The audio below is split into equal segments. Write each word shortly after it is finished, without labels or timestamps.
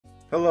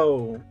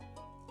Hello,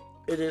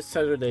 it is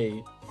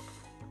Saturday.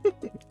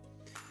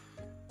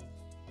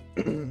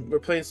 We're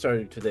playing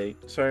Stardew today.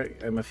 Sorry,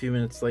 I'm a few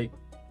minutes late.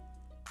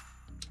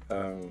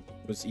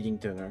 Was eating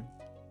dinner.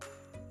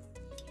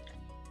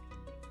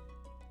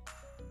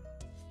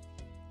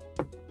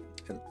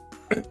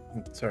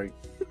 Sorry.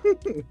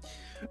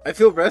 I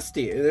feel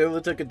rusty. It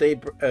only took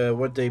a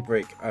 1 day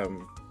break.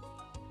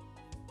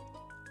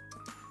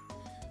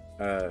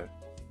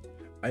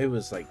 I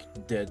was like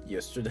dead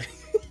yesterday.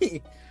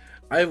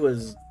 I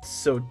was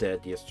so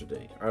dead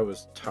yesterday. I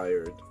was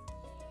tired.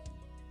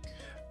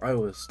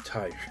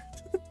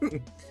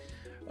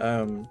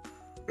 um,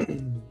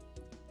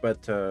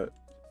 but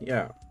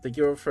yeah, thank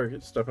you all for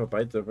stopping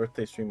by the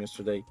birthday stream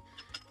yesterday.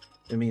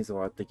 It means a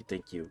lot.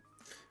 Thank you.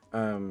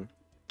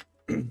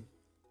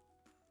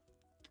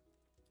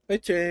 Hey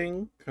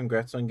Chang,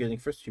 congrats on getting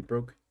first. You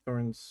broke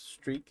Thorn's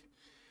streak.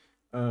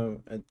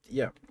 And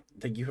yeah,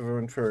 thank you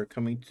everyone for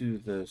coming to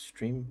the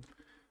stream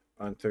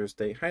on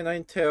Thursday. Hi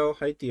Ninetail,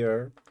 hi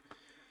DR.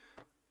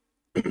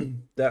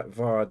 That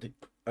VOD,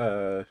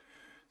 the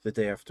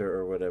day after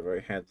or whatever,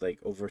 it had like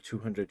over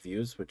 200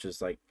 views, which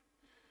is like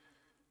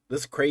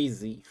this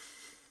crazy.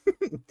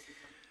 I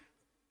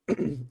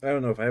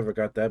don't know if I ever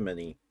got that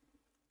many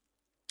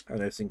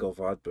on a single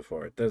VOD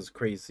before. That is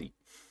crazy.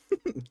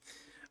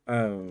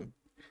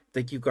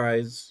 Thank you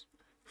guys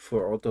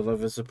for all the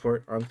love and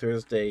support on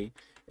Thursday.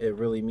 It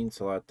really means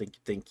a lot.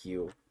 Thank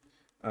you.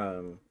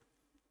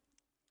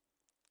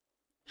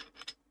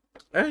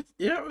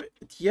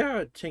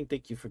 Yeah, Cheng,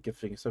 thank you for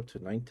gifting us up to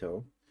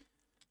Ninetail.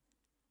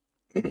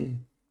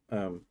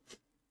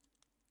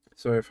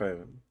 Sorry if I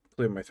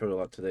clear my throat a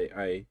lot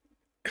today.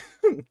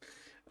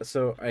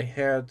 So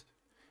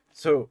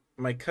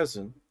my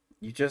cousin,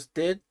 you just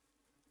did?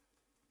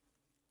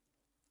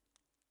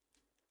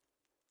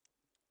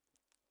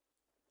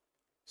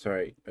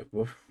 Sorry,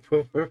 what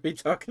were we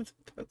talking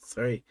about?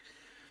 Sorry.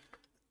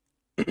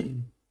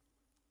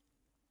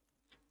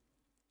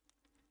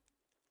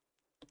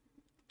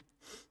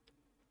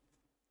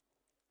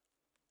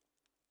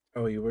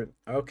 Oh, you weren't?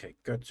 Okay,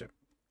 gotcha.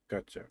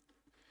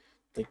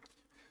 Thank,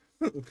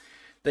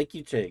 thank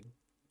you, Chang.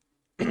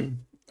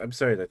 I'm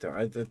sorry that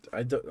I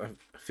don't. I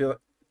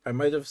feel I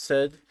might have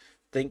said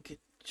thank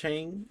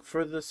Chang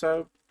for the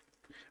sub.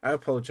 I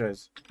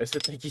apologize. I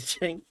said thank you,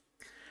 Chang.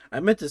 I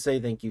meant to say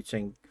thank you,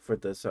 Cheng, for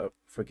the sub,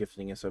 for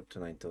gifting us up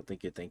tonight. Though,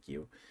 thank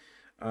you.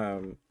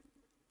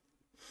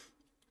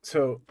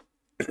 So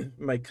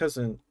my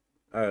cousin,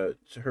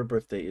 her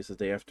birthday is the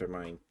day after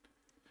mine,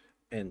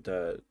 and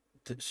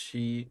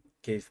she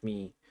gave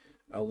me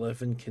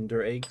 11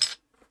 Kinder eggs,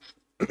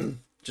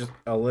 just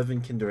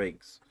 11 Kinder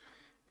eggs,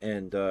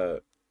 and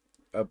a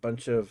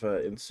bunch of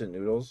instant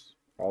noodles,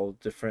 all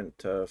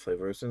different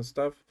flavors and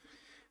stuff,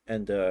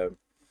 and I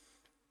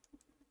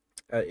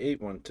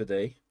ate one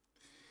today.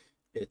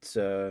 It's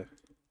the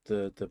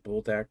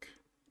Buldak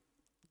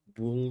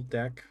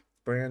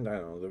brand. I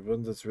don't know, the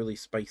one that's really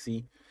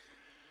spicy.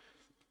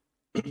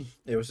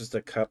 It was just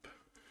a cup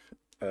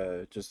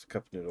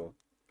noodle.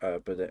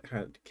 But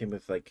came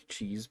with like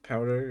cheese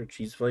powder or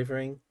cheese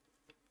flavoring.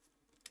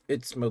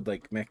 It smelled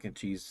like mac and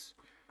cheese,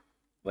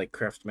 like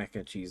Kraft mac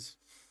and cheese.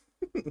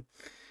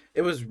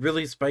 It was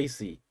really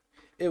spicy.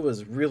 I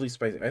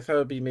thought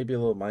it'd be maybe a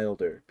little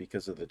milder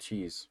because of the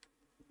cheese.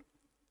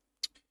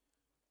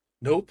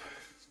 Nope.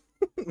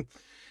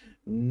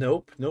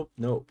 Nope.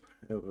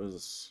 It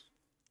was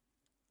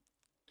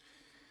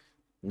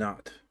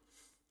not.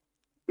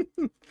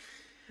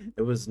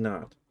 It was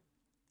not.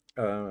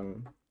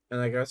 And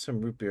I got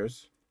some root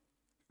beers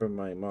from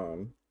my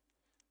mom.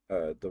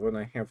 The one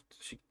I have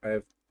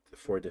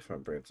 4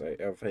 different brands. I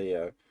have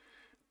a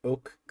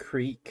Oak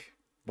Creek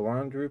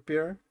blonde root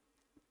beer.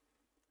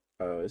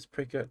 It's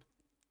pretty good.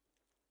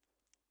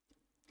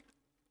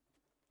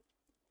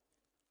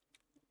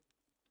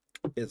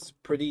 It's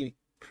pretty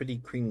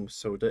cream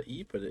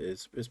soda-y, but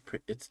it's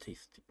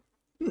tasty.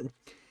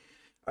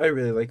 I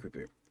really like root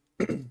beer.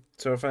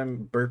 So if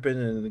I'm burping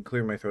and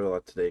clearing my throat a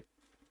lot today,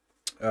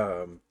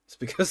 it's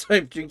because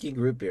I'm drinking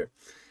root beer.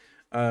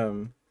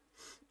 Yeah.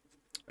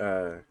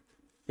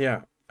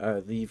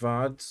 The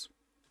VOD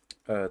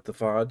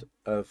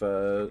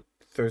of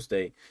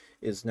Thursday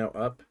is now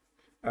up.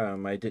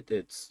 The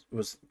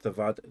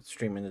VOD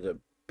stream ended up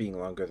being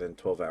longer than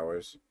 12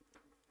 hours,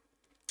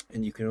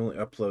 and you can only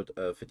upload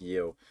a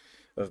video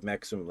of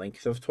maximum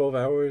length of 12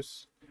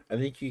 hours. I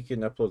think you can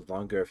upload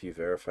longer if you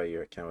verify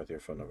your account with your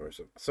phone number or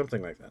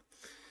something like that.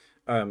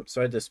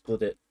 So I just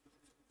split it.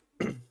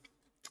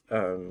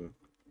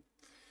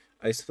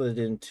 I split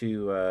it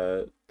into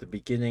the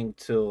beginning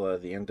till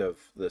the end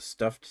of the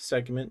stuffed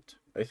segment,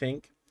 I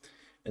think,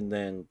 and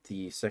then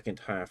the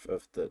second half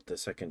of the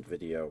second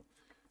video,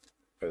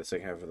 or the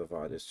second half of the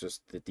VOD, is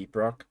just the deep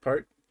rock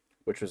part,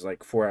 which was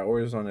like 4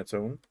 hours on its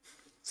own.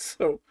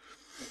 So,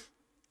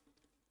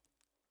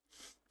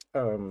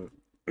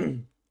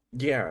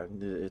 yeah,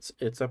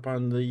 it's up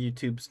on the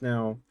YouTubes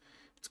now.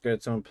 It's got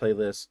its own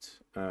playlist.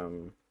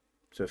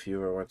 So if you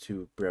ever want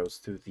to browse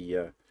through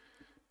the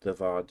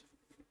VOD,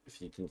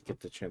 if you didn't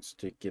get the chance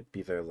to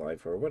be there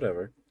live or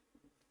whatever.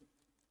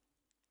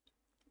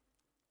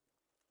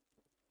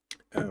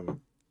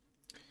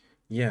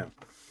 Yeah.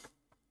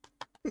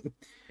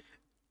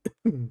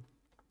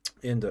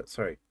 And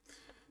sorry.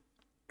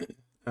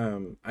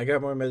 I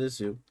got more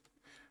Metazoo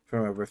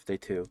for my birthday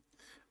too.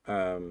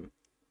 Um,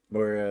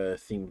 more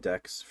themed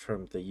decks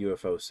from the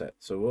UFO set.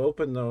 So we'll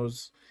open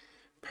those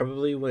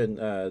probably when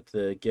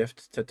the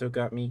gift Teto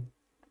got me,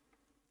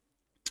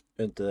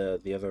 and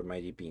the other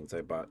Mighty Beans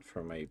I bought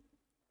for my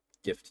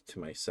gift to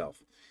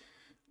myself.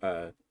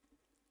 Uh,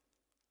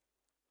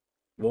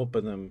 we'll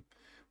open them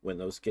when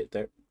those get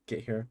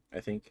here. I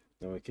think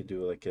then we could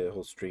do like a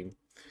whole stream.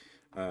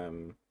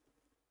 Um,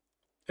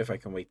 if I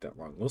can wait that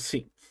long, we'll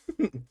see.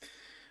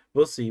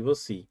 We'll see. We'll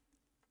see.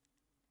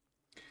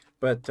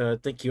 But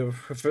thank you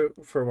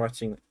for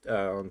watching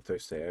on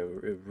Thursday. I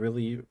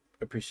really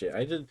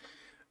appreciate it.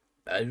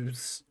 It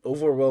was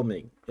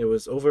overwhelming. It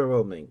was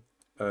overwhelming.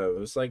 It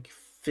was like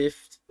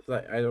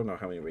like I don't know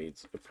how many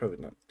raids. Probably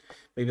not.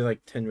 Maybe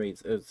like 10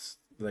 raids. It's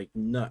like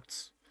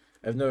nuts.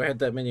 I've never had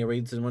that many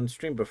raids in one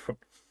stream before.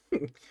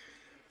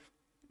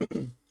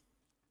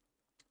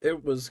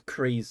 It was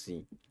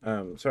crazy.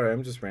 Sorry,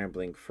 I'm just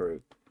rambling for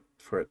it.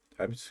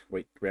 I'm just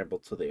ramble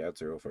till the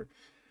ads are over.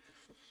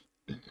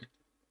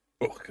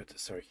 Oh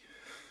goodness, sorry.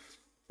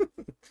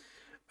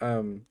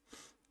 um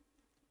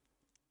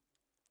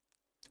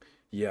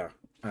yeah.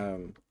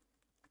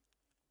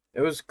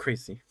 It was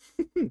crazy.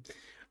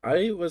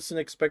 I wasn't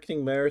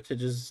expecting Mara to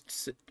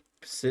just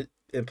sit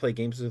and play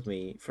games with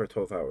me for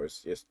 12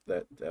 hours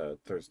that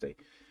Thursday.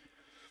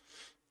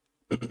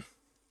 It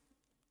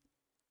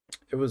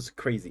was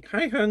crazy.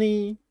 Hi,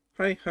 honey.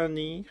 Hi,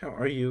 honey. How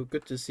are you?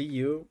 Good to see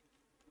you.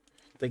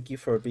 Thank you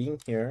for being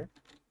here.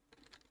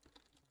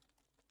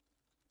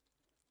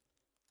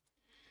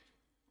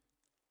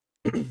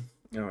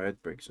 Oh,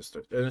 ad breaks just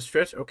started. And a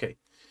stretch? Okay.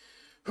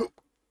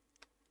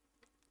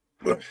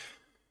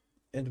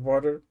 And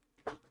water.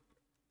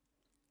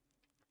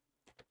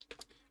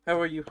 How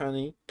are you,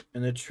 honey?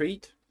 And a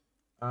treat?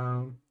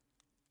 Let's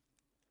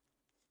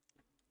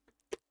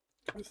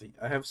see.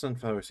 I have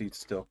sunflower seeds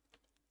still.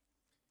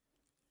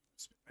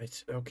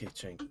 Okay,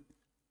 Chang.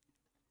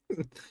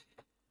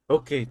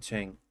 Okay,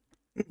 Chang.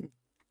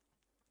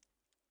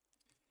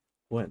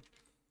 1,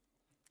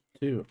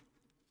 2,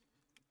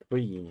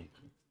 3,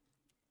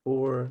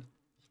 4,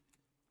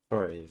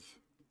 5.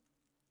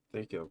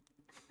 There you go.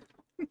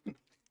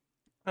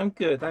 I'm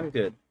good. I'm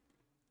good.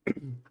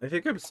 I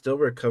think I'm still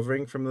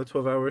recovering from the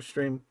 12-hour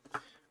stream.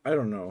 I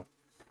don't know.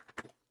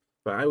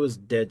 But I was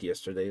dead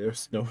yesterday.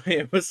 There's no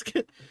way I was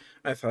good.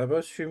 I thought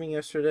about streaming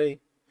yesterday.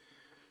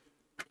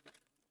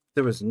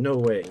 There was no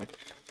way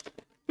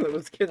that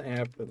was gonna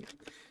happen.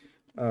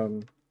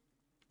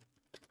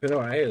 But no,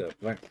 I had a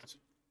blast.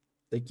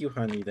 Thank you,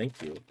 honey.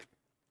 Thank you.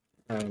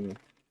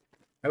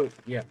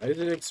 Yeah, I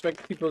didn't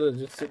expect people to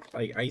just sit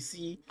like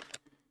Icy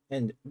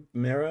and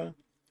Mara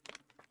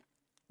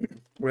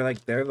were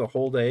like there the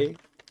whole day.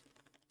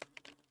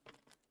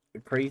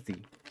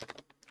 Crazy.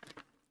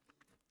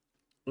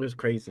 It was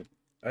crazy.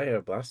 I had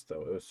a blast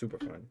though. It was super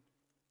fun.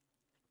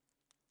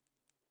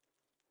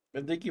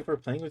 And thank you for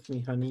playing with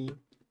me, honey.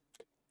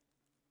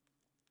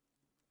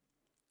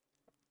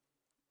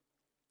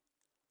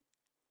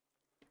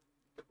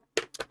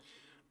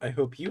 I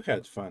hope you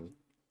had fun.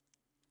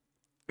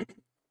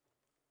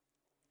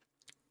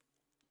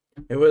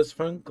 It was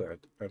fun.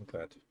 Glad. I'm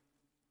glad.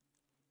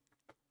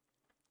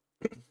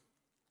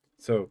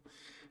 So,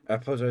 I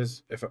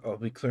apologize if I'll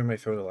be clearing my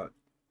throat a lot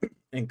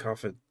and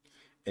coughing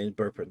and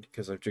burping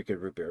because I'm drinking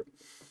root beer.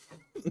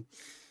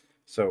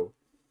 So,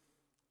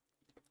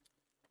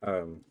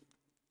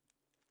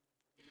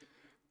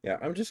 yeah,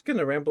 I'm just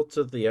gonna ramble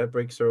till the ad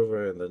breaks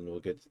over and then we'll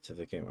get to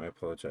the game. I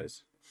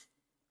apologize.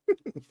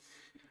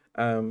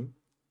 I'm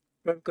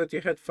glad you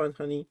had fun,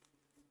 honey.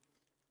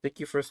 Thank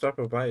you for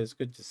stopping by. It's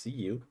good to see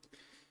you.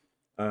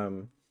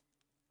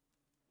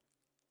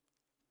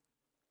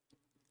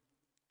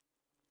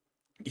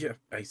 Yeah,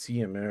 I see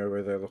him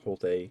were there the whole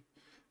day.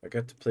 I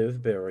got to play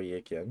with Barry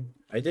again.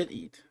 I did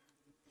eat.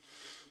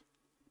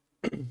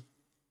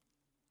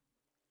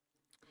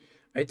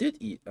 I did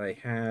eat. I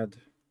had.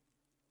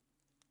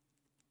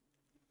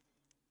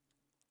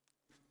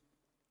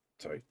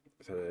 Sorry,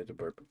 I thought I had to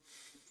burp.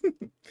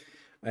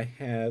 I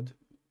had.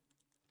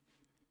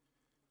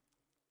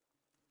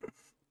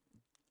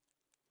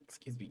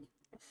 Excuse me.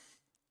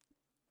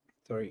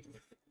 Sorry.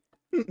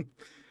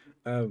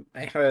 I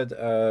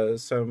had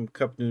some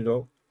cup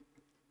noodle.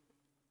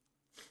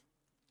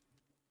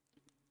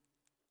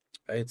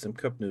 I had some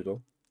cup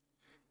noodle,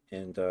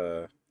 and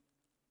it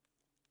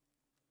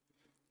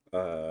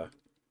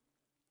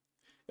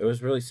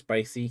was really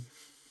spicy.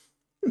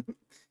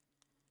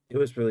 It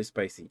was really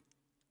spicy.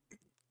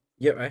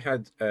 Yeah, I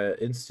had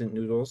instant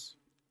noodles.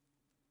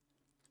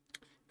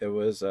 It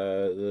was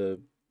the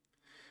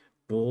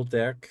Bull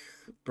Deck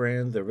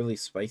brand, the really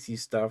spicy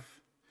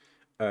stuff.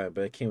 But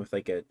it came with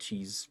like a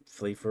cheese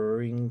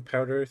flavoring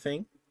powder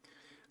thing.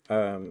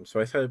 So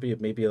I thought it'd be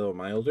maybe a little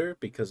milder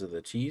because of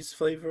the cheese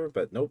flavor,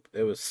 but nope,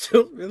 it was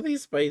still really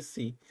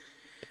spicy.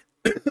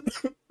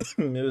 It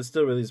was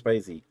still really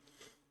spicy.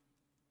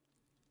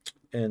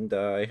 And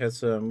I had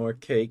some more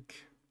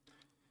cake,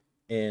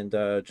 and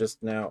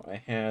just now I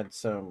had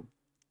some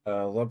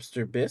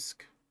lobster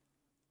bisque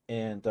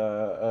and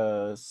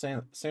a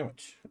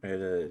sandwich. I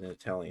had an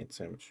Italian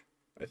sandwich.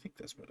 I think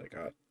that's what I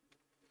got.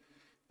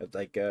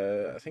 Like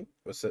I think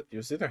it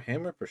was either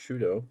ham or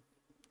prosciutto,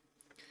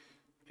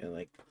 and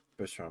like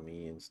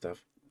pastrami and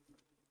stuff.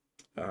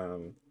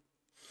 Um,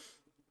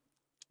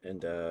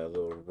 and a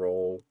little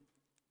roll,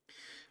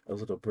 a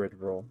little bread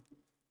roll.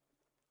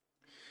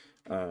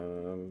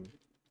 Um,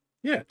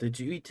 yeah. Did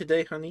you eat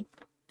today, honey?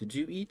 Did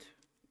you eat?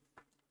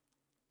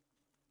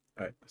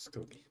 All right, let's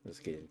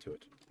get into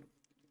it.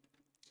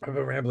 I've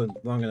been rambling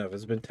long enough.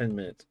 It's been 10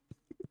 minutes.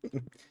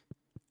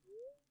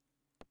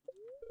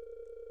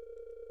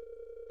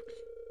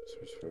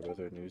 Search for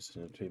weather, news,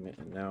 and entertainment,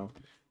 and now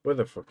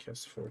weather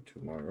forecast for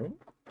tomorrow.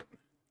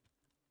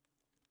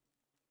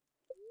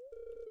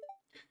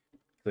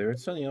 Clear and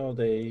sunny all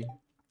day.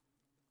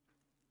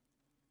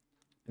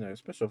 And our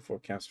special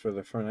forecast for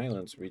the Fern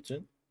Islands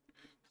region.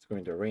 It's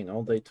going to rain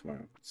all day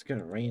tomorrow. It's going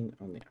to rain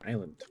on the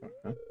island tomorrow,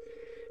 huh?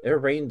 It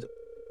rained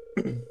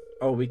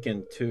all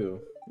weekend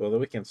too. Well, the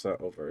weekend's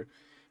not over.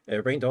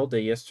 It rained all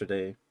day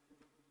yesterday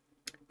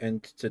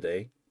and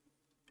today.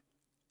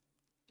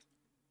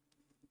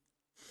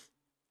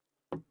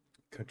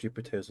 Country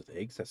potatoes with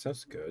eggs. That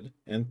sounds good.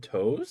 And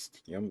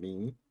toast.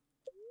 Yummy.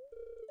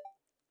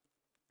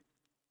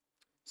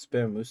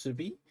 Spam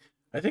musubi.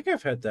 I think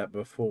I've had that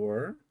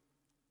before.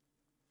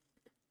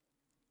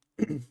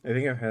 I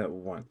think I've had it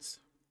once.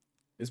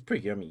 It's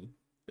pretty yummy.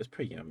 It's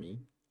pretty yummy.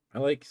 I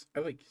like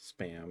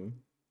spam.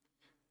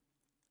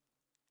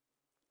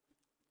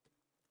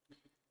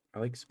 I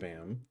like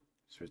spam.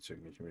 So it's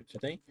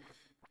today.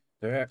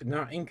 They're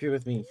not angry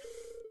with me.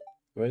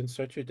 Go ahead and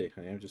start your day,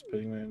 honey. I'm just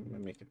putting my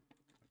makeup.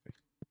 Okay.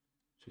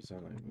 She's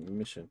on a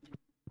mission.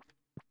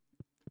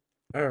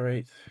 All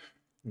right.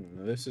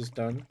 This is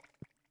done.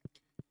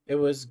 It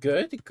was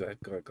good. Good.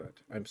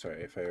 I'm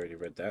sorry if I already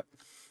read that.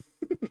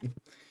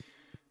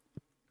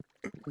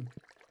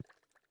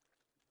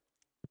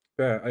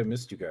 I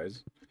missed you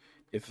guys.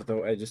 If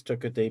though I just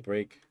took a day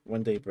break,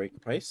 1 day break.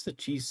 Why is the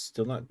cheese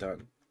still not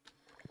done?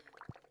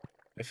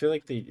 I feel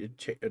like they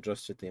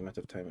adjusted the amount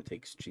of time it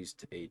takes cheese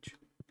to age.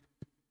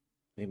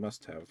 They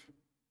must have.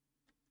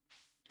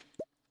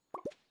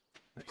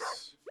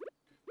 Nice.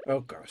 Oh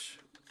gosh.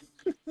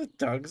 The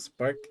dog's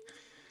bark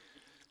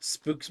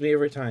spooks me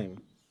every time.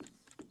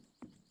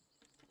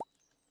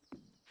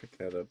 Pick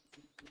that up.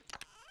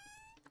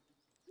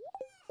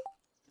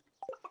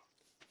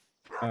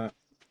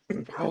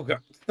 Oh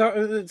god. Stop,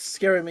 it's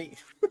scaring me.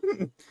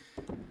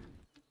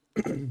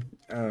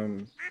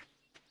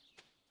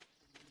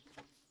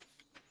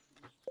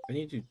 I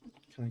need to,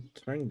 can I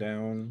turn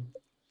down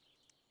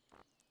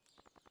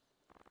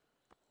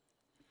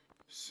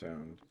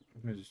sound?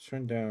 I'm going to just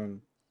turn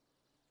down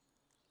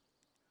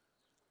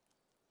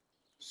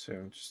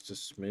sound just a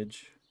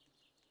smidge.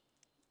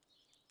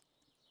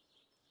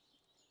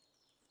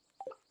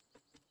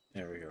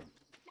 There we go.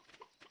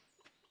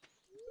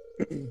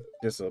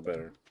 That's a little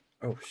better.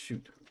 Oh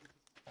shoot.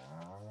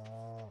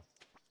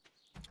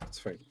 That's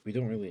fine. We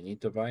don't really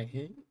need to buy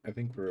hay. I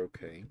think we're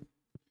okay.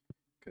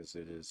 Because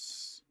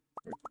there's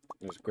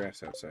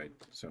grass outside,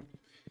 so.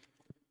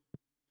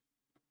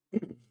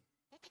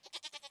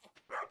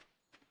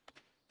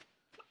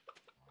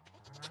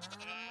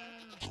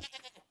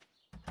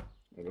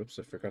 Whoops,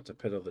 I forgot to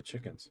pet all the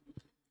chickens.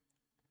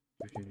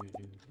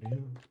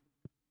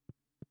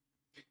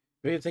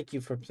 Thank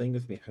you for playing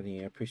with me,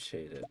 honey. I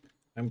appreciate it.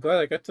 I'm glad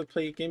I got to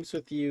play games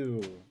with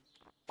you.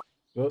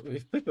 Well,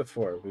 we've played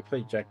before. We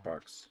played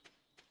Jackbox.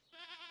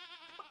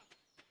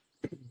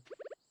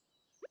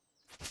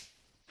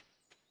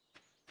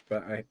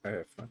 But I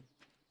have fun.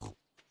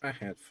 I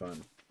had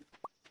fun.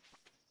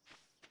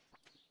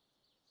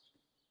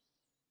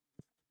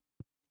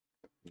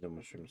 No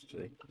mushrooms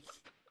today.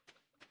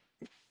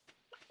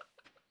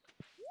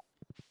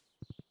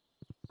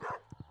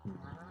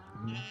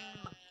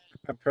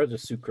 I'm proud of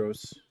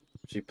Sucrose.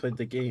 She played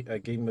a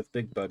game with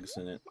big bugs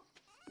in it.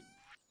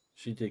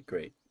 She did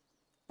great.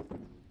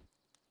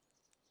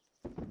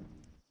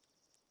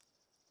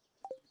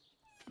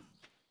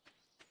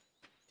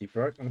 Deep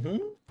Rock?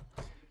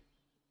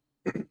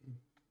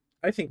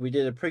 I think we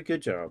did a pretty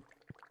good job.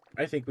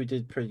 I think we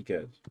did pretty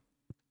good.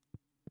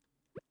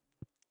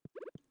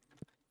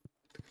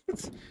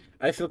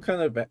 I feel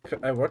kind of bad.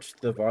 I watched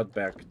the VOD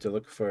back to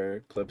look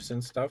for clips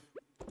and stuff.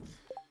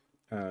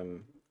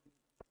 And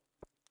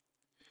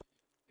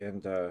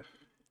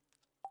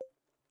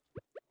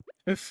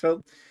I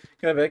felt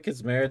kind of bad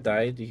because Mara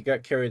died. He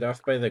got carried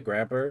off by the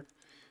grabber,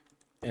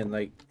 and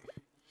like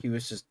he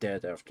was just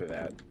dead after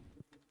that.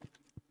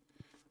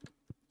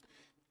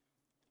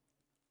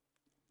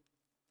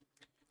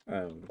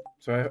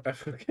 So I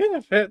feel kind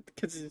of bad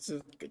because he's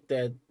just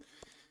dead.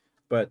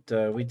 But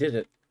we did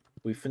it.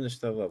 We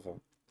finished the level.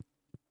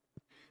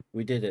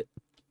 We did it.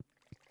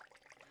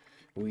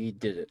 We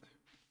did it.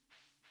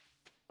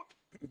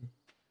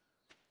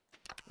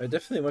 I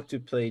definitely want to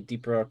play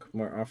Deep Rock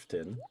more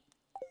often.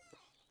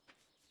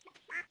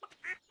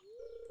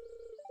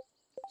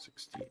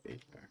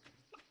 68 back.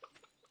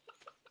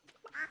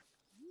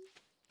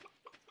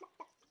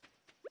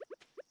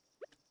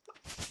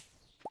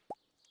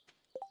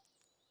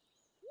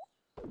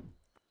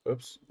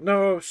 Oops.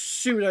 No,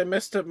 shoot, I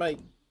messed up my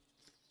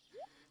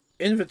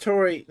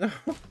inventory. No.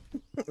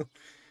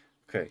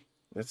 Okay,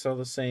 that's all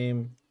the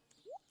same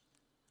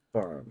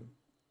farm.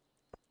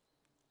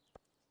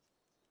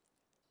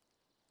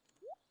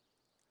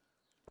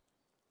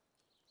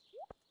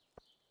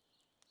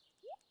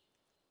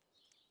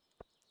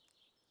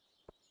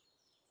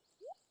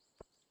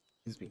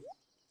 Excuse me.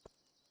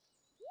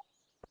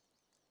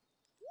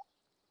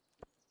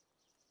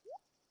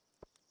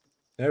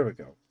 There we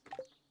go.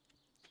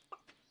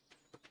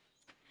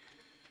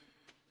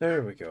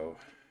 There we go.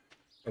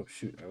 Oh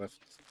shoot, I left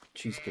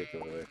cheesecake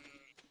over there.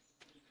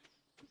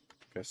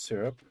 Got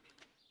syrup.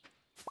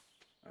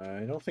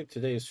 I don't think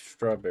today is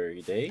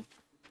strawberry day.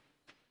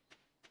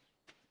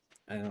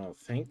 I don't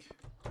think.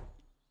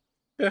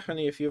 Yeah,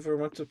 honey, if you ever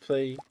want to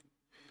play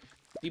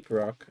Deep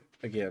Rock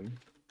again,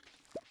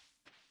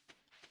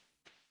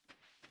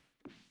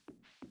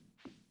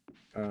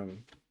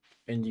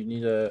 and you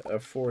need a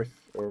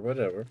fourth or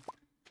whatever,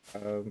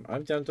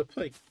 I'm down to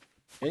play.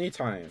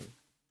 Anytime.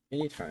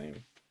 Anytime.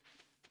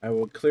 I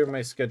will clear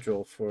my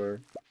schedule for,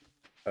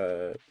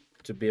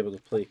 to be able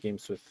to play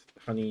games with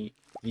Honey,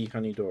 the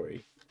Honey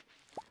Dory.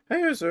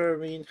 Hey,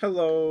 Zermine.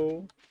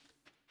 Hello.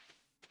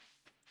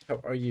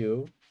 How are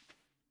you?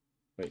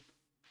 Wait.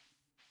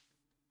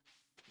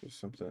 There's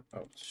something.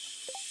 Oh,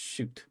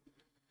 shoot.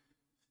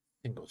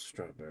 Single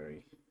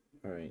strawberry.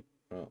 Alright.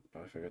 Well,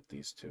 I forgot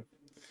these two.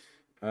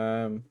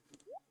 I'm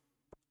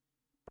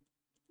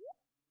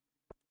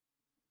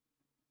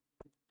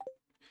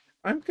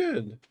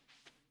good.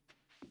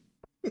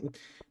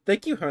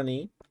 Thank you,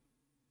 honey.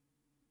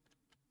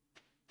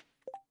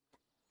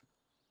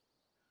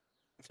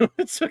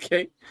 It's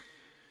okay.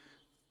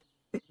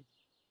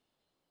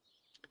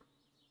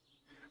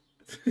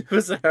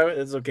 It's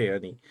okay,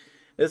 honey.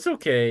 It's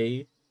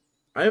okay.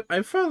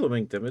 I'm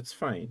following them. It's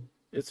fine.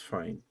 It's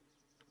fine.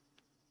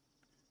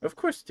 Of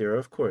course, dear.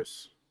 Of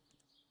course.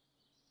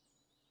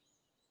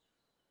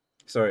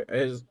 Sorry.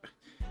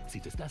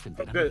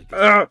 Good.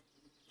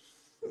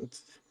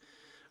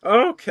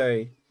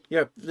 Okay.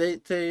 Yep.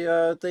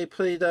 They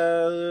played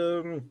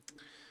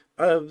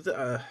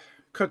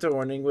content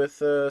warning with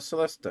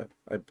Celesta.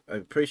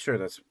 I'm pretty sure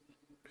that's.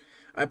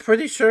 I'm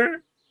pretty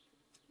sure.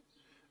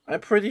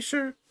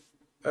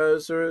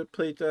 Zora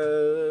played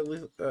not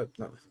Lethal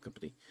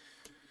Company.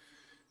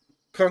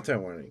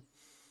 Content warning.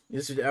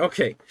 Yes,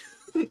 okay.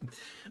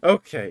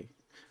 Okay.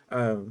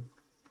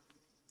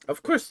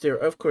 Of course, dear.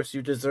 Of course,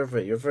 you deserve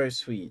it. You're very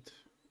sweet.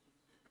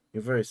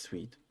 You're very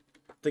sweet.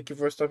 Thank you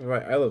for stopping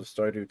by. I love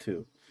Stardew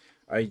too.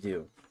 I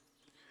do.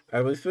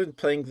 I've been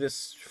playing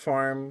this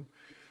farm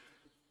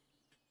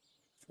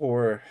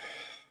for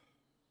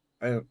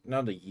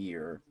not a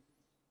year.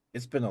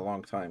 It's been a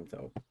long time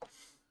though.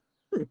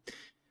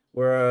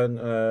 We're on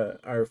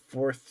our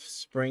 4th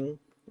spring.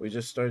 We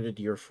just started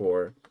year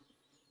 4.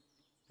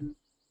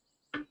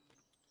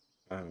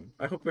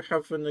 I hope you're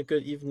having a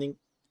good evening.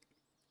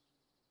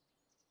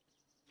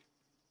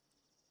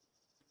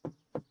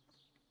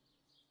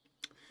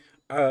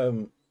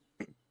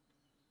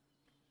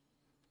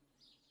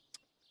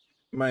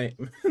 My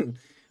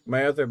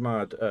my other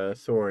mod,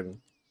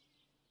 Thorn,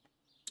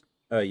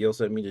 yells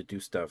at me to do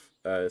stuff.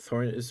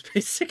 Thorn is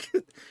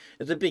basically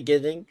at the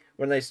beginning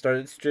when I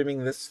started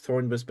streaming this.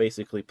 Thorn was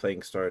basically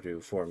playing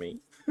Stardew for me.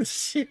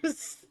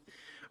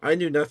 I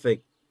knew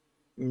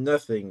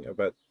nothing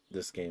about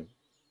this game.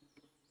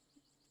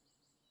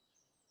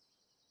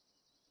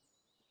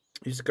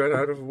 You just got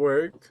out of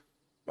work.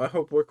 I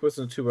hope work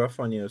wasn't too rough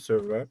on you,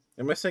 Azura.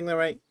 Am I saying that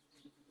right?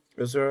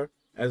 Azura?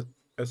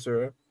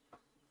 Azura?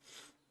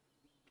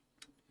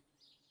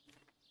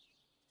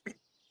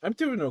 I'm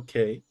doing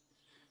okay.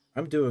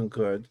 I'm doing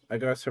good. I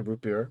got some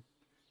root beer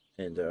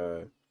and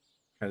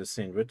had a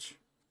sandwich.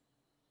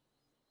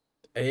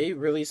 I ate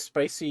really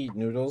spicy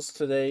noodles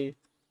today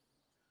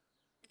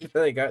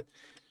that I got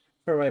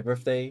for my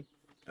birthday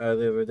the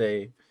other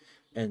day,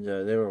 and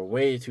they were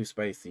way too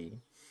spicy.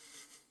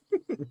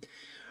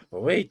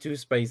 Way too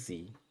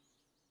spicy.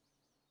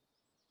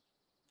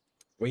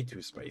 Way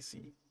too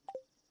spicy.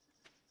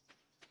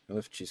 I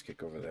left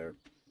cheesecake over there.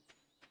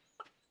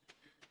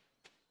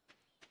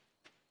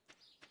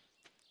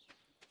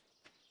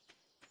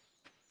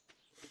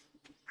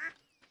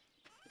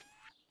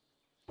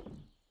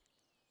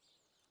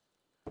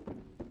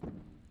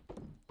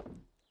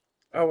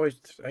 Oh,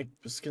 I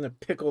was gonna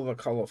pickle the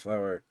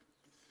cauliflower.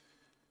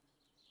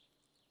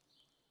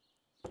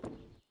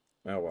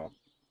 Oh well.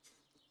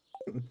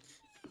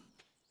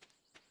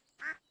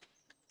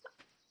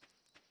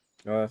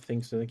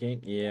 Things to the game?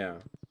 Yeah.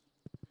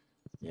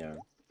 Yeah.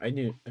 I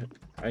knew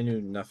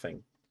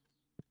nothing.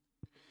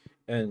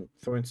 And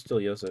Thorn still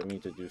yells at me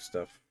to do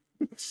stuff.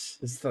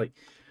 It's like,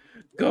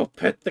 Go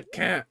pet the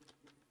cat.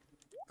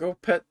 Go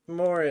pet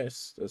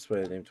Morris. That's what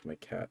I named my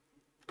cat.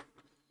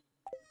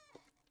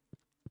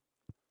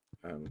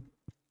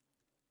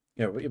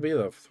 Yeah, we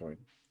love Thorn.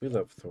 We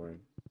love Thorn.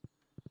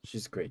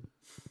 She's great.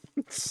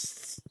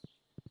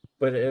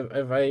 But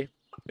if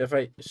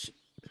I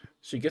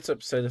she gets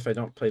upset if I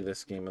don't play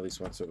this game at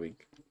least once a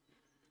week.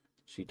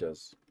 She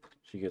does.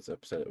 She gets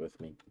upset with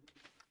me.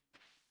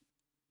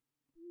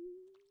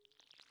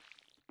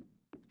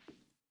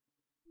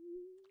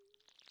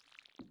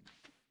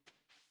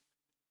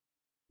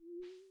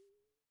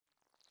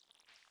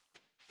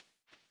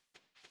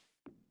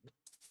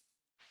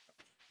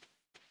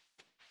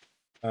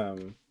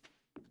 Um,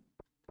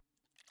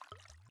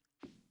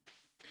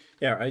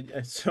 yeah,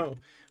 so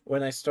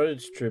when I started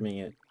streaming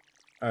it,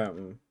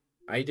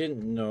 I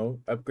didn't know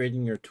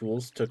upgrading your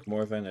tools took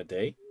more than a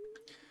day.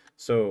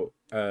 So,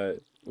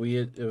 it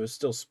was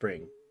still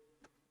spring,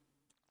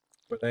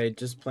 but I had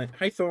just planted.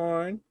 Hi,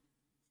 Thorn.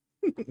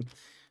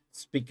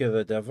 Speak of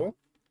the devil.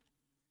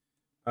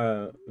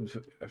 Uh,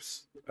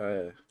 uh,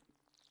 it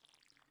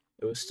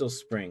was still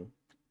spring.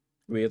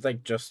 We had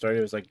like just started.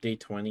 It was like day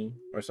 20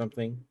 or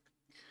something.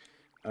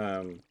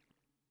 Um,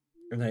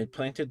 and I had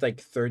planted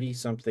like 30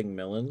 something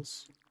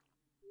melons.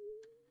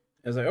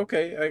 I was like,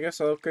 okay, I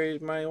guess I'll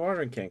upgrade my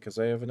watering can because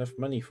I have enough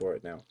money for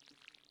it now.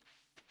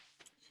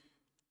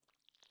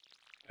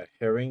 A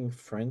herring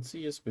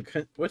frenzy is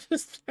begun. What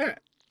is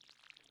that?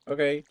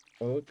 Okay,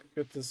 well, we'll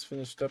get this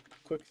finished up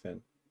quick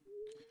then.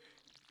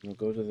 We'll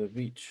go to the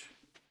beach.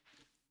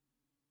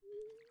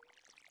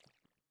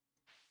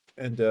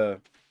 And I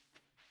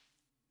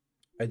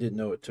didn't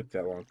know it took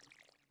that long.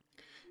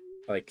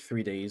 Like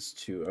 3 days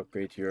to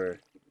upgrade your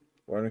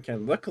watering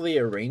can. Luckily,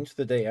 it rained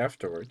the day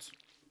afterwards.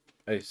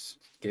 I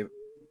gave it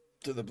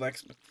to the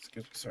blacksmith.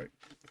 Excuse me, sorry.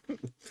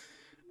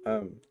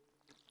 um,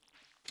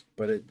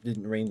 but it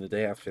didn't rain the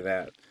day after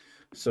that.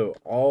 So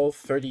all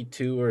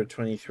 32 or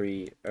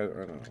 23, I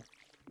don't know.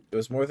 It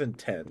was more than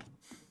 10.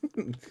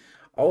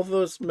 All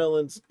those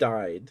melons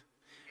died.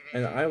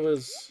 And I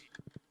was...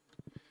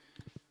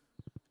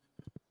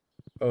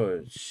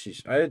 Oh,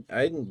 sheesh. I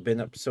hadn't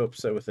been so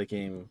upset with the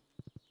game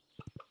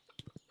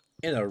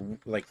in a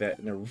like that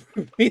in a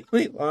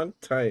really long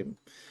time.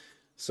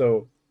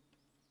 So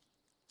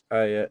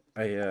I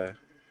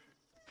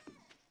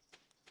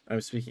I'm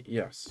speaking,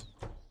 yes.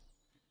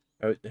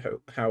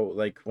 How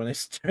like when I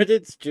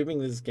started streaming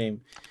this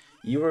game,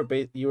 you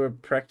were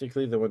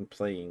practically the one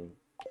playing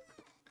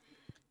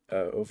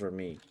over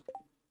me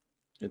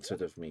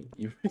instead of me.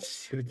 You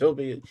told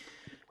me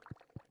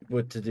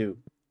what to do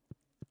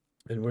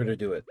and where to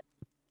do it.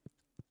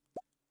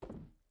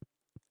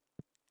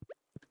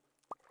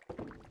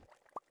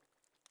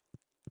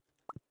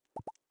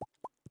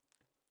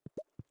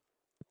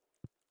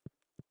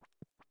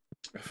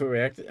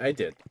 Reacted, I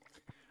did.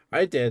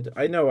 I did.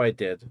 I know I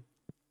did.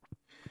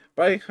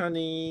 Bye,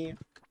 honey.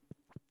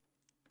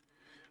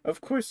 Of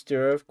course,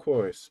 dear. Of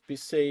course. Be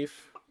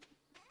safe.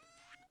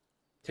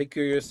 Take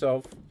care of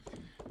yourself.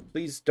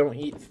 Please don't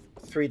eat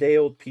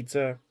 3-day-old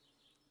pizza.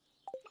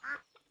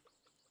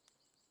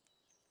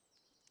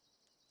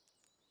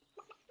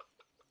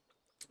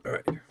 All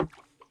right.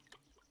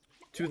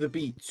 To the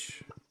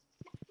beach.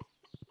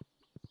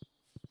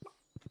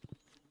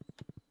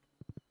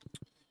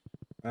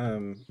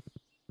 Um.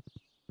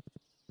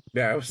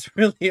 Yeah, I was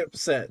really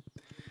upset.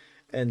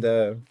 And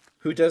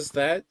who does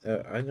that?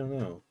 I don't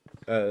know.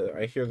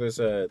 I hear there's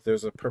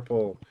a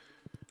purple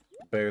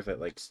bear that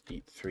likes to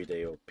eat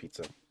 3-day-old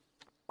pizza.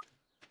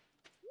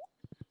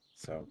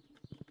 So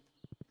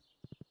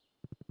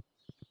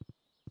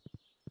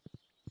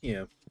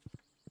yeah,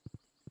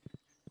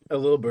 a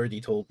little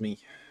birdie told me.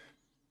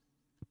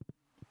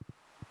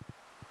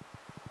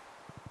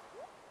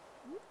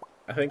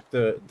 I think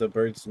the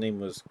bird's name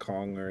was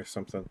Kong or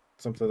something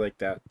like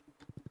that.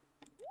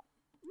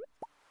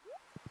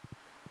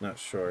 Not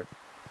sure.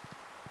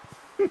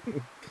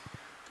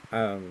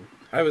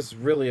 I was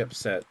really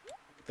upset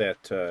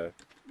that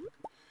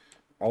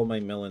all my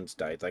melons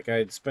died. Like I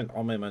had spent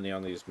all my money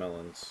on these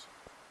melons.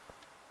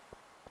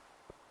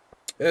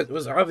 It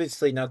was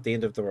obviously not the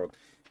end of the world.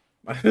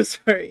 I was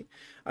very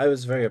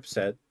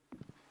upset,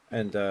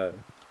 and I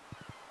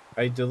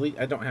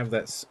don't have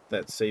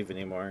that save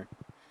anymore.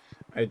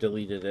 I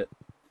deleted it.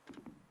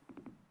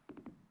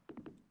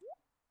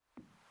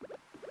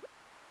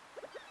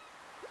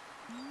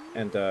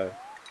 And I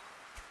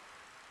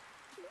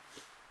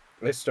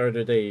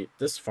started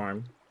this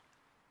farm.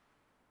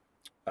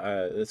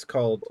 It's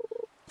called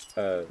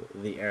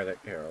the Attic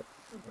Arrow.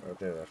 I'll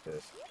do it after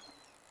this.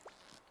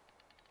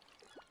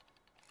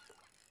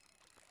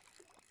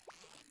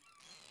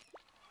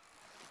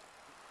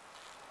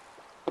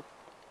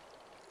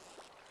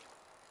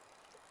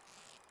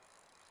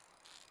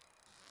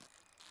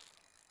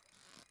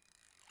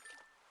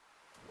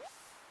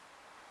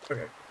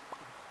 Okay.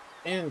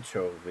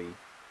 Anchovy.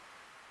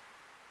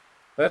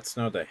 That's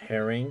not a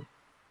herring.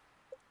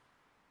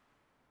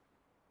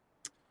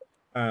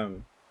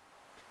 Um.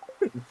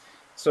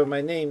 So my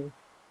name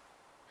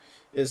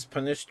is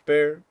Punished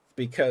Bear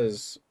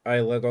because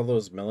I let all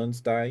those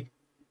melons die.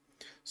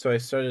 So I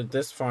started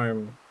this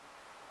farm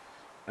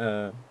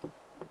uh,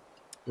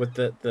 with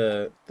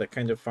the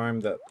kind of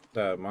farm that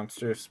the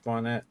monsters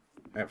spawn at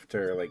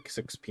after like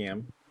 6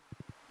 p.m.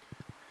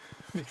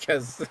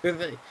 because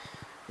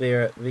they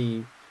are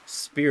the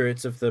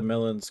spirits of the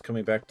melons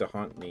coming back to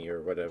haunt me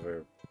or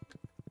whatever.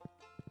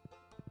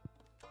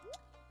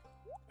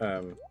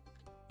 Um,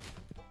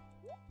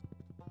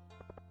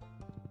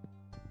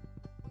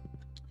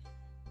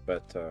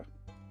 but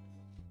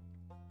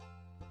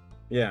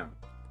yeah,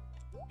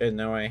 and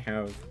now I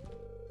have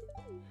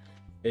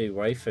a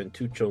wife and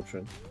 2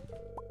 children.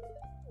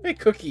 Hey,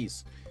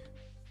 cookies!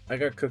 I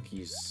got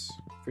cookies.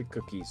 Free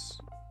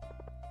cookies.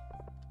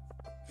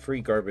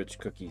 Free garbage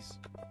cookies.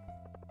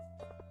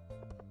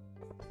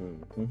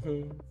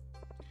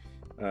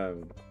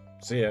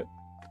 So yeah.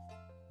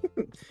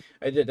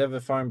 I did have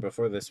a farm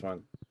before this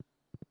one,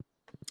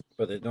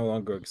 but it no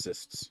longer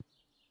exists.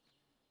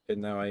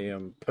 And now I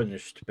am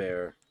punished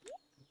bear.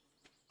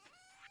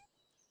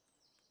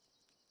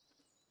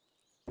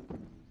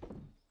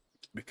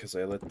 Because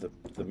I let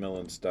the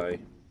melons die.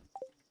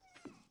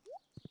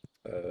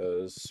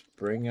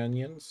 Spring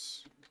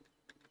onions.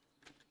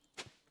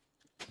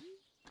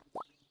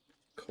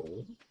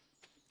 Coal.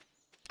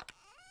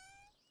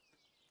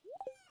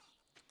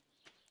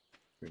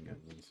 Spring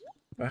onions.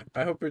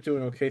 I hope you're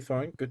doing okay,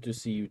 Thorn. Good to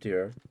see you,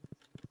 dear.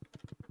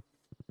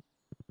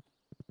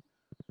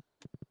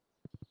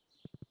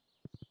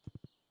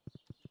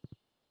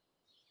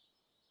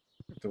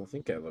 I don't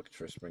think I looked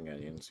for spring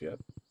onions yet.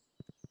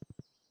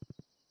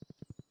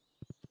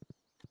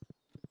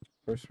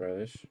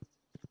 Horseradish.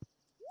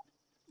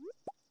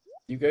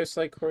 You guys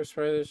like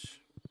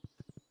horseradish?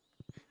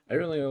 I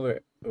really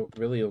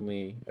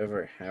only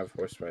ever have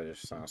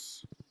horseradish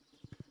sauce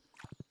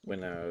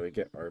when we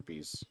get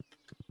Arby's.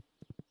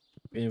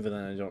 Even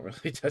then, I don't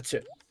really touch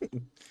it.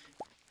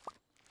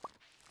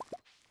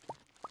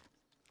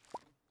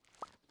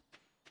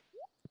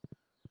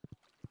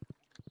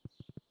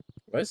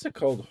 Why is it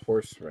called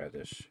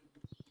horseradish?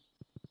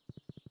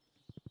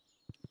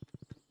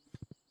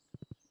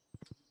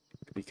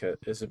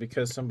 Is it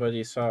because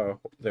somebody saw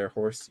their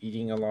horse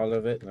eating a lot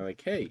of it and they're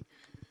like, hey,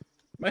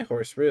 my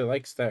horse really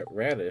likes that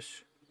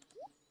radish.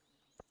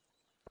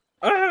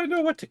 I don't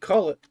know what to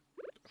call it.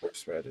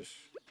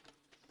 Horseradish.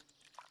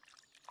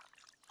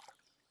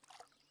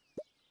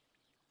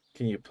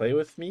 Can you play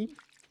with me?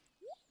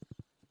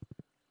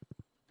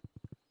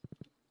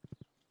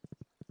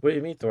 What do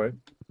you mean, Thor?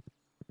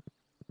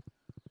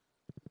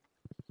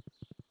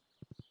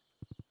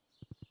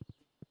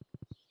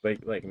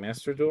 Like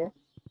Master Duel?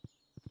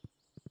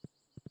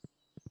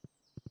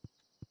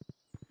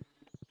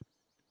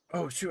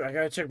 Oh shoot, I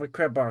gotta check my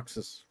crab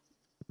boxes.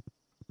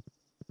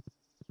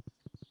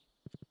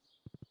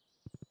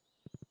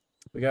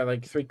 We got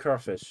like 3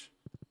 crawfish.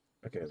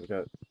 Okay, we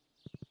got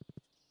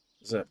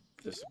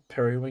this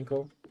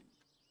periwinkle.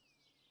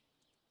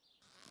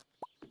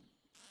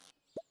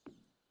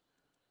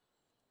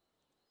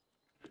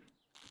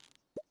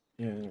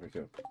 Yeah, there we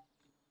go.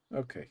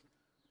 Okay.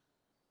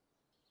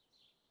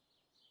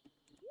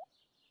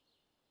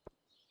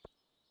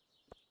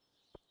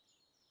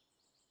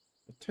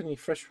 A tiny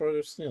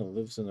freshwater snail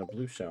lives in a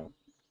blue shell.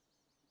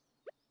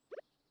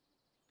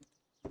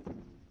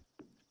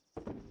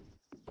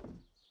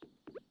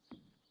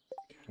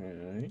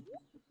 Okay.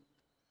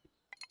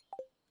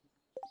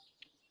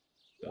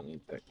 Don't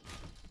need that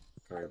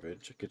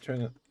garbage. I could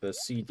turn the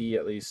CD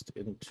at least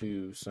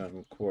into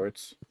some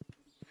quartz.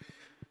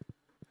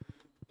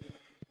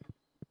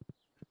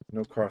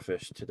 No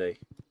crawfish today.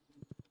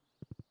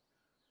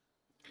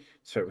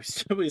 Sorry,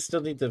 we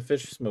still need the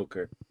fish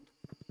smoker.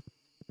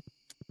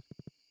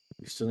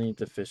 We still need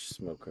the fish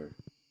smoker.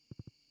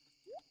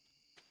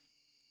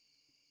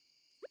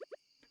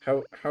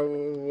 How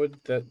would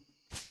that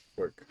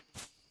work?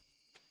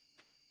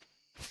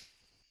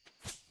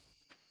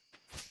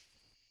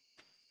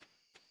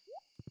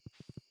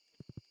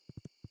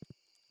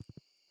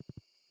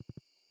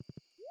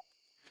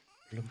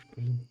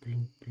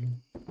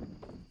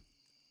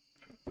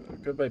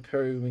 Goodbye,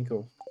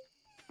 periwinkle.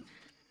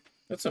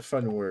 That's a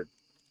fun word.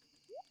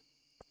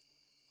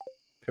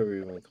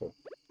 Periwinkle.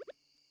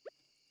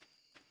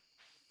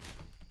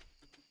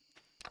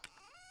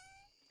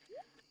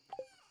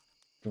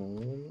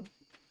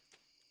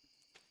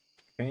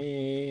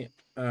 Okay.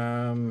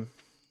 I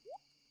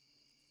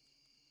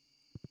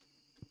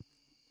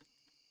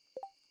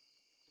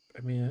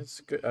mean, that's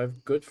good. I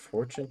have good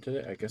fortune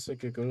today. I guess I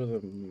could go to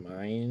the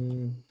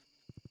mine.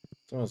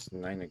 It's almost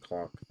 9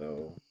 o'clock,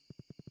 though.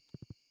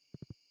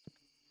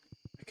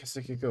 I guess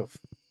I could go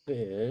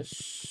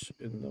fish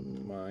in the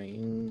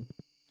mine.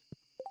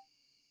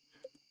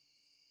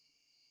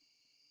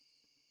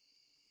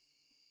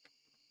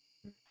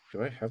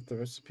 Do I have the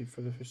recipe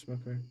for the fish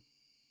smoker?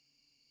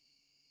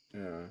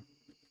 Yeah.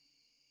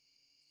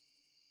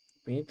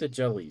 We need the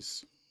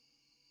jellies.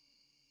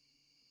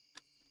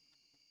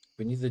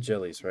 We need the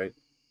jellies, right?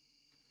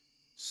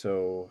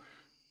 So...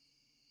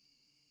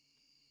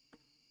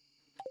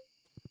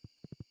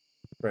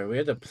 Right, we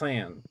had a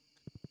plan.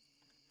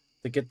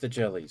 to get the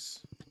jellies.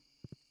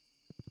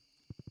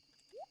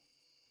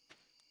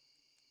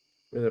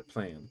 With a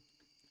plan.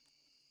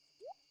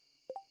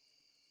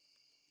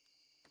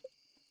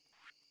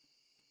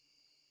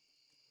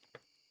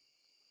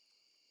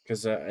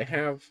 Because I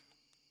have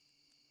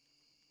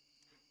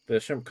the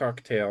shrimp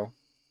cocktail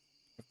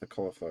with the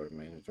cauliflower in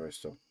my inventory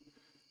still.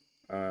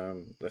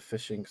 The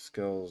fishing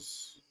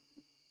skills.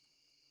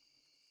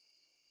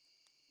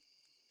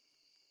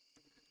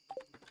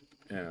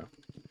 Yeah.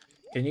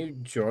 Can you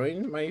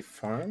join my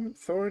farm,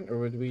 Thorn, or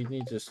would we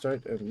need to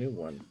start a new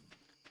one?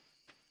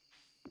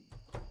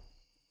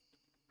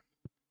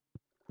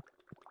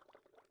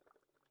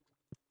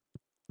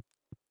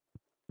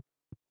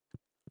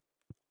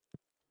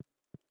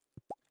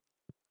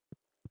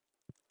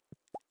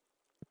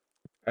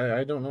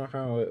 I don't know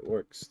how it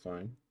works,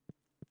 Thorn.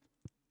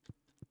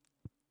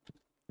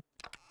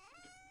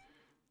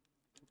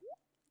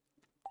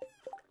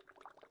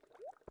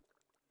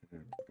 There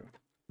we go.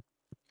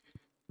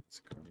 Let's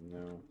go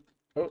now.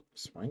 Oh,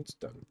 swine's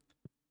done.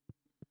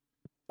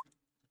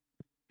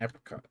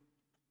 Apricot.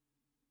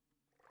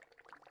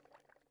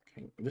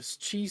 Okay, this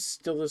cheese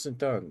still isn't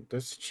done.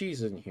 There's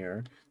cheese in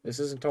here. This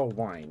isn't all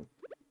wine.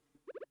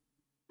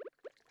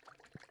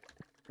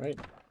 Right?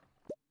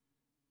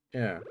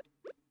 Yeah.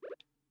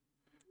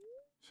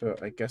 So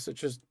I guess it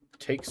just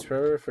takes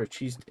forever for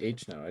cheese to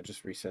age now. I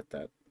just reset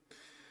the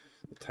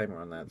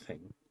timer on that thing.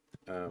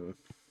 Oh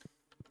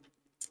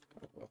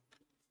well.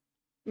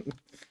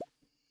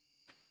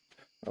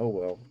 Oh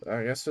well.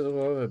 I guess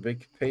it'll have a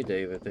big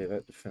payday the day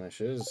that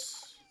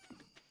finishes.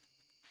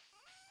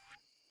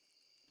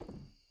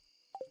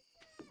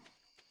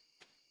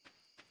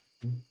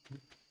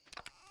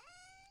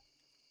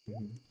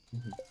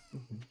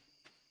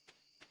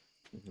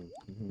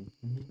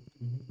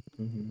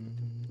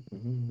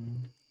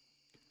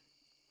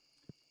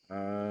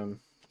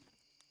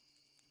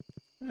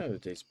 The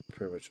day's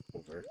pretty much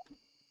over.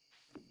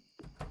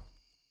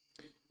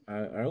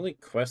 Our only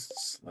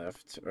quests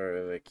left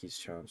are like he's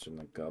challenging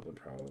the goblin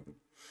problem.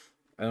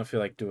 I don't feel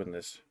like doing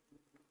this.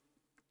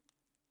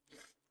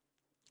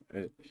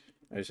 I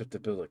just have to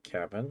build a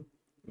cabin.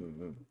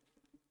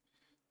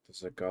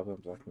 There's a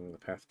goblin blocking the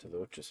path to the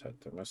witch's hut.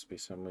 There must be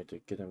some way to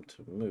get him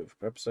to move.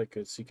 Perhaps I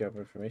could seek out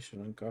information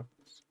on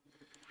goblins.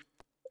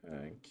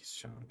 Keys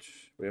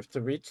challenge. We have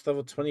to reach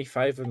level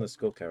 25 in the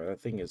skull cabin.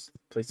 That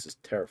place is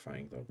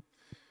terrifying though.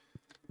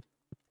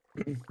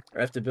 I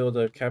have to build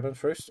a cabin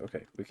first?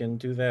 Okay, we can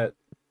do that.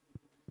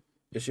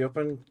 Is she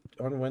open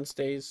on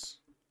Wednesdays?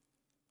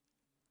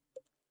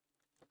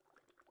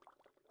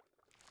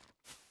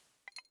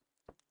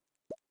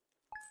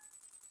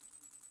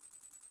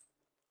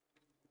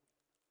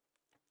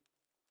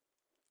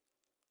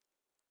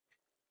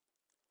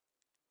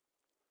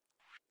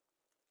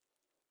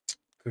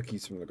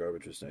 Cookies from the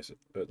garbage was nice,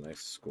 but nice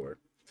score.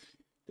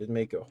 Didn't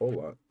make a whole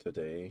lot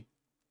today.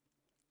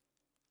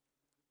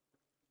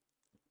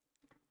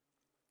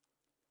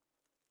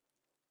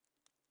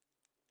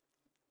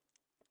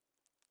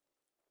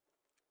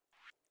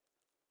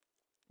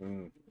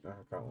 I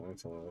got one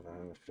to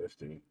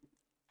 150.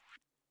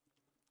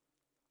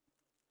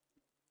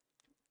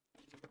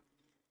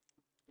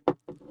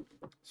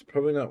 It's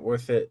probably not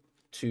worth it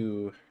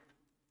to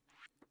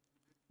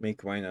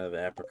make wine out of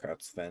the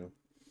apricots then.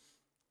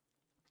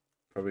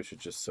 Probably should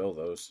just sell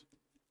those.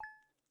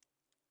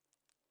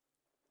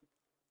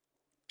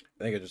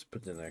 I think I just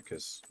put it in there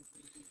because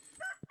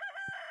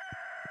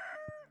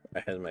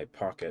I had in my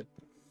pocket.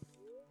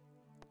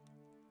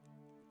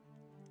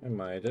 Hi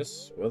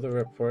Midas, weather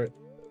report.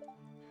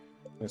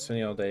 It's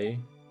sunny all day.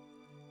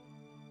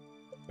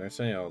 It's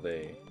sunny all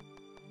day.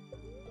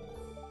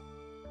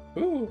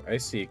 Ooh, I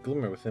see a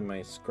glimmer within my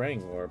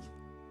scrying orb.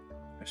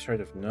 A shard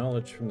of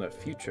knowledge from the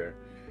future.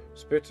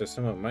 Spirits are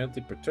somewhat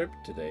mildly perturbed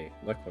today.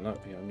 Luck will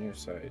not be on your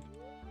side.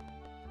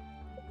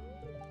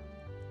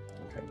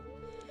 Okay.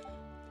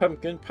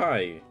 Pumpkin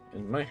pie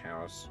in my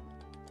house.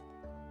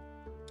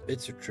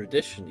 It's a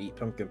tradition to eat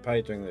pumpkin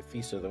pie during the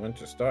Feast of the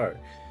Winter Star.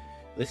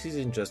 This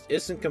season just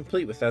isn't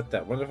complete without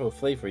that wonderful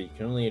flavor you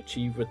can only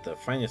achieve with the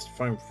finest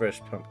farm-fresh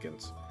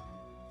pumpkins.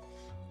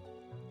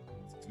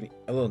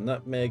 A little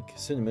nutmeg,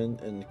 cinnamon,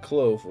 and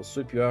clove will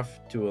sweep you off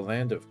to a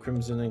land of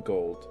crimson and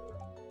gold.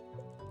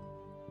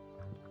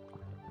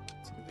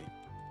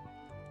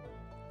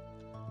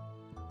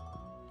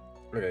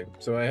 Okay,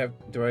 so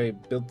do I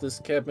build this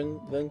cabin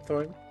then,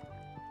 Thorn?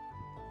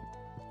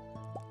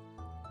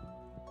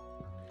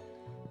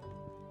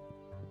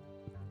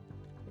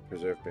 The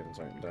preserve bins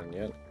aren't done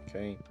yet.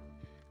 Okay.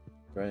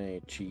 Got any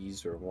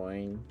cheese or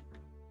wine?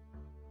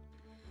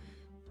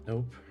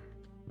 Nope.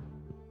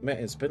 Man,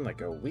 it's been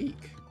like a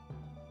week.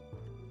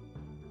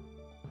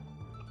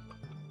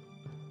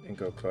 And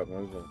go club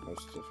mode on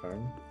most of the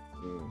farm.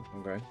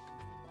 Okay.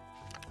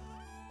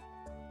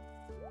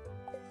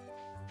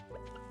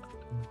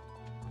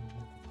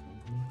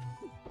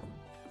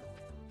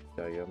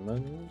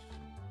 Diamond.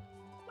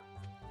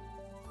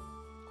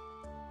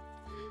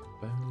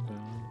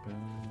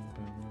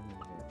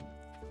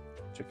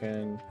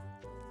 Chicken.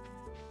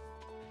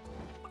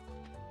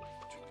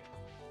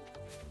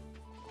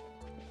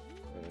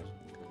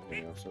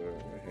 anything else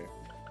over here.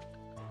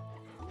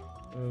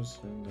 Those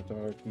and the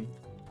doggy.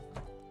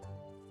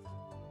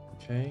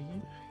 Okay.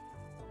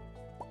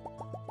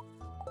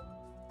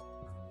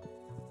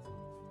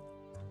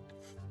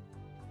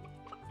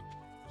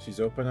 She's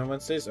open on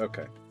Wednesdays?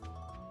 Okay.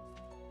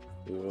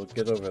 We will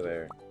get over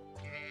there.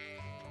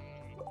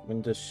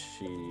 When does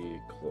she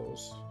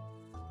close?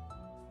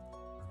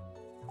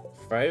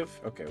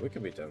 5? Okay, we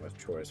can be done with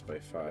chores by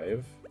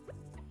 5.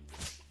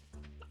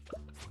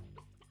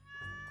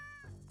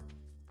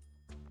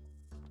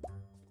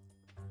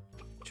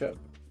 Chub.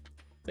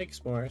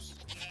 Thanks, Morris.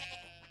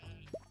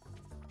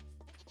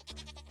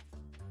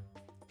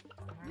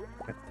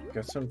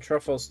 Got some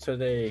truffles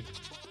today.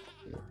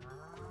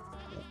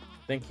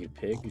 Thank you,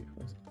 pig.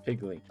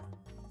 Pigly.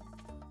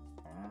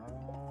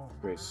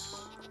 Grace.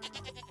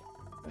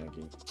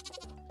 Maggie.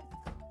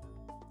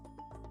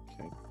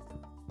 Okay.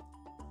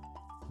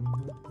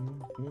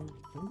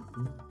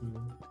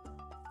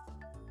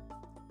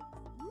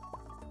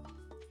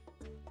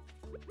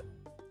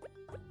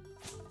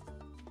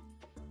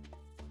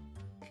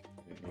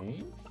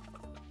 Okay.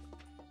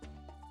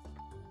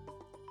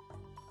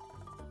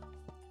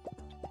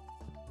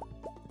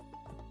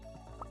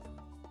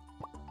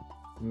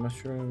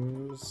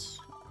 Mushrooms.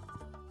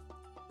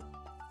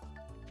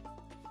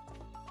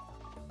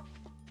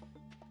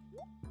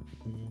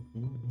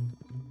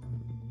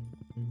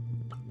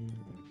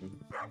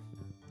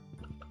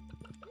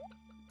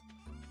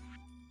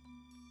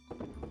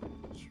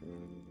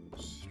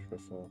 Mushrooms,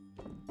 truffle,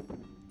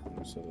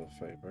 most of the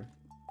fiber.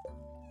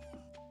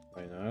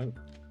 Why not?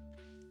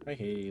 Hi,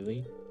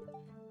 Haley.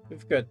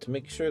 We've got to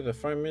make sure the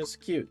farm is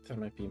cute. That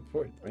might be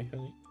important, right,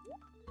 honey?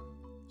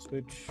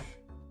 Switch.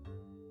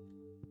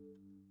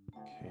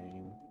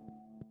 Okay.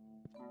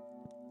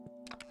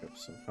 Grab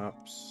some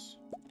hops.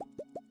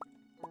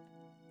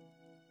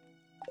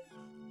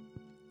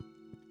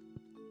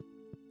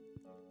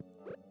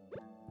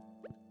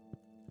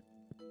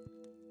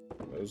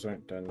 Those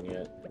aren't done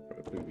yet. They'll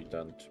probably be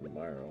done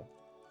tomorrow,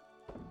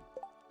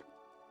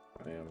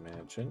 I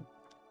imagine.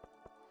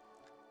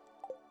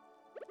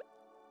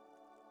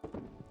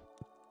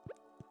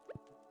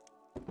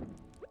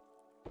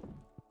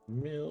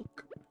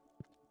 Milk.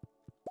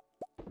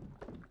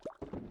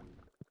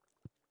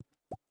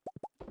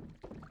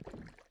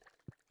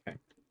 Okay.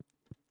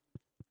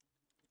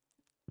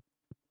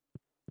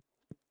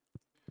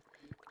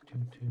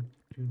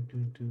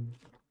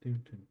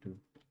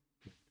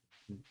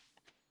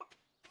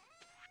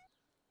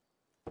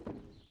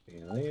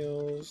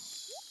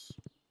 Nails.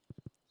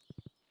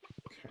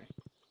 Okay.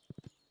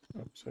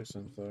 Oh, sorry,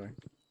 sunflower.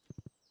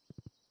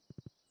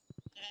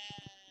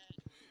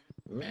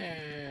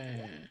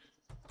 Meh.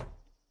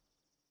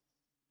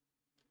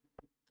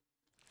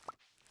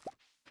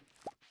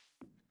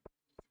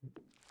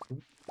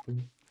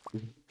 Okay.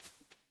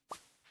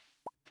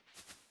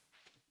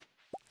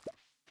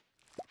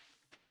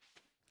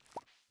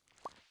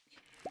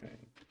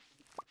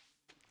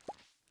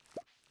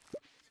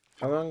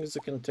 How long is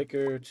it going to take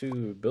her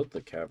to build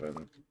the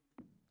cabin?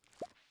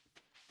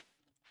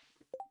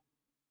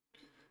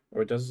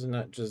 Or does it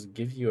not just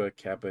give you a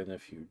cabin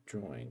if you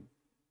join?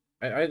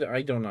 I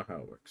don't know how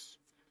it works.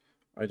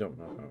 I don't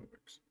know how it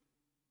works.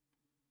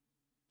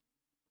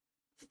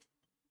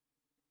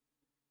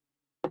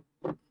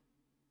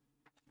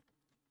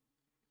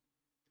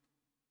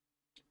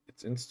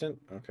 It's instant?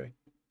 Okay.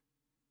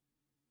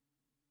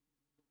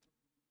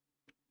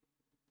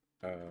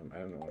 I don't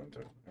know what I'm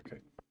doing. Okay.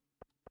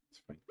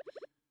 It's fine.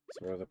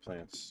 So where are the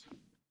plants?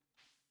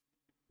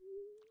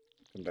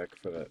 Come back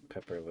for that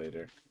pepper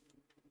later.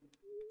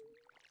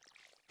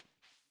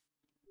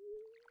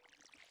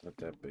 Not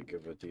that big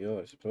of a deal,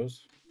 I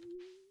suppose.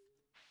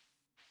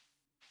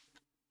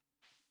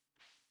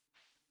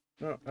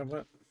 No, I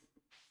want...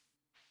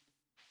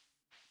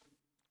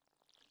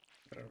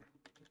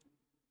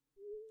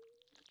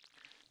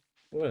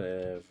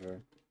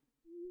 Whatever.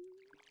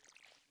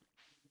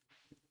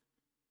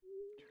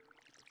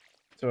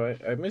 So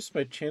I missed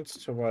my chance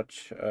to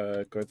watch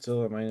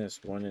Godzilla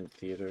 -1 in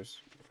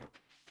theaters.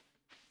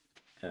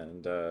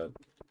 And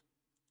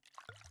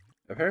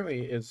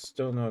apparently it's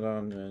still not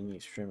on any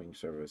streaming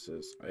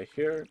services. I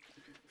hear,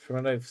 from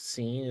what I've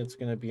seen, it's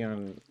going to be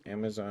on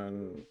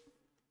Amazon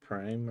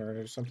Prime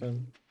or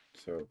something.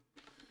 So,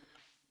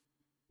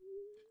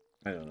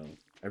 I don't know.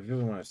 I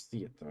really want to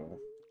see it, though.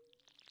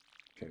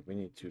 Okay, we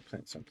need to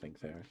plant something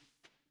there.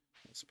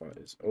 That spot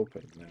is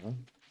open now.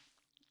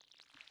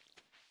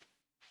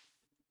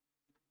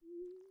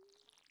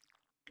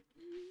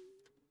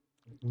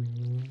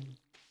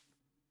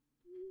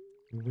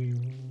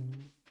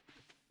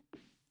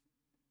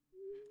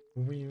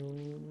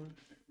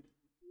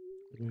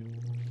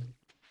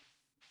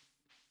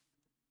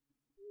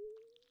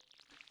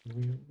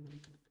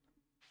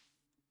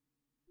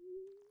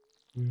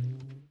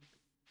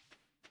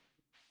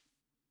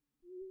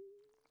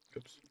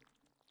 Oops.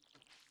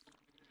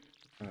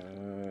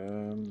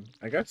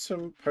 I got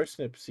some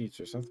parsnip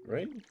seeds or something,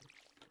 right?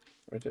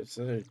 Or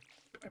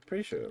I'm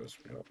pretty sure it was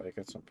real. I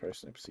got some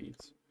parsnip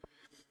seeds.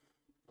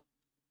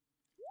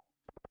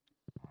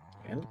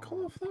 and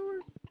cauliflower?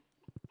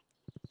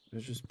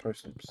 There's just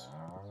parsnips.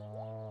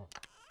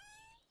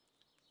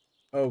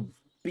 Oh,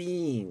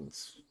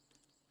 beans.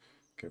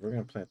 Okay, we're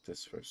gonna plant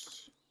this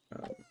first.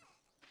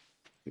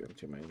 Get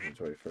into my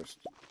inventory first.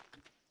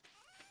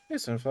 Hey,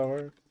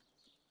 sunflower.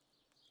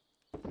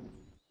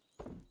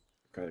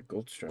 Got a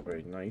gold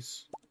strawberry.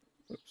 Nice.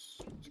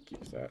 Oops. Let's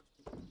keep that.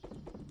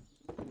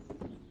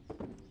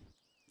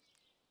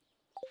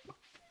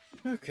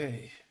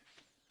 Okay.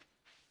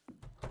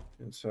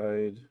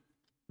 Inside.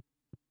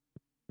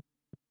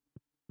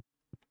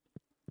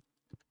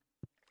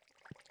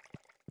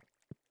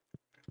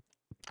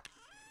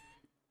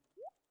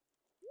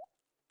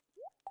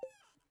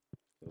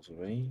 Goes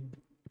away.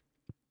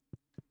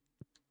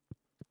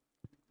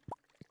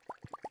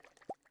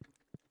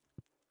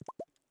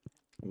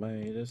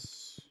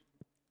 Midas.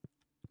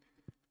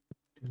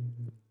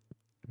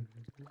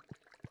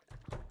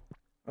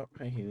 Oh,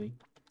 hi, Haley.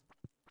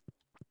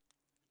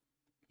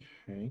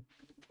 Okay.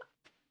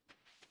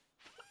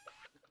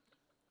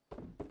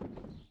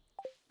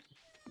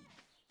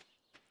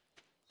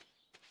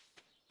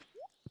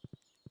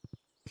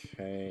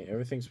 Okay,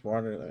 everything's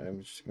watered.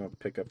 I'm just gonna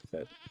pick up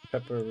that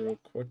pepper real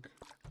quick.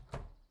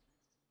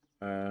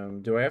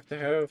 Do I have to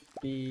have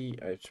the...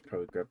 I should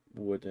probably grab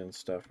wood and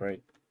stuff,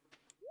 right?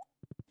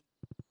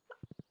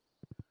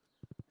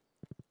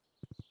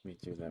 Let me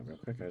do that real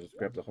quick. I just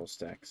grab the whole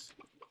stacks.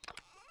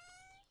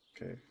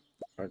 Okay,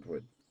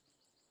 hardwood.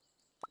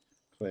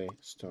 Clay,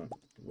 stone,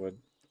 wood.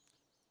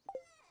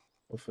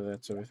 Hopefully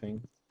that's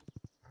everything.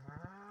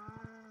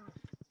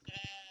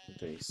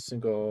 And a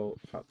single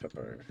hot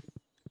pepper.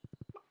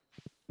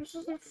 This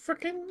is a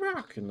freaking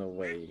rock in the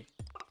way.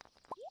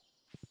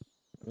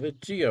 The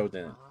geode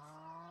in it.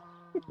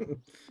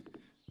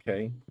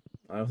 Okay.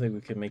 I don't think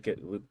we can make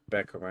it loop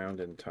back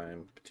around in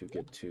time to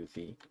get to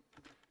the...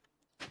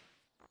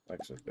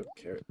 Actually, oh,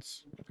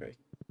 carrots. Okay.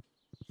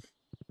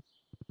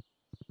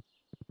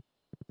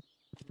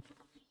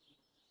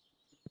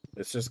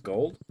 It's just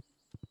gold?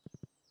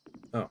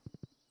 Oh.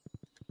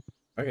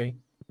 Okay.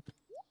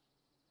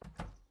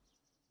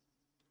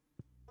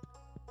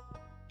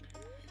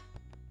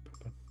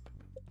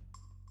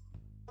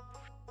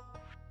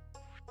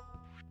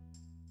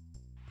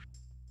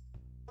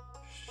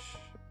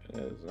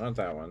 It's not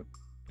that one.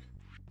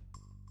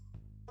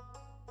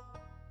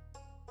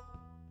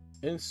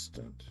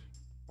 Instant.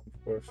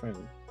 For a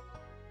friend.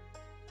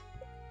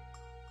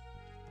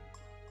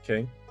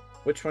 Okay.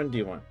 Which one do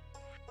you want?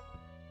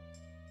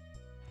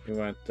 You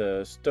want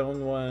the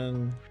stone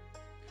one,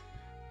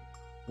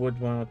 wood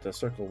one with the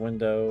circle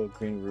window,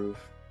 green roof,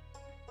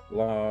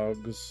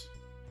 logs,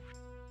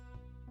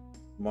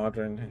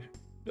 modern.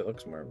 It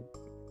looks more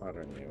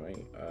modern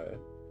anyway.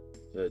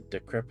 The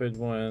decrepit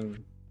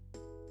one,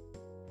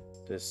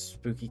 this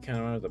spooky kind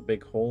of one with a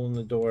big hole in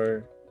the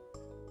door,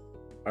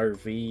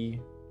 RV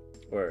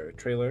or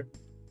trailer.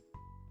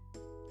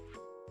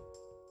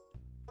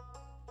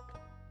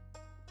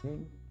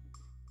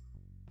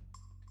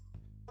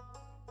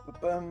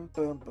 Bum,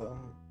 bum,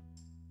 bum.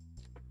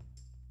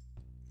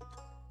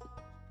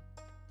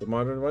 The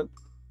modern one?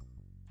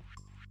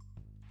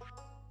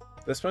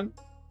 This one?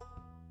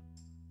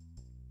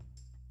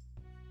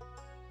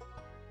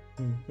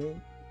 Mm-hmm.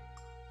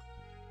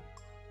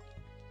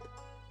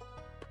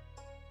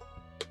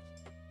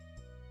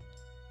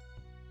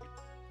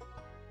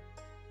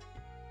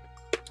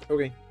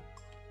 Okay.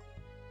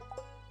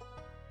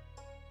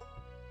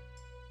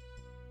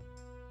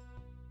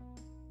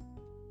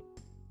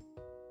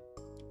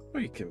 Oh,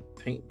 you can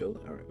paint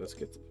building. All right, let's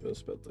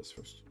build this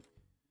first.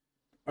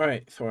 All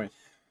right, Thorn.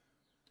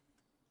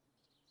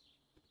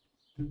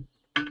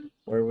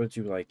 Where would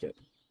you like it?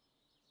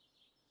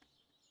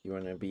 You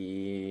want to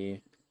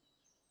be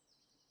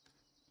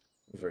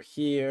over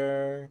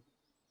here,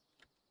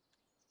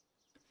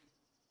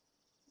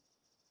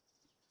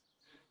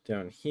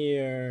 down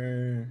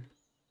here,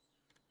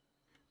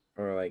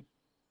 or like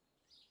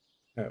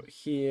out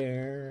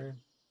here,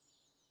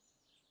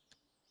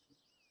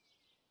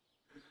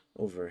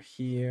 over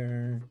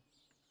here.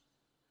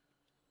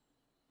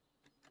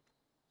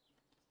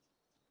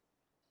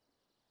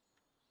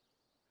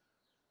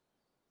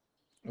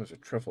 Oh, there's a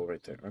truffle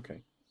right there.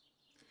 Okay.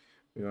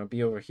 We want to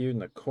be over here in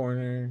the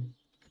corner,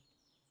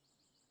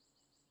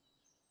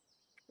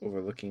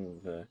 overlooking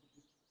the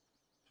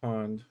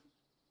pond.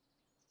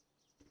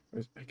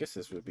 I guess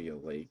this would be a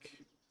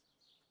lake.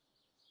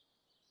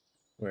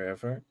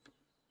 Wherever.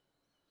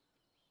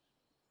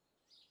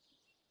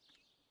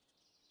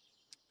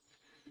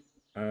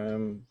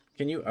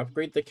 Can you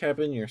upgrade the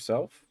cabin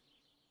yourself?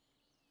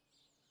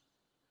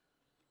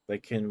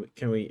 Like, can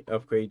we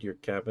upgrade your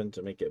cabin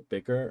to make it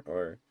bigger,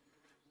 or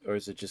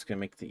is it just gonna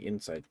make the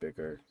inside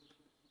bigger?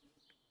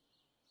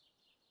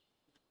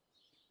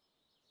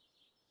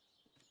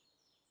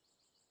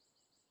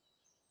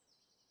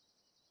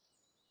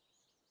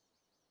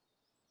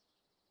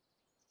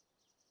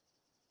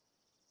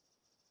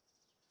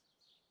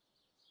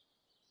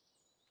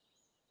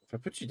 If I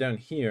put you down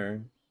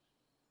here,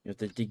 you have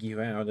to dig you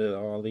out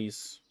of all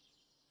these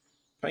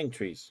pine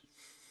trees.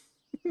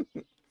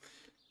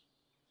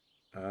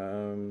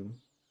 Um,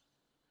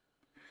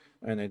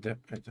 and I doubt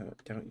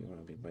you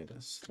want to be by the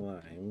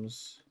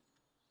slimes.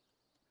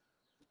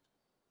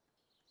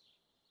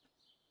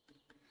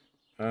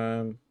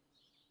 Um,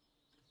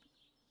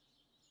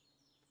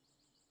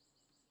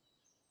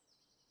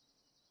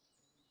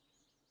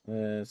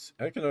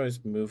 I can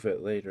always move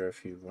it later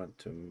if you want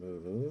to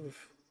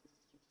move.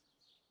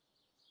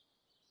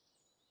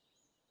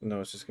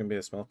 No, it's just gonna be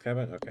a small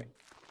cabin. Okay,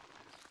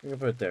 we can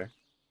put it there.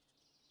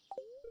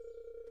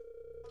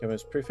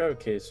 Cabin's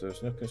prefabricated, so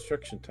there's no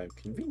construction time.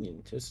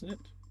 Convenient, isn't it?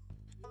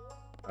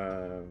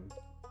 And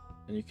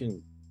you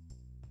can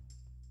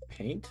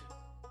paint.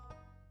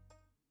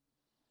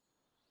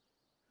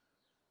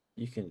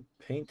 You can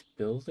paint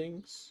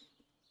buildings.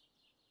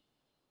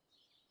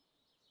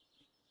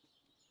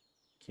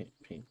 Can't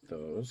paint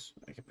those.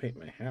 I can paint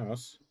my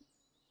house.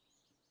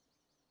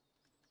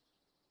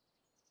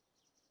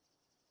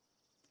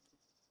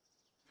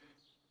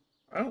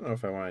 I don't know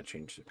if I want to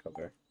change the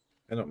color.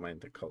 I don't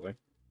mind the color.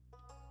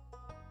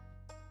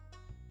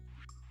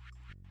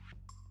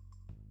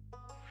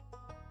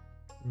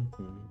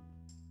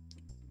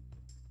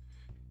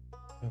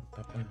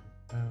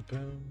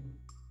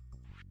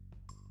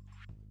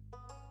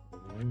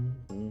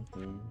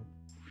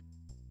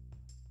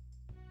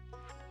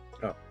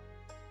 Oh.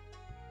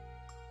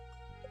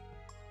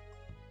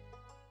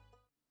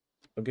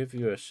 I'll give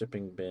you a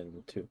shipping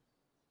bin too.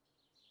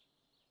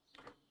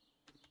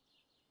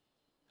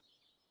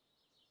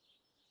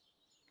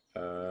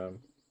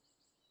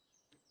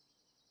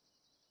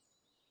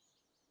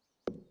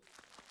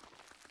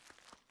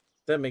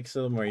 That makes it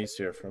a little more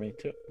easier for me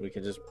too. We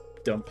can just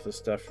dump the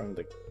stuff from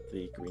the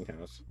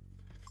greenhouse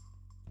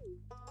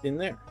in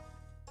there.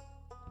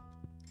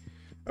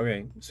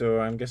 Okay, so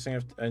I'm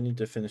guessing I need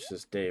to finish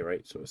this day,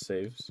 right? So it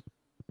saves.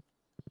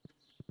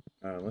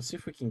 Let's see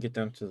if we can get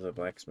down to the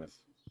blacksmith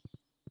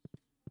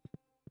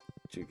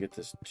to get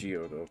this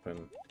geode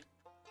open.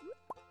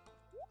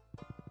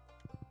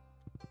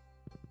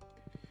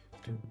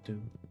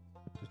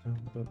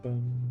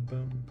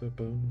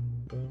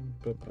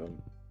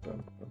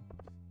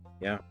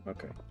 Yeah,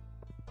 okay.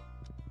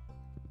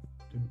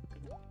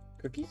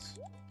 Cookies?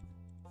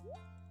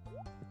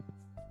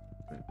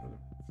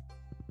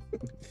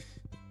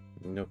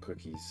 No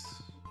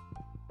cookies.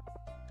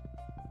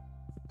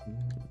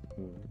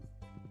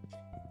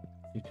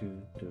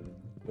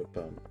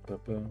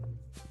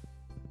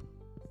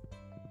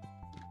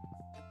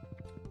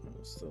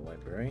 That's the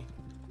library.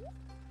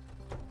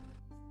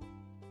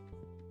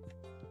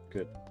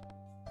 Good.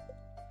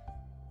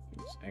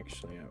 He's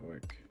actually at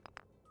work.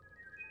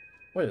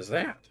 What is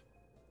that?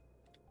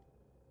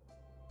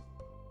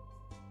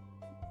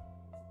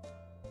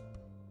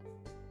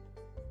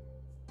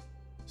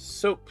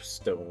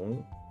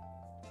 Soapstone.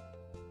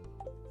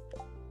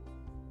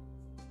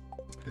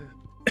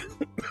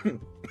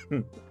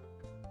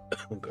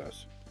 Oh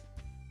gosh.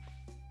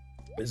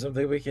 It's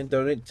something we can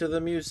donate to the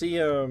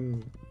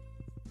museum.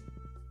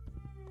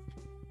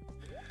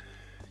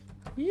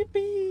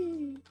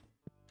 Yippee!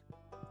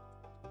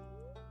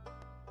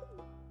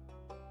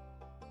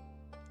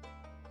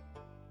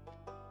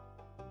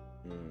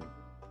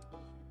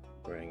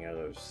 Running out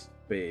of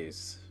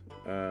space.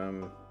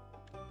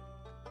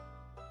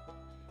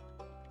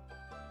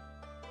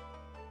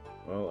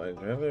 Well,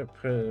 I'd rather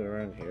put it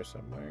around here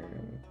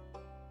somewhere.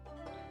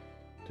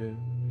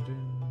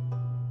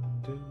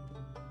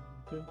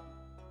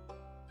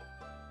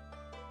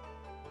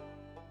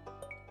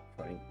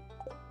 Fine.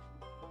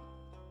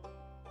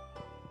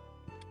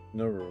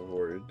 No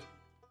reward.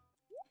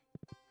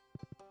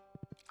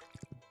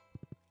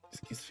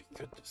 Excuse me,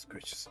 goodness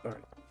gracious.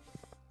 Alright.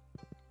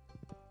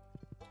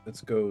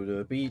 Let's go to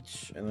the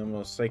beach and then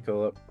we'll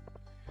cycle up.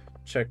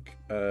 Check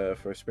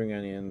for spring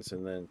onions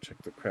and then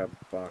check the crab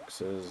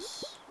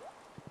boxes.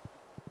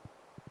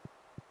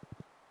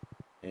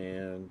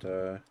 And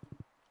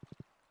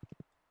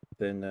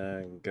then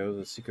go to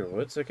the secret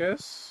woods, I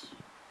guess.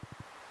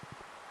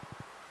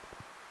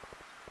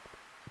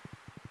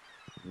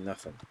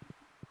 Nothing.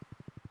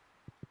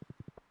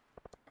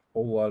 A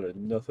whole lot of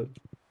nothing.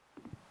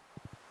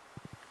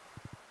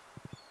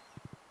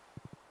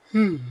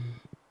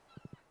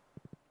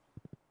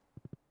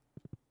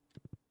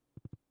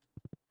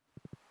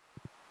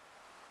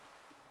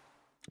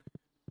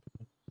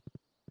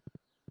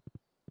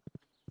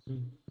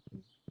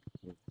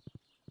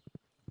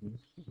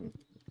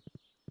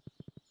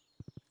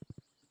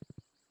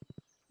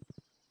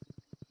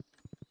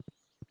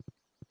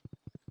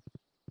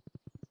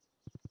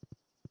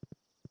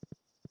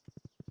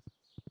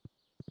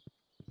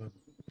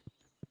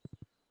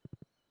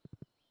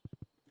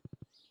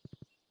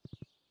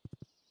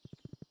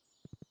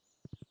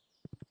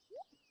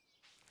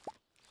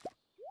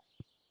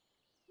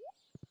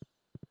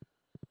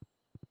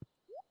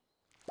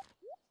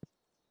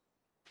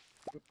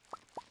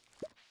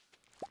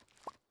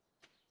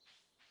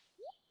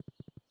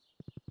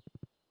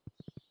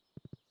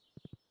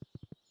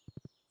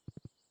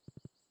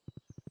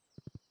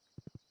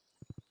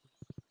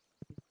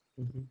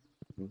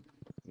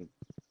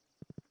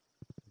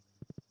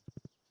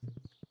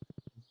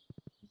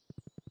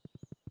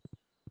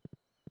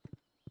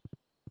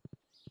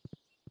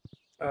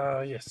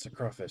 Yes, a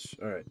crawfish.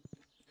 All right.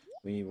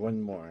 We need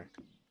one more.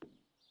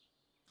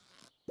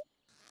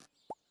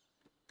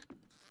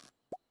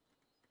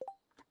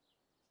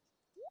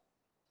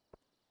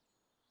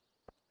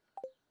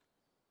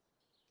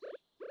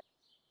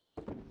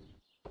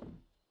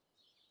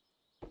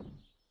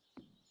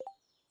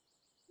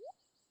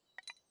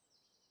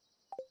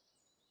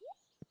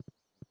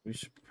 We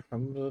should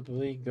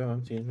probably go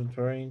into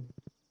inventory.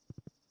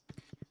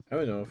 I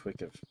don't know if we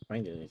could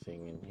find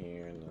anything in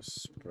here in the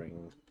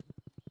spring.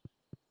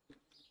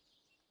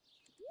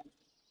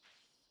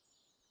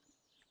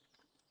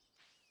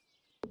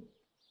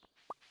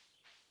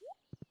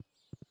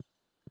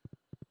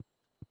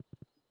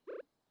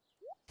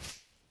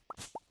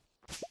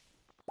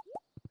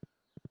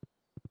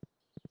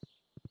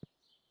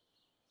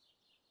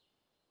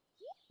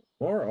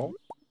 Moral.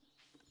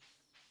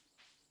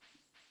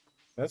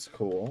 That's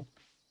cool.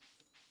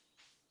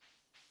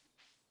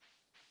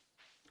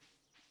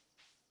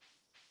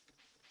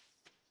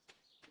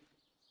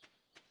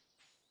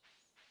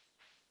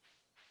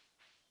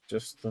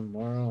 Just the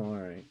moral. All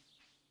right.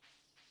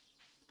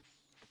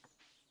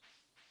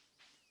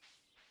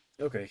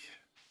 Okay.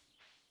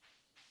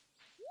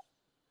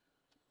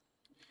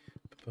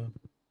 Bum,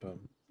 bum,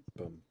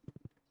 bum.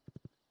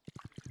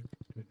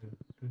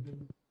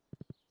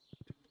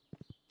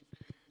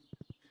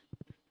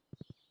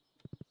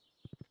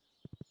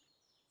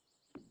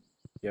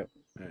 Yep,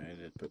 I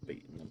did put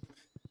bait in them.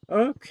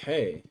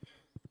 Okay.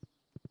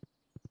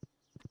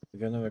 We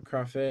got another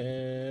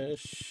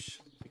crawfish.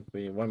 I think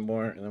we need one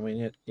more, and then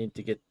we need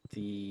to get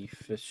the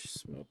fish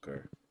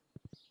smoker.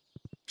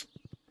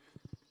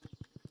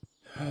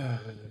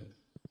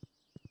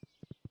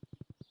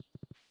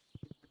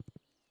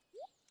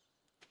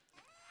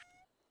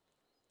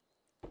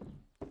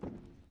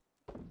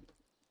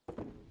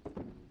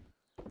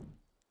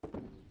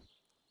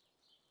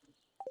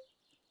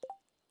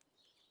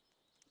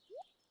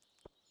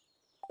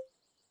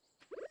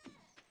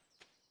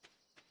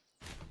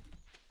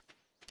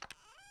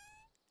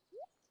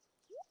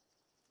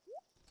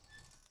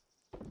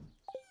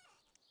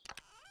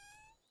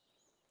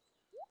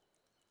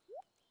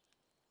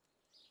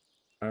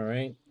 All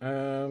right.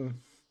 I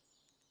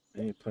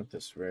need to plant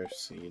this rare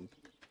seed.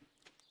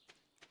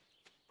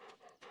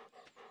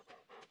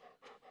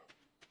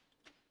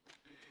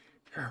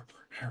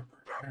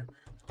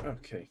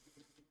 Okay.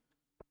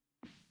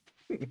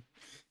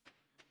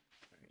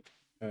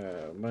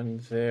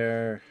 One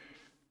there.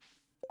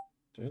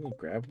 Did I only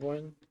grab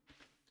one?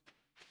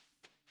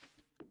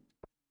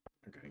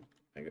 Okay.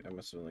 I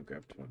must have only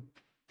grabbed one.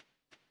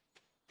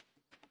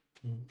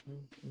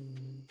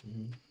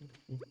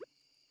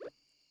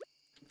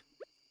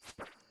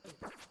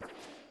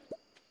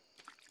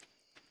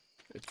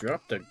 It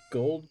dropped a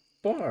gold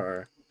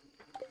bar.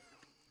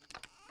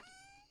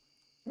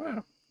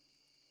 Wow.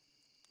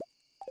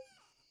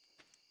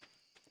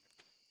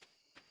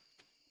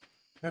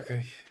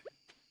 Okay.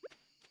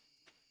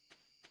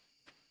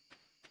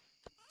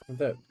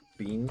 That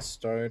bean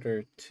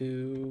starter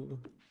too.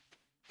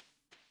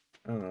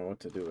 I don't know what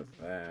to do with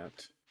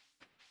that.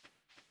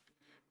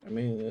 I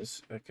mean,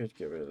 this I could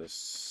get rid of this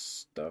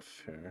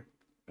stuff here.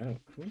 I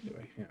don't. How many do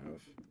I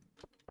have?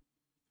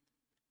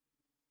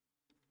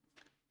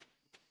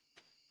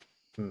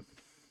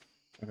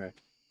 Okay.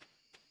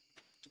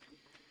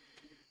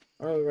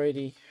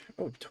 Alrighty.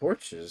 Oh,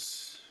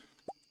 torches.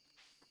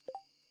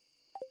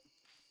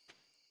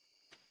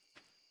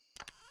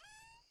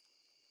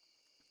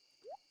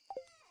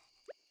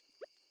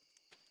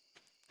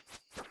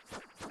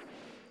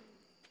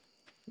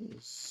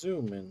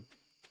 Zoom in.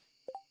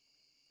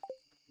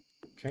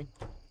 Okay.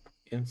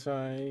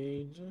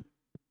 Inside.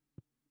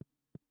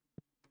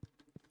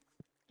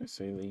 I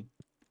say, Lee.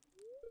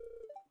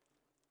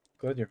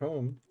 Glad you're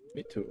home.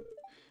 Me too.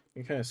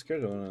 You're kind of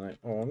scared alone tonight.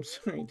 Oh, I'm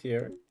sorry,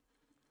 dear.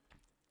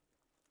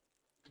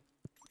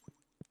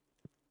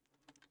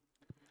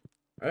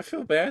 I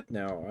feel bad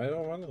now. I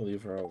don't want to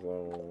leave her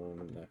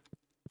alone.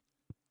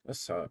 That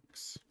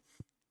sucks.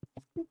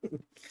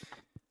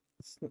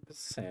 It's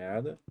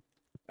sad.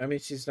 I mean,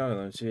 she's not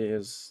alone. She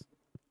has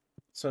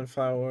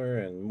Sunflower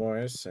and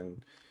Morris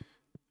and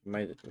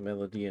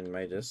Melody and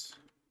Midas.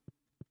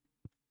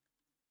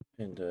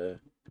 And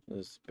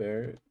this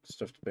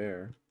stuffed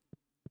bear.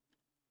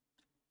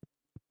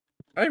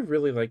 I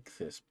really like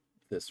this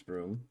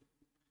room.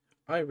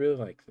 I really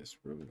like this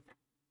room.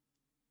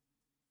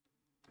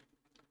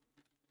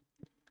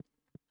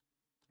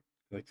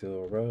 I like the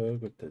little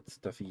rug with the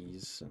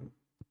stuffies, and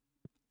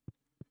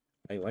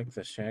I like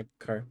the shag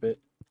carpet.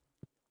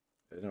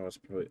 I know it's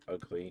probably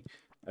ugly.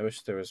 I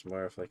wish there was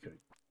more of like a,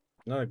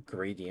 not a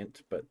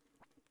gradient, but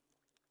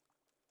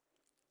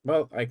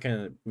well, I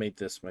kind of made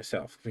this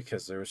myself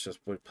because there was just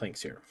wood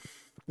planks here.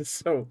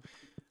 So,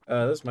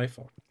 that's my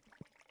fault.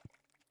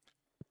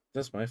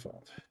 That's my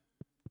fault.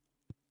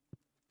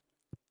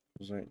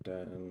 Those aren't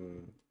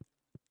done.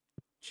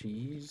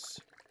 Cheese.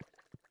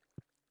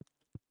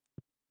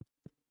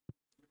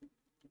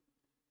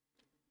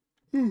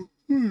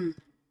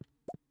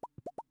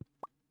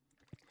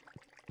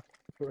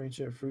 For 4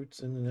 ancient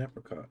fruits and an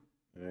apricot.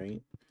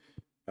 Alright.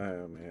 I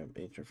have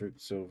ancient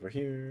fruits over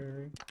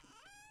here.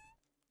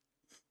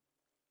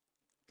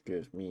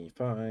 Give me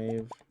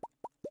 5.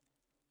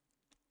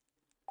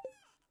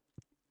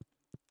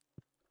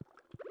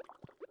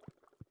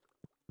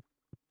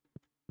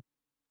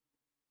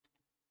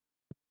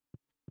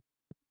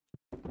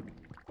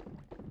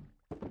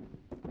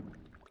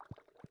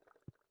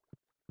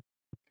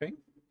 Okay.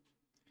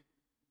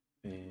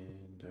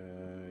 And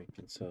I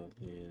can sell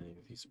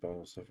these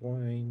bottles of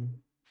wine.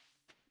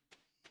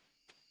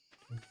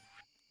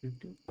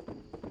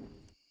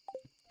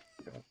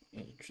 Got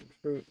ancient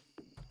fruit.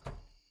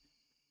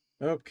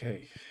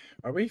 Okay.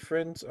 Are we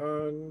friends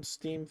on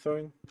Steam,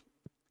 Thorn?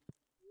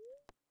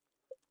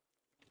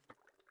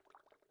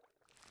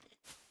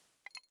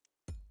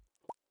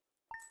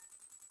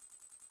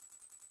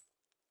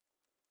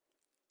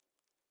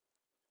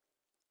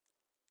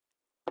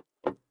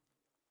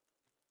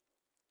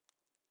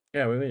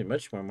 Yeah, we made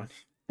much more money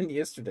than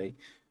yesterday.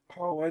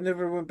 Oh, I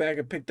never went back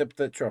and picked up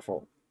that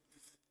truffle.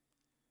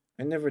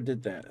 I never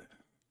did that.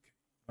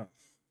 Oh.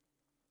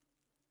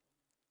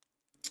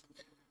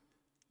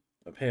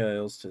 The pale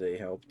ales today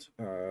helped.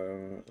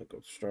 I'll go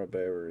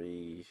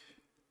strawberry.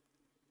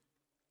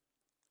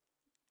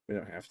 We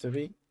don't have to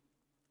be.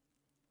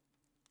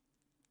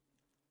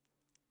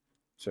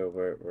 So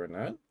we're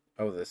not.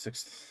 Oh, the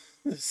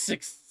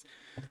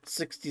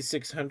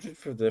 6,600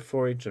 for the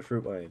 4 inch of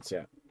fruit lines.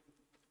 Yeah.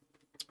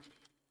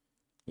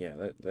 Yeah,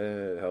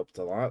 that helped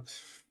a lot.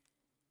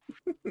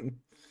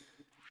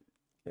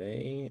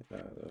 Okay,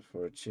 the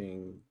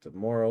foraging, the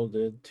moral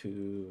did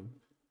to.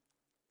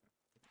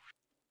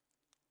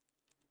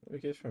 What do we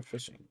get from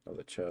fishing? Oh,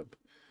 the chub,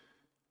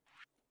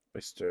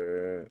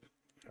 oyster,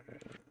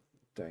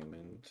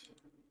 diamond,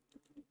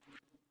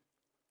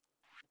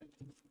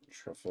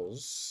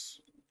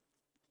 truffles.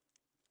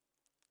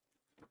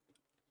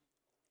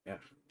 Yeah,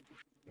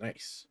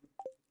 nice,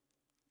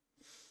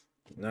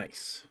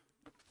 nice.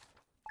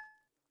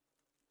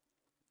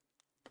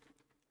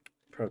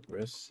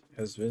 Progress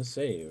has been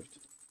saved.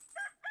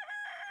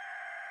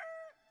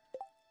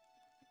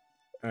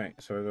 All right,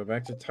 so I go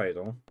back to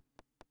title,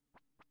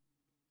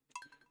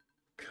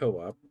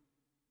 co-op,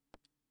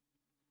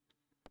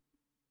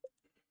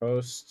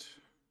 host.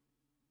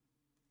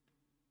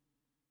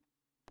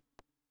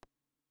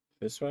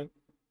 This one.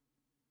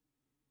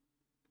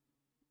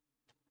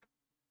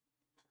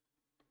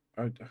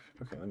 Oh,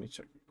 okay, let me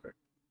check real quick.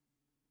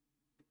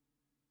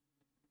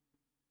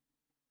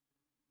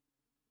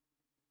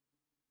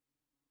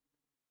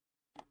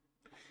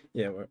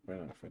 Yeah, we're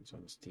not friends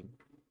on Steam.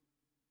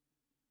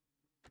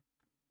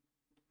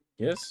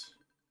 Yes.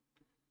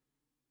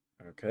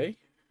 Okay.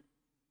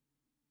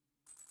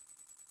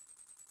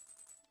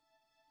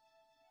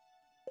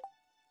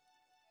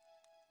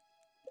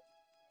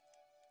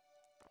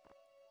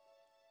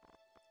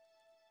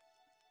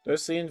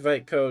 There's the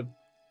invite code.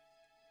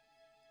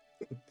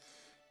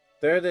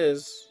 There it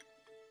is.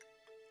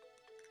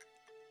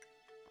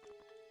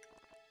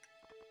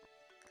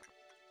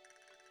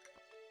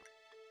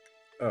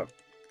 Oh.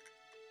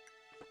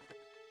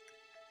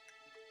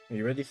 Are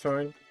you ready,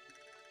 Thorn?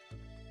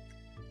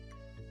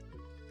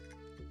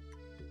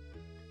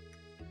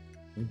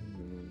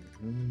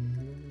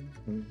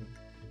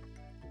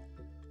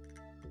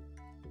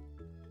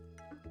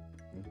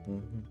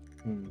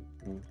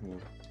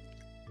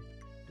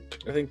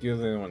 I think you're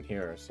the only one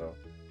here, so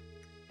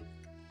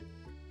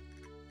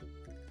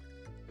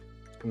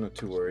I'm not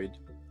too worried.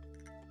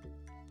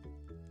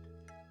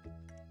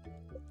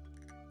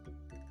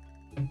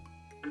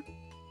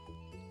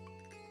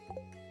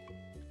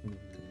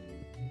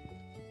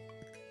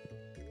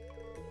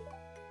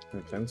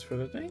 Plans for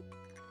the day?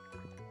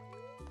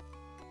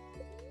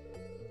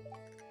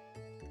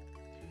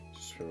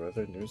 Just for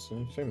weather, news,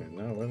 and entertainment.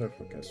 Now, weather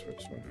forecast for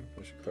tomorrow.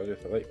 Push cloudy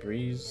with a light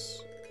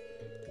breeze.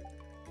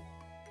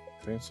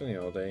 Fair and sunny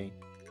all day.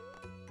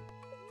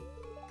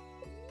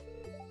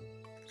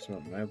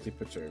 Somewhat mildly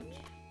perturbed.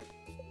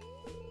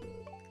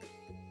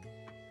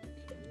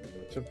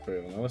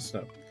 Now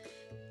listen up.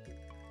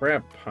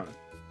 Crab pot.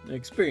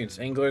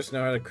 Experienced anglers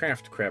know how to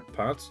craft crab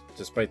pots.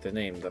 Despite the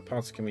name, the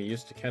pots can be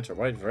used to catch a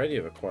wide variety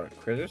of aquatic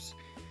critters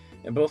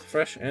in both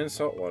fresh and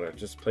salt water.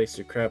 Just place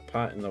your crab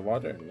pot in the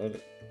water and load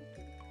it.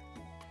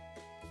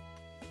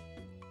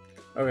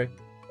 Okay.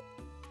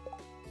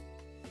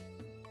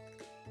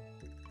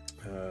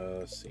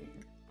 Let's see.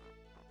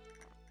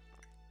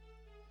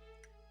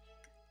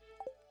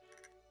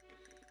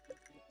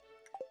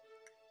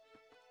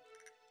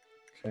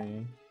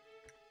 Okay.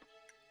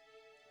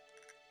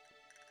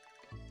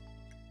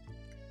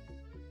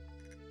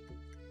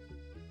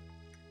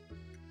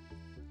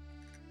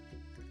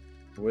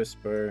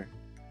 Whisper.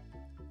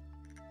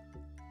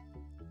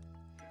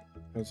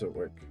 How does it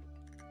work?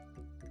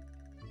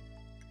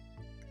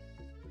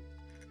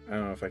 I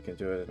don't know if I can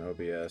do it in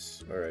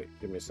OBS. Alright,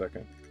 give me a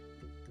second.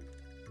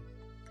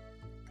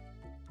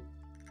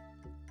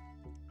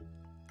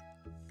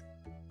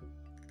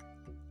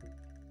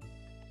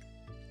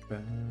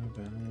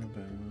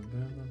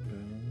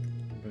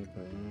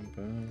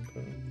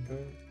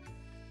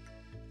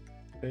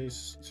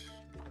 Paste.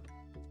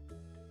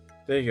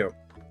 There you go.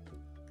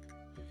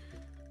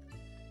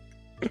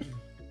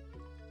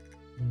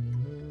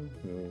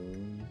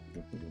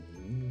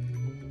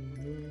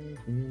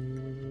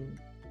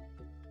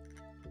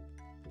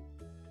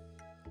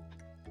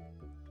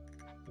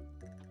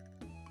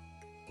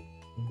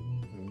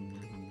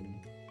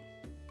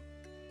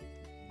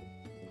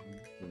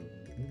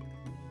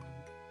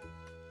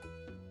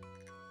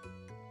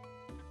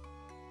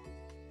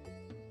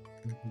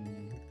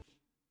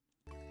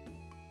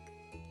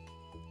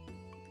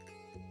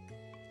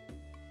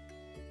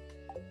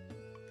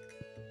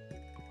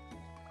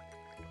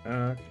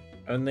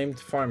 Unnamed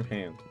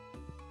farmhand.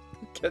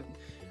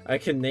 I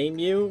can name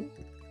you?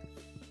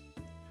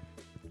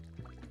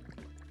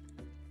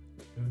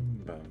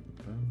 Oh,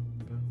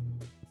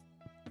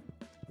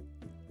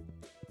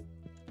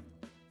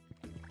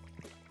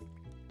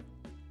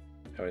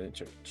 I didn't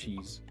check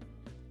cheese.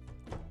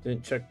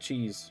 Didn't check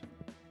cheese.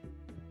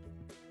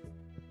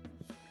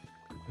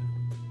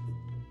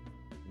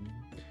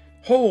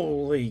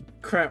 Holy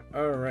crap!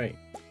 Alright.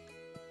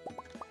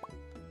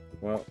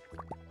 Well,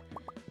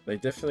 they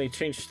definitely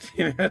changed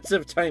the amount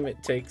of time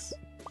it takes.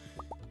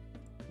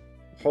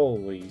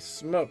 Holy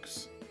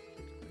smokes.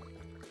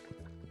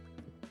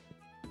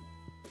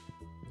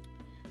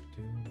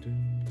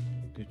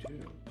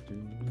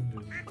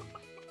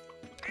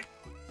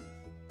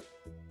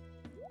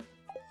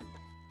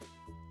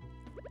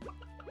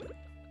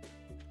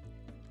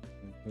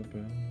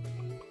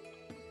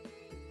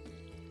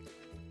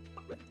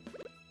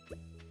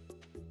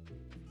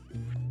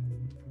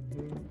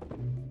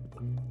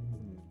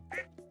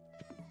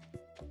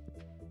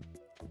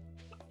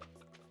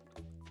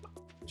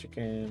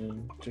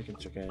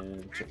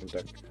 Chicken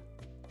duck.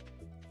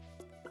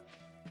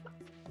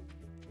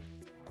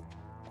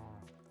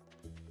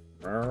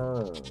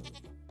 Oh.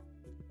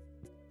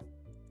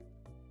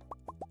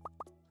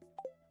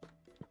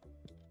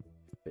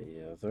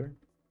 The other.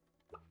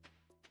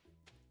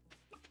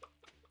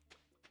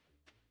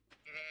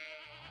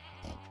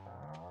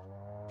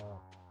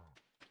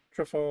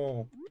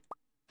 Truffle.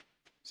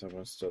 Is that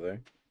one still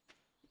there?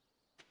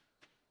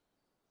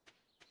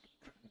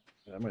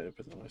 That might have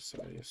been the last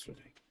time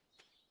yesterday.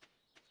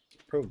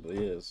 Probably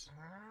is.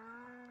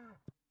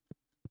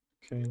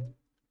 Okay.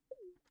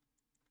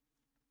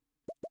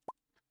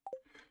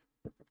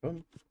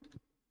 Boom.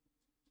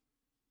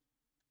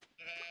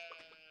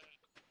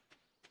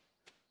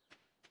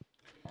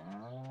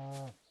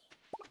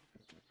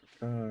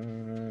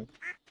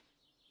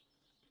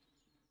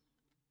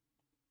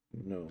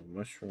 No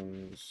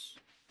mushrooms.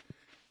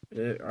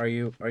 Are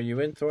you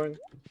in, Thorn?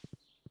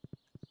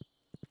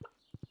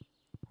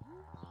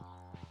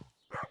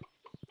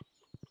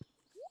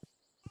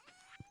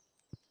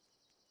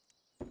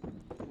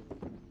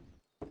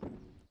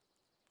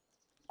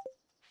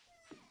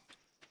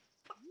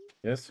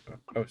 Yes.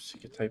 Oh, she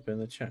could type in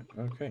the chat.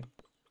 Okay.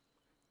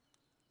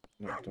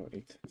 No, don't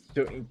eat.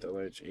 Don't eat the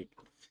large egg.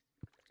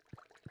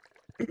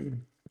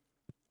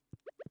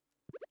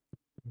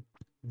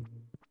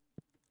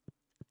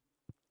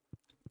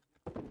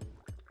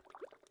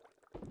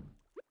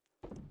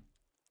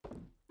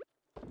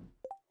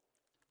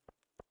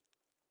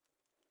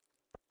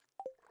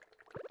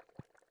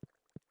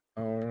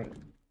 All right.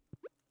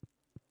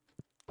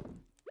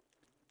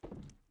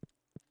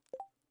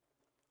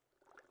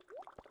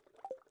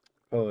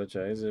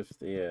 Apologize if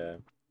the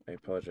I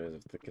apologize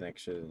if the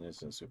connection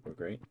isn't super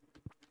great.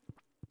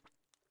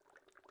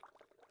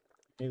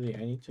 Haley,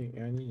 I need to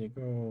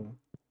go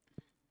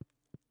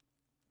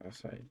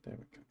outside. There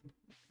we go.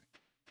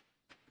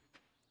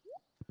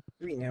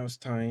 Greenhouse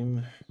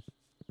time.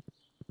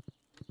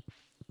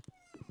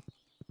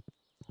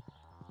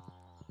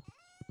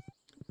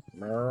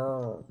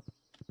 Brr.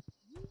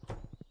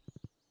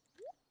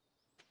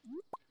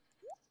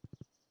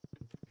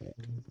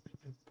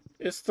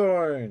 It's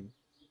Thorn.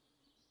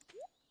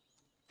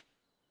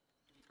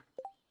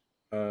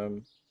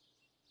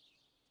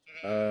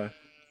 Uh.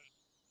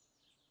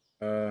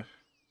 Here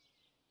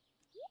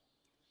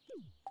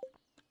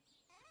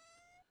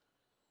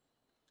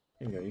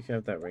you go. You can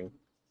have that ring.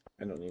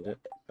 I don't need it.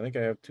 I think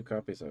I have 2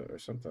 copies of it or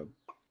something.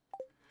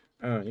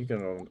 You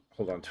can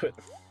hold on to it.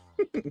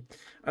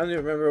 I don't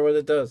even remember what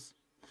it does.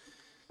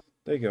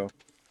 There you go.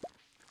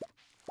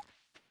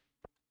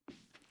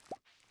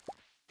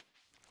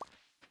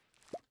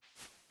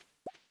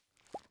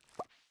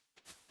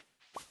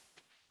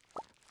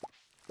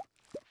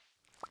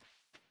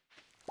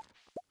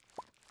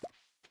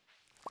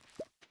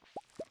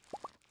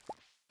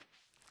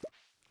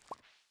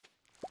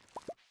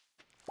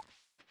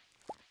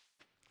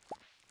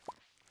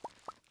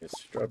 It's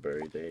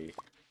strawberry day.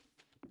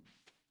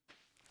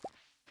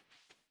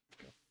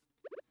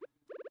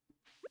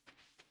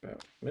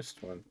 About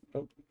missed one.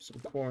 Oh, some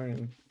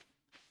corn.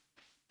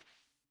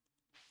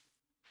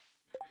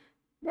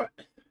 What?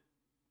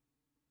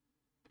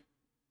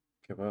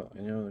 Okay, well,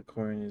 I know the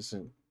corn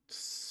isn't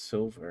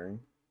silver.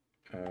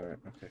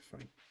 Okay,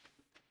 fine.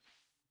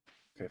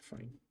 Okay,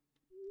 fine.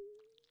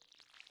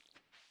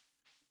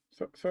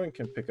 Thorn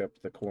can pick up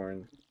the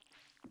corn.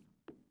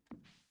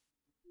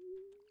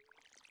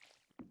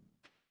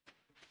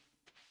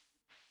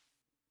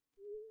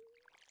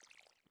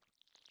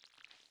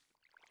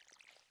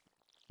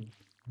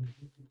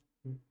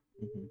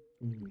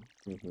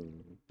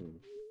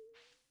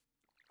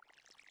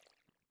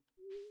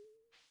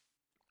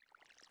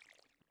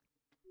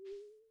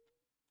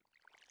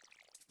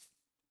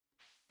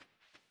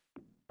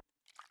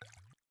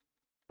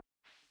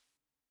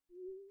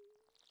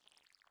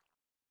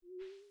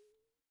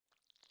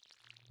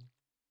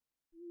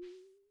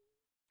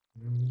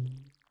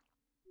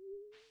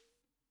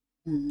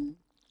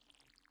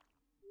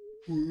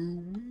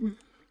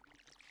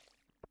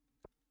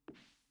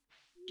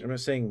 I'm not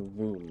saying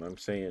womb, I'm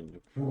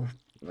saying woof,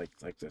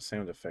 like the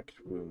sound effect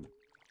womb.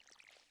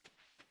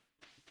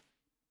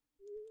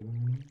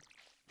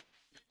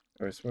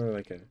 Or it's more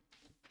like a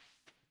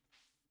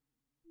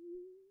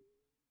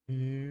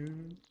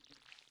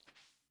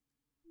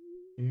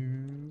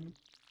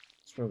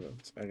it's more of a,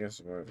 I guess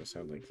it's more of a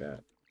sound like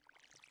that.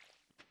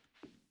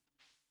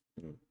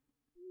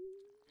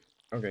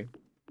 Okay.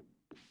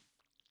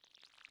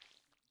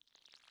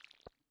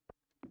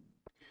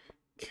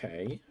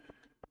 Okay.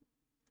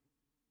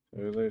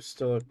 So there's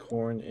still a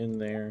corn in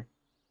there.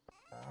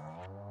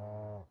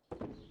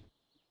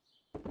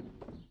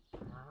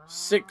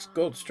 6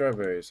 gold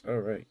strawberries. All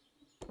right.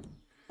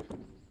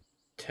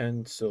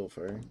 10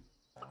 silver.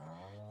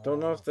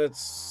 Don't know if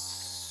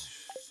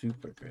that's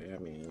super great. I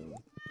mean,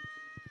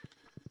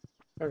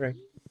 okay.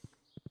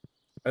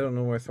 I don't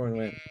know where Thorn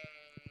went.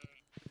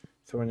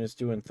 Thorn is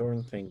doing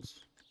Thorn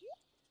things.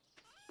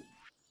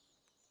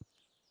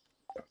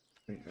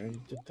 Wait, I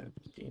already did that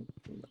in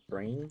the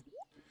brain.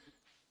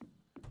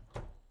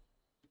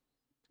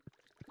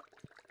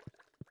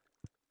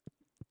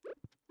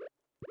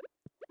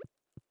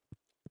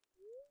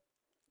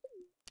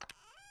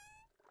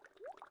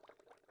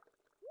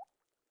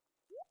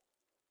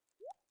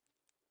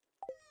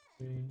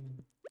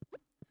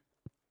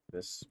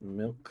 This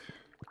milk.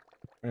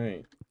 All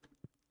right.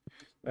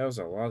 That was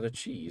a lot of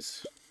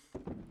cheese.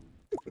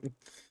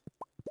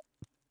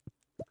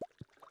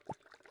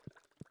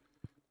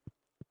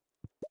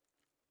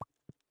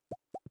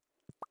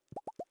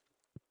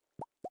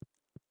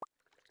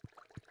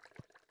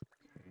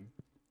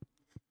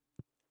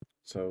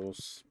 So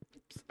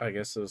I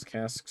guess those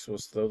casks will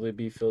slowly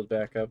be filled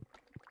back up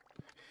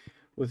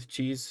with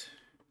cheese.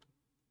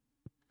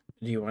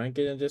 Do you want to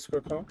get a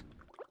Discord call?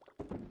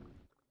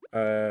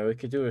 We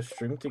could do a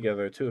stream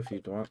together too if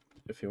you want.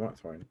 If you want,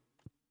 Thorn.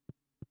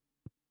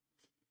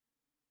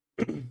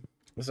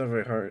 It's not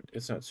very hard.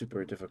 It's not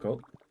super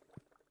difficult.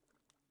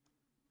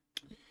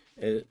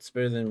 It's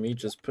better than me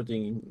just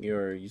putting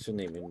your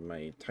username in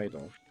my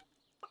title.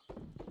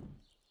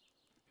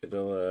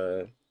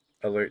 It'll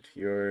alert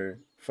your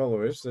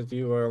followers that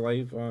you are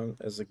live on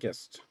as a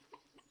guest.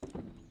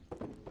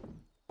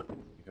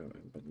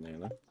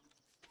 Banana.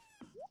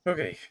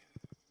 Okay.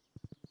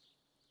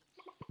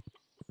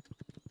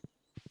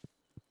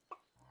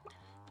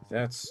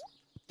 That's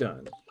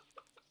done.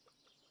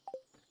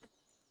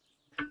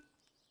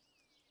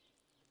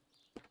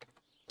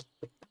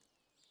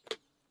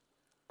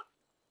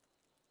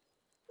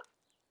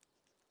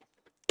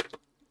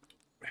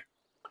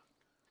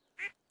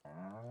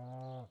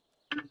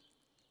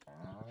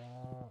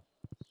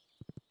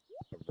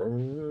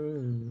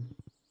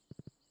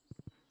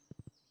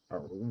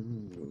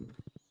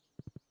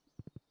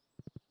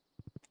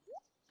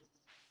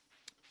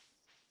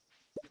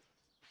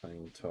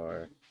 Pine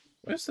tar.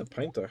 Why does the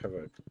pine tar have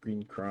a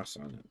green cross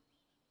on it?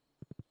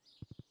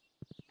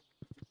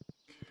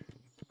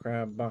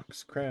 Crab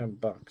box, crab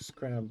box,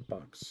 crab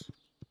box.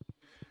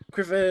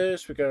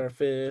 Crayfish! We got our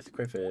 5th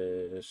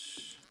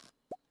crayfish.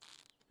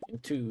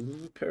 And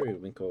 2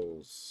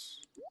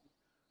 periwinkles.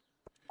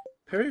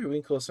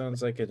 Periwinkle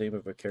sounds like a name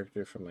of a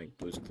character from like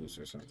Blue's Clues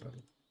or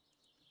something.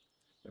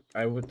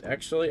 I would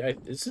actually,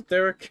 isn't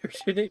there a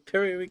character named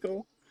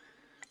Periwinkle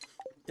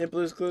in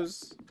Blue's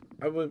Clues?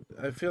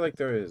 I feel like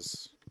there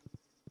is.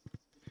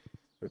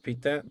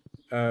 Repeat that.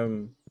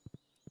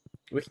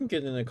 We can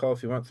get in a call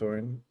if you want,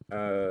 Thorn.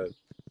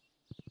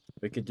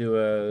 We could do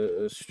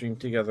a stream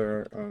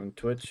together on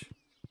Twitch.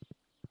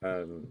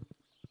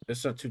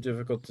 It's not too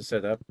difficult to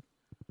set up.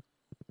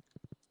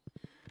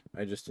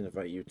 I just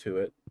invite you to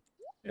it,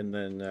 and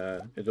then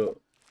it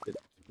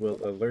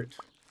will alert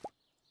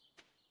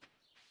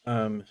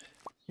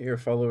your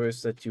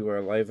followers that you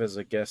are live as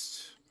a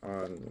guest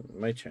on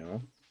my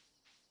channel.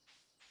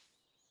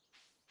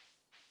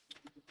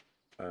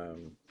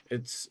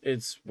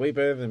 It's way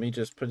better than me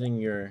just putting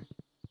your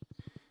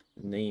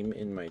name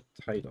in my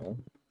title.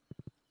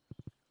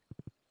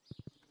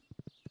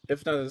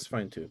 If not, that's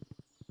fine too.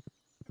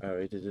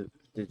 I did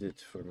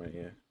it for my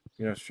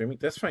you're not streaming.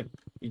 That's fine.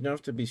 You don't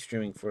have to be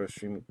streaming for a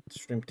stream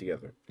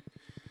together.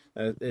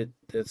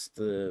 That's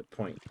the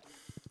point.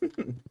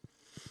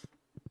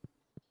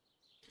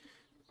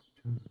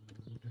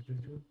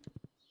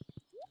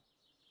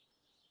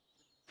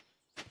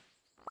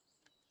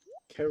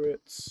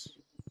 Carrots.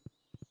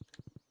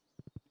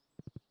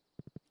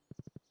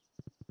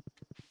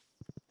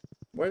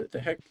 What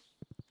the heck?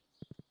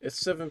 It's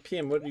 7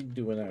 p.m. What are you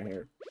doing out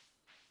here?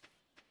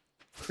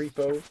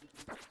 Creepo?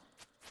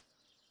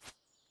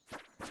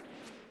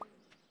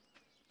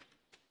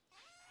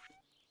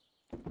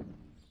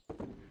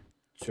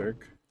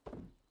 Jerk.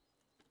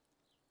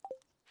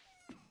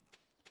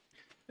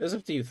 It's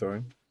up to you,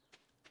 Thorn.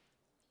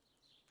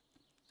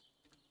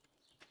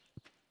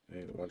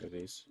 Hey, what are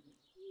these?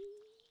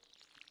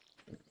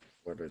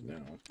 What are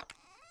now?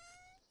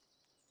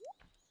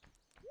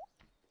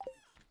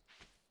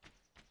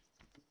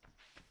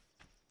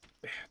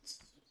 Bats.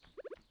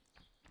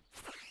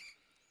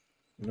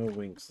 No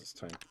wings this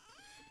time.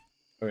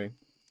 Okay.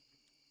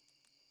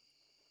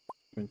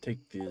 I'm gonna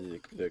take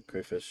the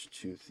crayfish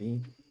to the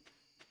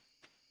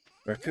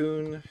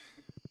raccoon.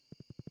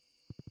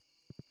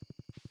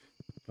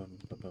 Bum,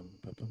 ba, bum,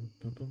 ba, bum,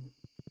 ba, bum.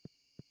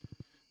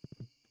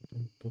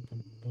 Bum, ba,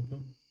 bum, ba,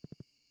 bum.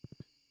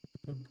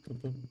 Bum, ba,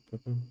 bum, ba,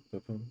 bum, ba,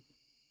 bum.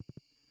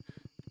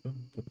 Bum,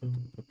 ba, bum,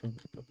 ba, bum,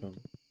 ba, bum.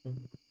 Bum,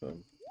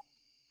 bum.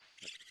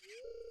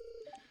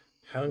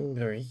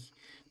 Hungry.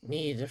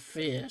 Need a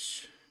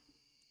fish.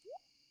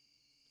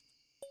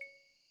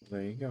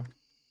 There you go.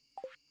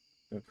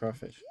 No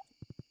crawfish.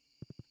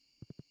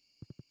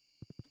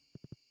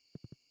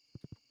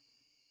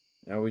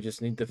 Now we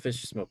just need the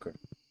fish smoker.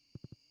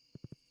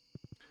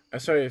 I'm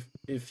sorry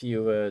if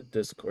you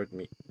Discord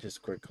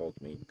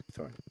called me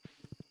Thorn.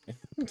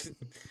 I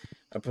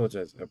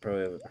apologize. I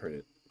probably haven't heard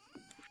it.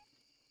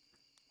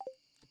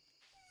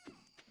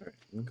 Alright,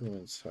 I'm gonna go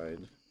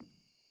inside.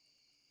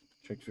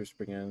 Check for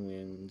spring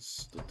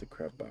onions, the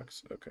crab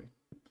box. Okay.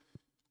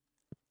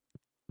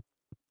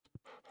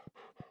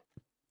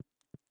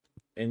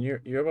 And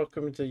you're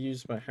welcome to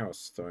use my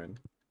house, Thorn.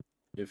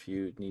 If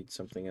you need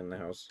something in the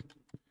house.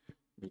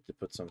 Need to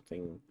put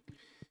something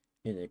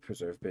in a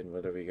preserve bin,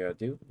 whatever you gotta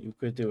do, you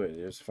could do it.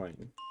 It's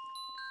fine.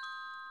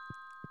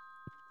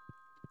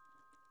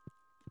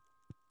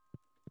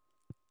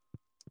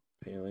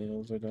 Pale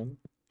ales are done.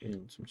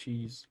 And some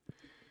cheese.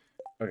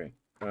 Okay.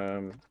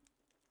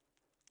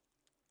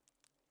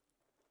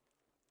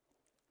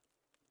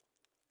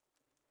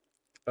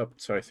 Oh,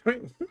 sorry.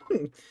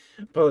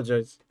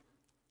 Apologize.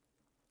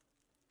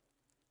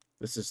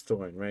 This is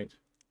Thorn, right?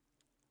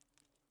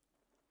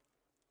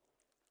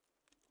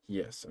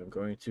 Yes, I'm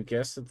going to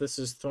guess that this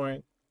is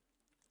Thorn.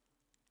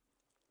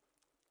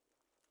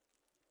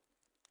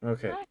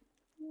 Okay. Hi.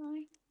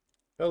 Hi.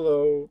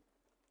 Hello.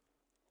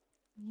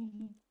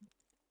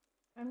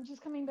 I'm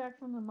just coming back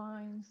from the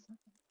mines,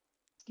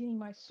 getting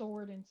my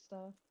sword and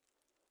stuff.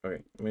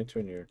 Okay, I'm gonna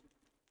turn your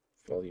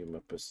volume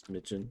up a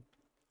smidgen.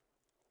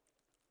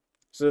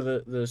 So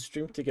the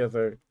stream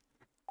together,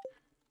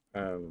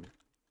 um,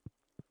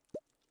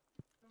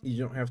 you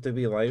don't have to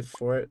be live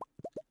for it.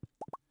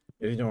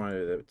 If you don't want to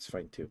do that, it's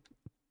fine too.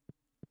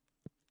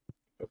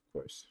 Of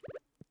course.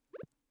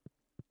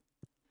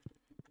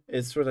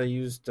 It's what I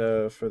used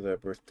for the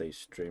birthday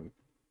stream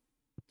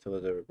to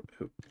let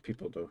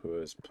people know who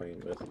I was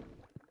playing with.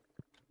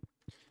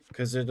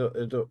 Because it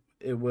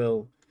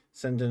will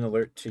send an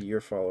alert to your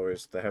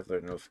followers that have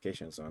their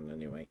notifications on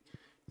anyway,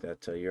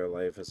 that you're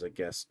live as a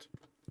guest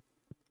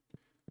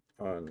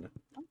on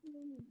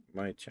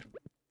my channel.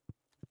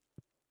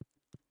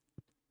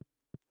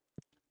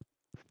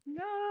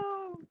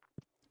 No.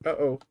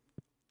 Uh-oh.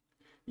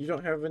 You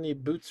don't have any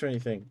boots or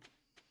anything.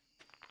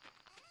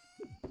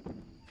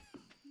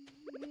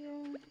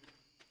 Yeah.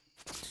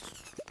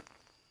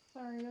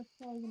 Sorry, that's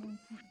probably gonna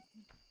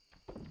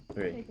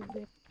Okay, take a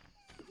bit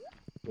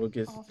we'll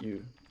get off.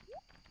 you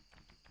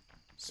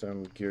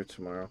some gear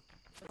tomorrow.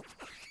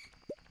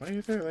 Why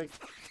are there like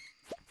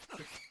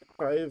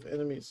 5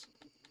 enemies?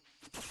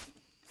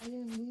 I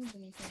didn't lose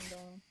anything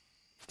though,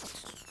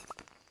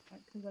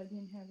 because I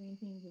didn't have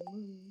anything to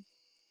lose.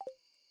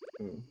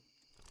 Hmm.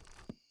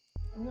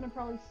 I'm gonna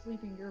probably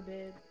sleep in your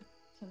bed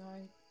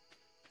tonight.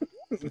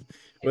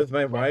 With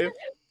my wife?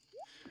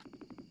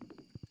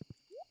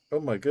 Oh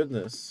my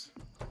goodness.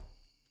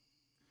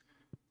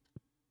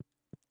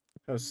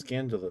 How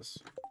scandalous.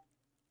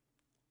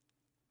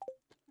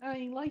 I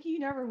mean, like you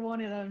never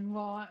wanted a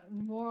moral.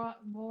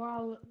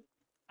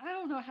 I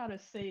don't know how to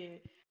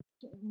say it.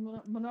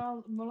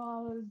 Moral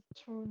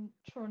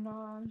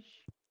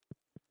turnage.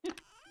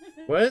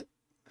 What?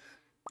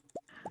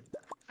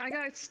 I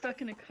got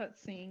stuck in a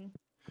cutscene.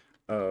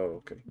 Oh,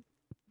 okay.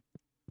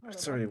 Hold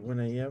It's up, I already can 1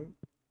 a.m.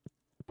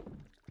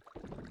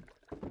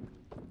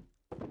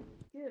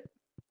 get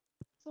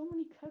so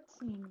many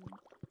cutscenes.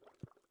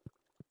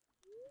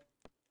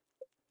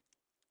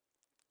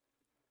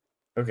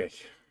 Okay.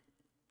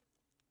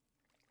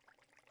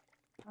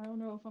 I don't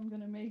know if I'm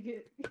gonna make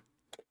it.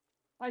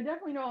 I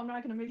definitely know I'm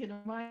not gonna make it to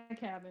my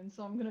cabin,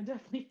 so I'm gonna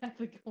definitely have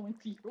to go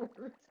into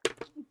yours.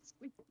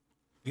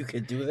 You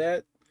could do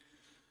that?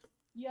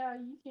 Yeah,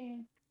 you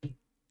can.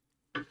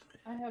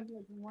 I have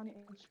like 1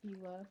 HP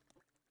left.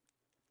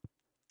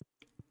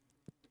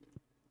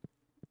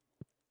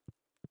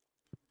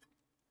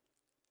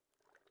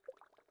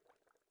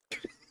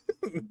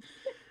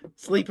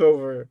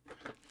 Sleepover.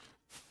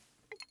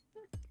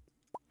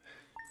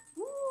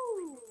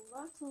 Woo!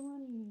 Lots of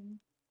money.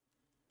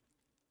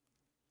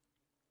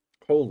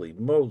 Holy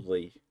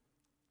moly.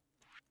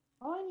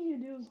 All I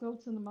need to do is go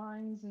to the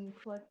mines and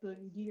collect the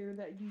gear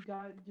that you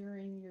got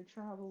during your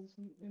travels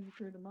in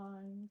through the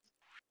mines.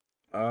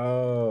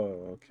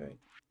 Oh, okay.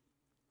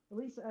 At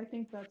least I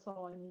think that's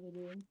all I need to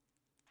do.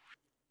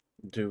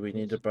 Do we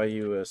need to Which, buy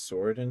you a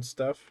sword and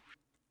stuff?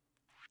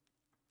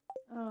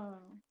 uh,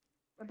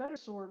 a better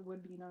sword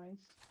would be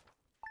nice.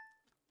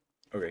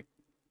 Okay.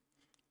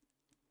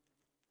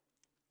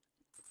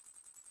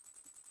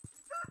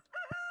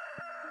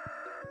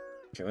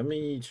 Okay, let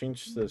me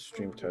change the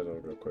stream title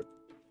real quick.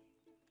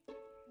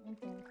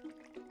 Okay.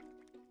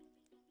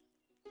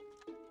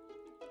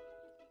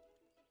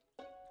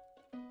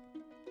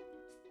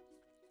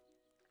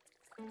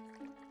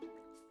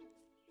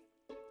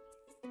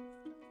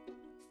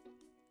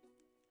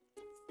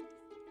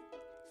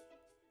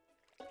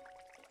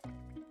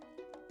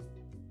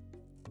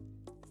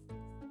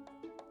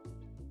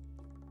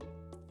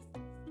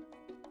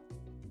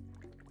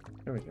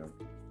 There we go.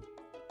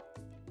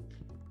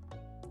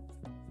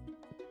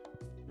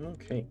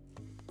 Okay.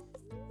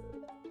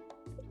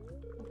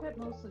 I fed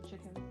most of the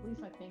chickens. At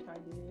least I think I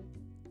did.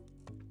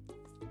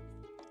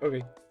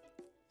 Okay.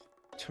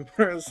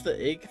 Tomorrow's the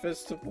egg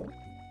festival.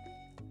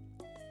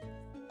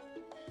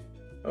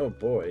 Oh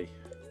boy.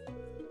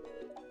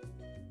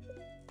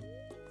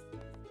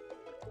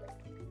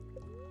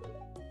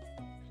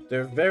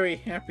 They're very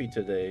happy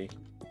today.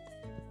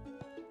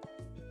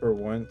 For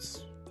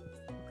once.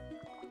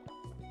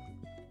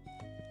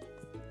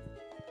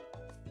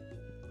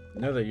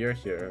 Now that you're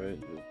here,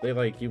 they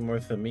like you more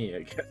than me,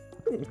 I guess.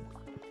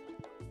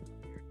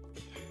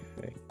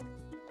 Okay.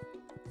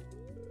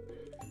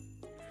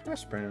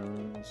 Hash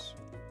browns.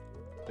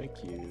 Thank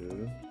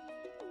you.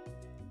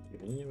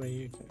 Any way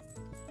you can.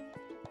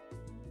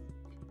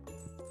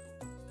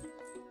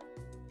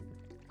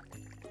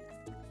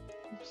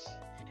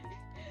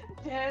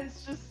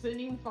 Dad's just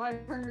sitting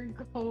 500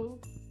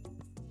 gold.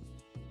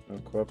 No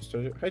co-op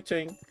started. Hi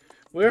Chang.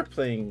 We're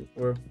playing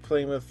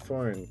with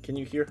Thorn. Can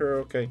you hear her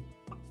okay?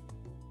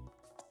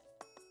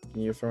 Can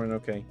you hear Thorn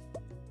okay?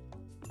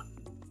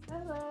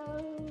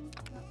 Hello.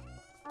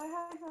 Hi,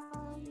 hi,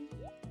 hi.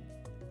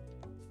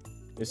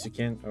 Yes you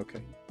can? Okay.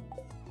 Okay.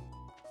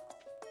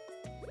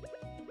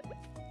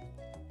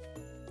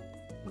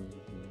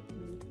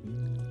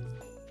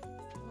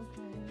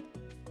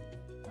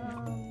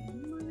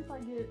 You mind if I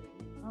get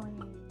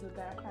the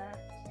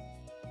backpacks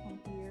from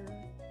here?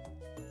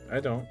 I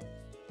don't. Okay.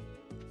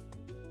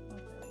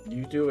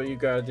 You do what you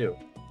gotta do.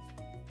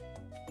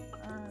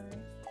 Alright.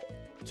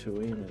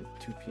 2 a.m. and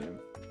 2 p.m.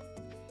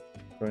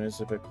 Thorn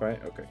is a bit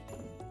quiet? Okay.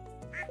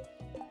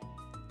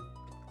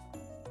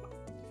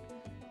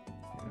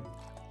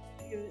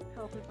 It would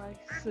help if I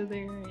stood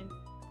there and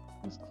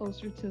was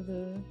closer to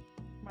the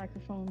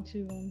microphone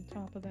too on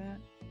top of that.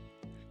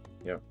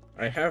 Yep.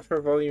 I have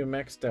her volume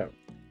maxed out.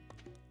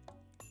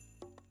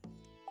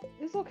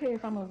 It's okay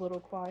if I'm a little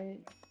quiet.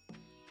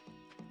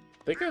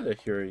 They gotta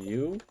hear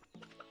you.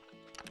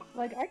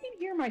 Like, I can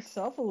hear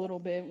myself a little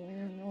bit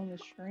when on the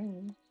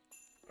stream.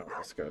 Oh,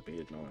 that's gotta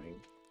be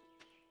annoying.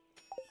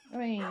 I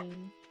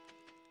mean...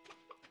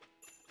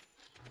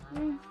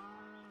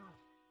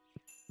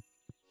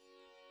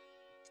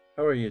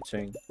 How are you,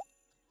 Chang?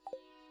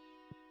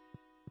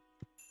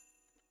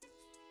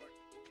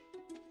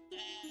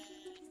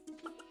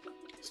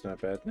 It's not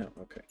bad now?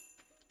 Okay.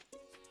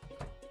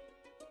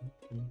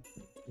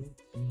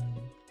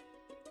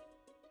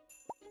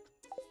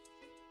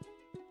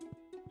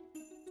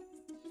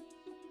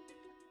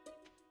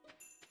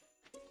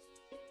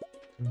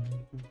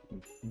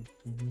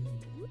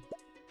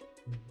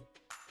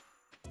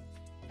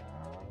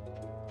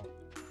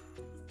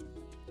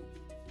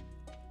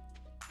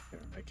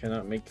 I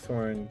cannot make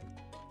Thorn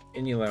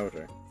any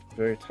louder.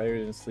 Very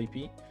tired and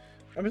sleepy.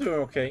 I'm doing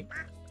okay.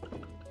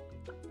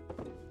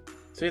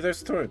 See,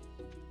 there's Thorn.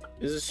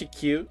 Isn't she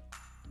cute?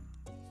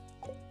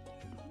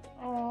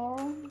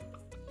 Aww.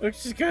 Look,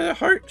 she's got a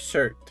heart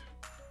shirt.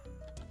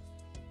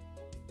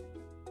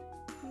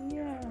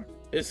 Yeah.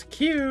 It's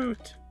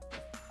cute.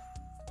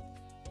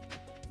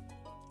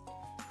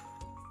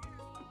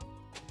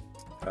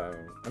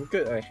 I'm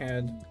good. I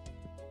had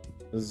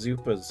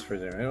Zupas for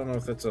dinner. I don't know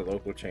if that's a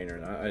local chain or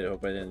not. I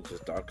hope I didn't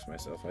just dox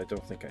myself. I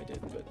don't think I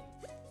did, but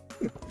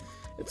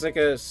it's like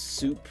a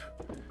soup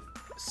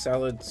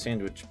salad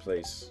sandwich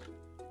place.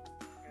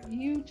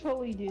 You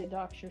totally did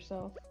dox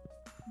yourself.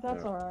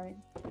 That's No. alright.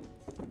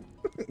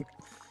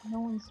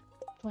 No one's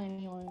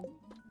planning on it.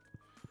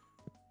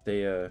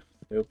 They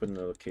opened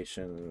the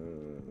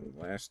location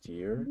last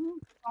year.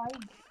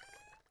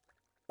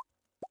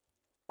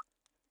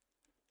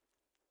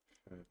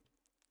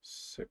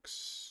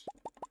 Six.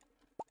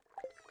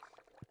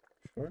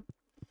 Sure.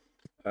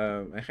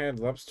 I had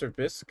lobster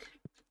bisque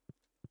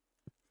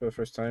for the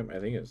first time. I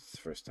think it's the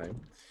first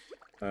time.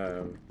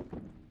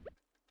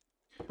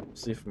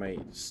 See if my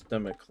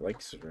stomach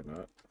likes it or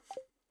not.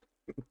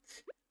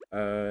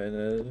 And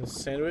a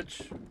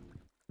sandwich.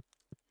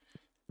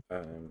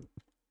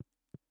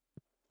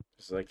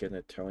 It's like an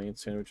Italian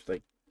sandwich.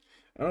 Like,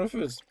 I don't know if it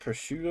was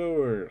prosciutto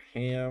or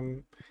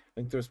ham. I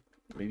think there's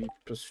maybe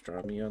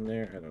pastrami on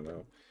there. I don't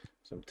know.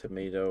 Some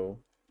tomato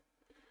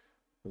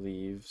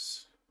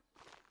leaves.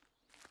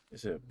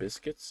 Is it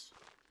biscuits?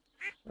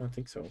 I don't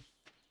think so.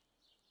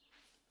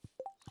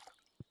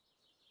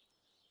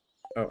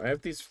 Oh, I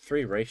have these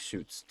 3 rice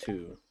shoots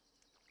too.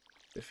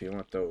 If you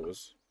want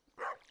those.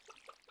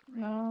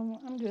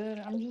 I'm good.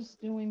 I'm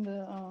just doing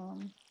the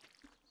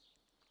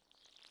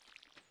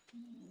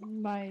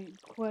my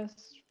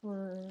quest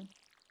for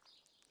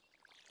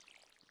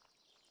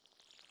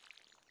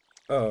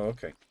Oh,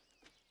 okay.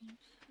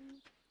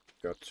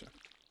 Gotcha.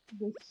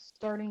 the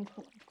starting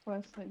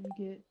quest that you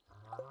get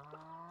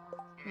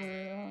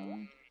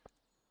for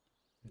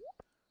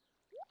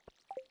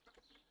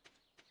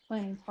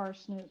planting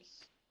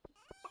parsnips.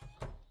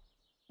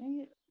 Dang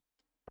it.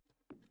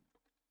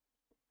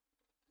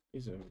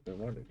 These haven't been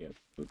watered yet.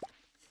 Oop.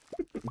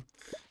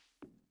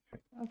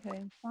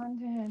 Okay, time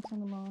to head to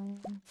the mine.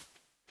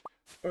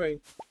 Okay.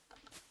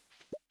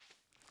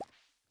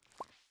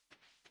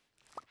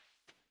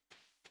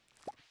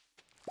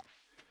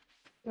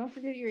 Don't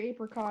forget your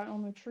apricot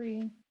on the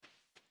tree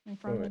in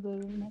front Alright. of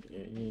the.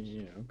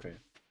 Yeah, okay.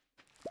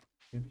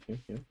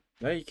 Yep.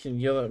 Now you can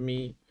yell at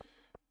me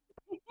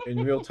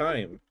in real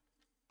time.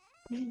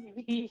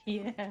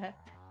 Yeah.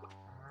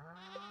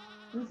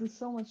 This is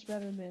so much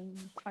better than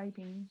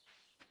typing.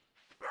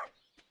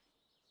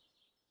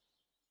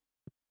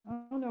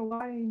 I don't know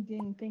why I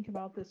didn't think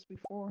about this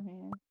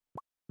beforehand.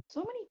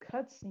 So many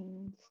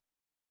cutscenes.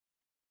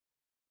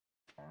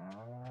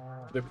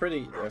 They're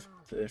pretty.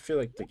 I feel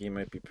like the game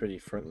might be pretty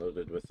front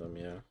loaded with them,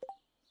 yeah.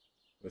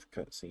 With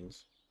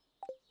cutscenes.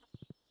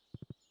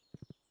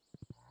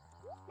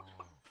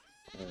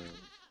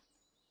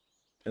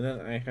 And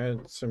then I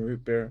had some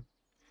root beer.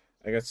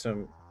 I got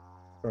some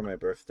for my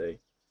birthday.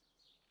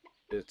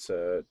 It's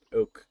a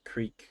Oak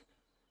Creek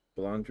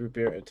blonde root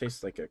beer. It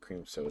tastes like a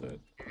cream soda.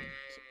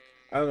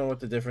 I don't know what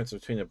the difference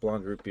between a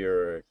blonde root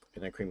beer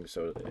and a cream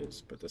soda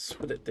is, but that's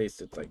what it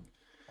tasted like.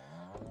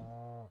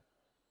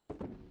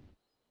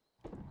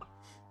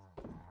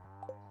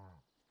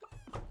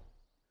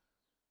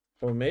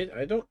 Homemade?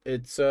 I don't.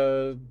 It's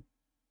a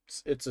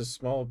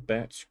small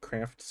batch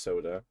craft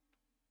soda.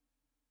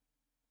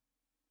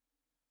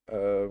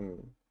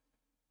 Um,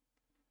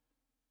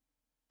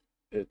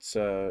 it's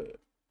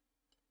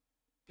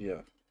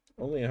yeah,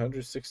 only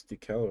 160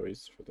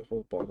 calories for the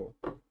whole bottle.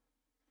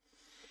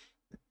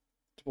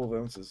 12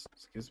 ounces.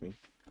 Excuse me.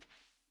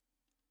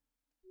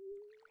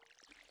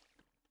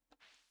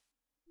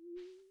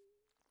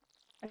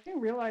 I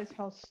didn't realize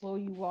how slow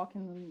you walk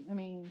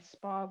in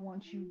spa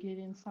once you get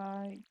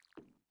inside.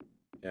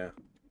 Yeah.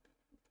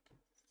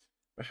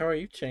 But how are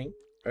you, Chang?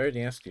 I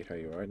already asked you how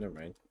you are. Never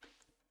mind.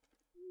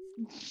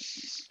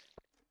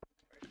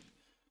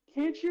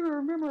 Can't you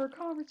remember a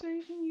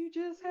conversation you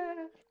just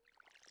had?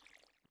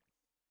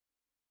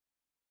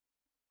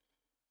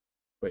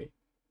 Wait.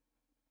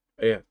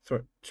 Oh, yeah,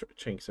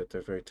 Chang said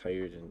they're very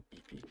tired and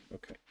beepy.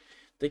 Okay.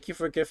 Thank you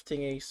for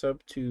gifting a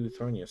sub to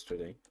Thorn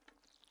yesterday.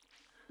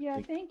 Yeah,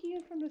 thank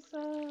you for the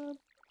sub.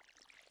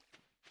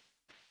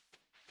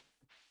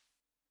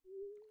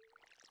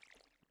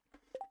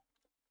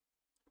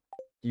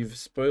 You've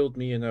spoiled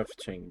me enough,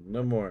 Chang.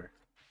 No more.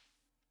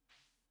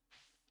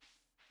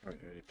 Alright,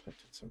 I already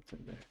planted something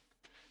there.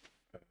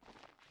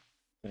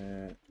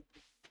 That.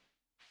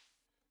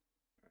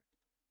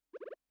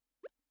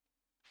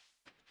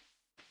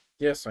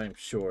 Yes, I'm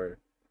sure.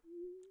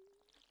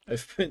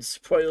 I've been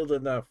spoiled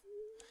enough.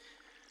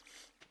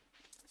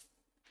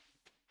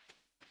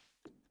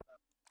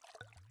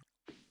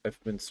 I've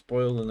been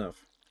spoiled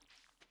enough.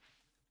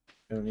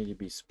 I don't need to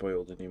be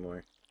spoiled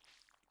anymore.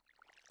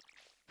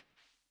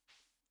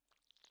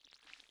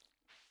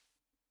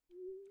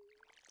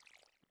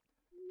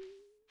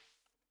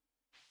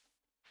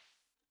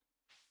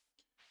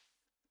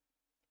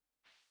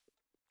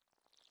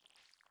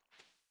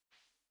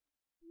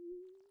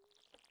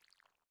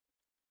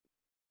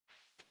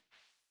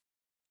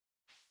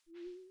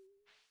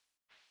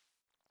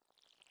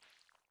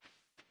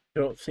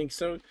 You don't think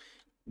so?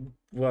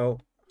 Well,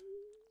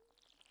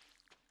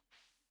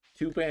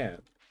 too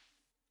bad.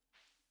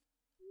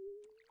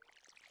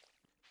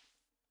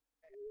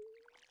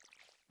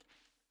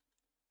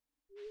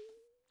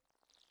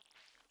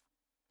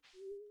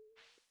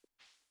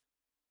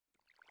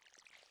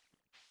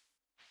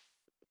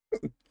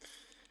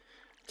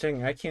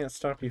 Cheng, I can't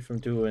stop you from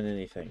doing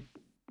anything.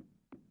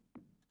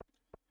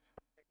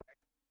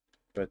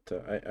 But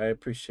I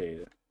appreciate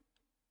it.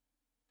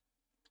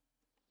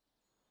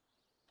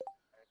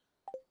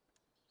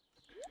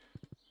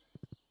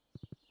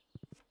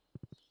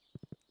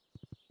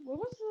 What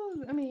was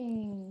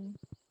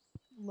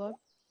luck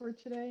for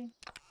today?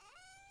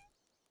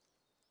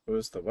 What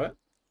was the what?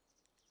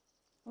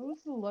 What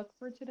was the luck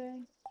for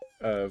today?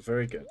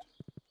 Very good.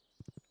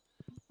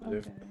 They're,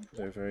 Okay.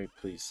 they're very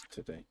pleased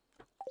today.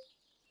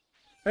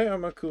 Hey,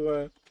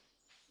 Amakua.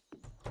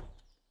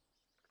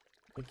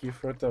 Thank you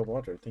for the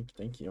water.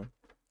 Thank you.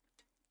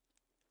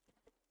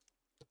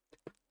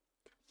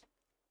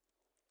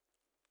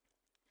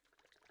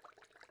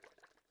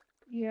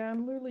 Yeah,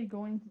 I'm literally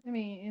going, I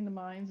mean, in the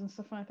mines and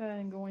stuff like that,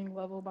 and going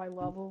level by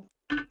level.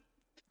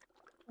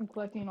 I'm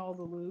collecting all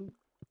the loot.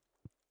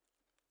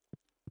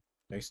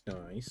 Nice,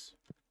 nice.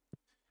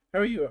 How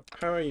are you?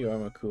 How are you,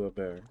 Amakua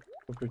Bear?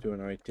 Hope you're doing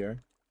alright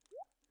there.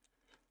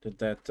 Did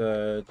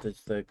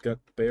the gut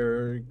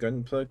bear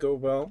gunpla go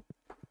well?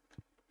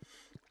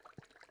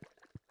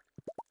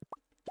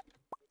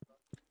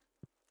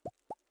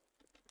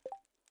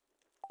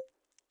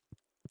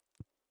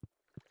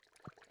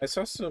 I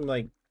saw some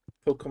like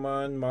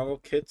Pokemon model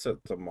kits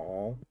at the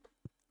mall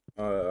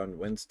on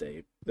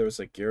Wednesday. There was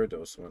a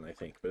Gyarados one, I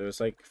think, but it was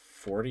like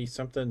 40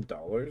 something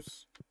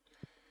dollars.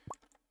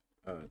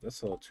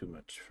 That's a little too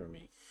much for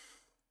me.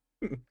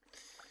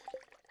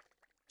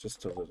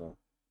 Just a little.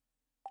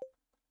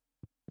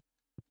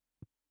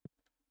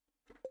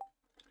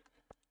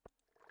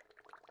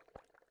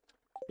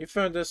 You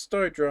found a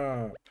star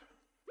drop.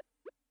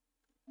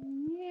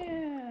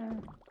 Yeah.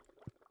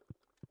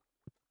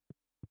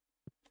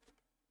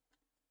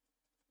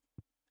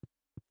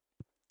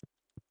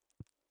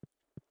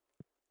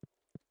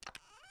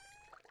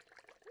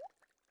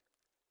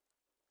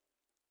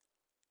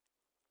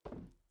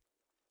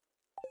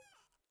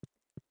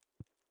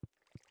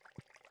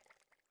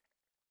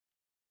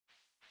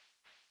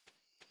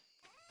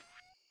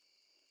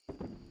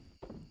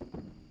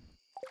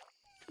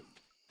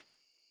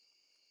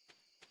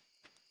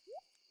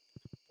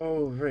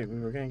 Oh, right,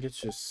 we were gonna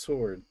get you a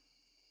sword.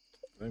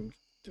 Are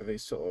they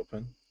still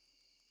open?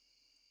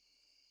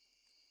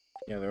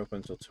 Yeah, they're open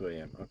until 2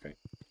 a.m. Okay.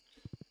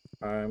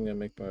 I'm gonna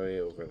make my way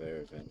over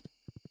there then.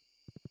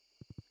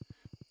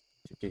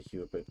 To get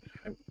you a bit.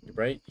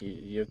 Right?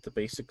 You have the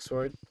basic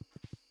sword?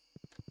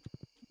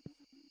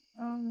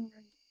 Right.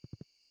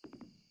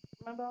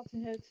 I'm about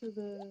to head to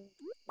the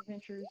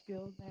Adventurers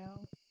Guild now.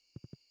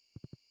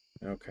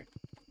 Okay.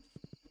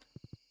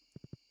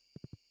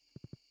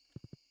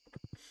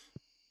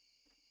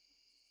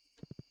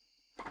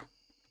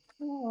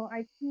 Oh,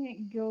 I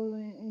can't go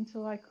in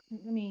until I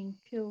mean,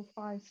 kill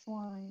 5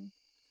 slime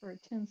or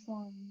 10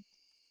 slimes.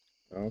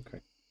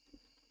 Okay.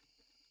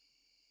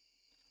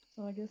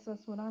 So I guess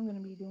that's what I'm gonna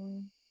be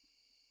doing.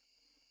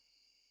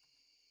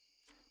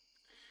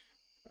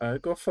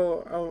 Go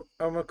follow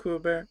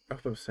Almakua Bear. I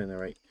hope I'm saying that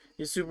right.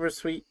 He's super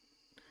sweet.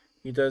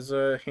 He does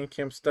hand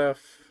cam stuff.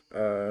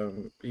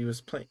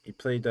 He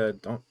played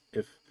don't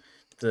if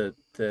the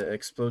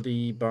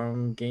explodey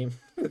bomb game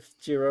with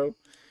Jiro.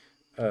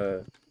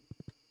 Uh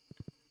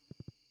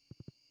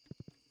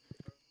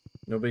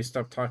Nobody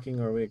stop talking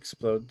or we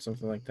explode,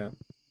 something like that.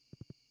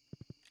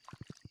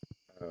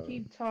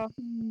 Keep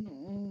talking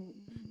and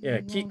Yeah,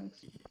 we won't.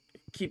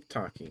 keep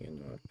talking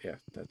and yeah,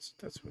 that's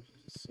what it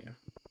is. Yeah.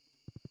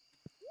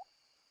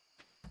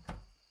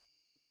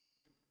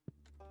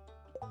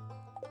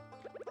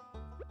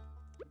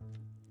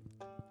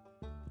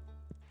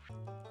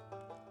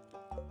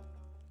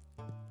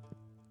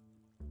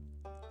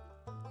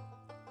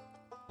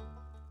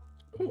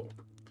 Oh,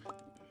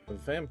 a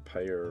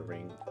vampire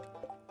ring.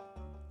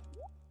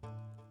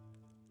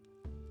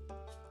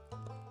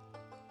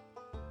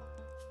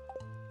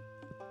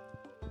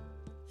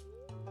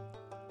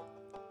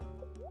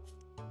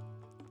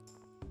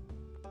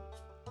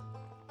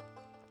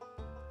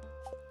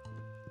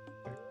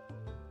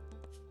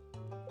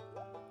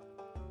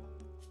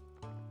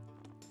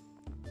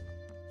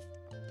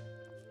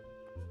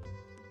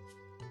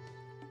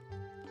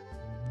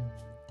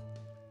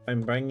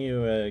 I'm buying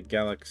you a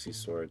galaxy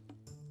sword.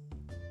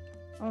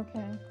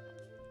 Okay.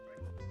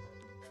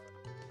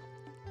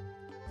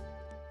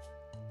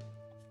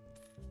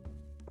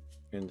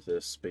 And the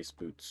space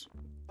boots.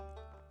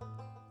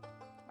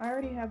 I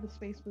already have the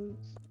space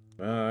boots.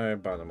 I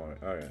bought them all.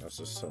 Alright, let's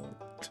just sell them.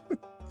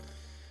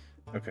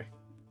 Okay.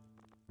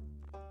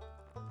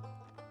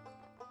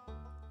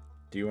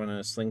 Do you want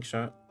a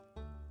slingshot?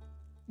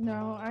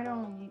 No, I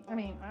don't. I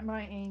mean,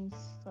 my aim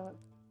sucks.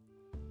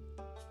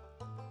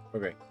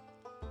 Okay.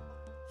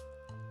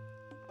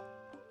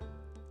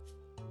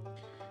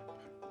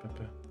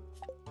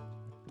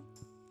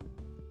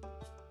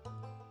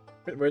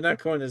 We're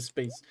not going to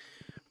space.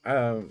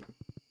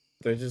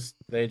 They just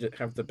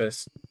have the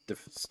best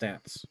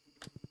stats.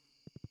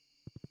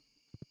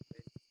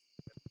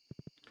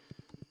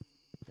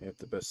 They have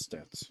the best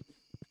stats.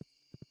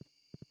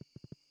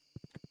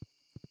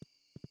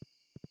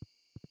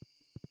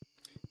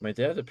 My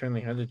dad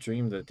apparently had a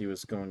dream that he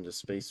was going to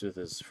space with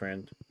his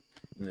friend,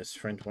 and his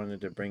friend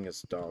wanted to bring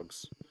his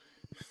dogs.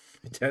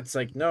 My dad's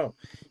like, no,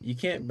 you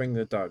can't bring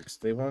the dogs.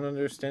 They won't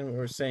understand what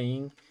we're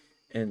saying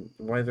and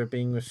why they're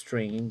being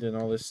restrained and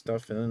all this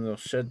stuff, and then they'll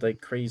shed like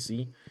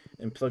crazy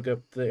and plug up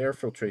the air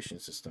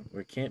filtration system.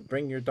 We can't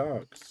bring your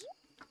dogs.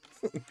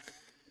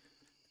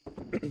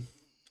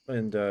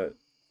 And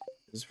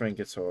his friend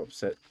gets all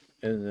upset.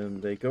 And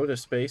then they go to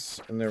space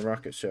in their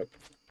rocket ship.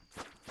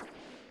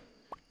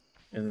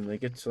 And then they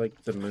get to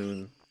like the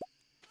moon.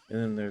 And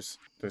then there's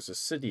a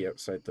city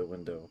outside the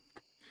window.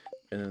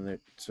 And then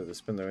they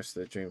spend the rest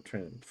of the dream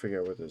trying to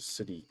figure out where the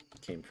city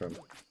came from.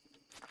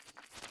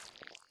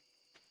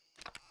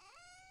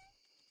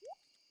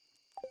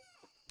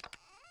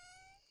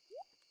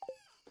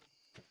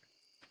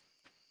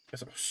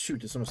 Oh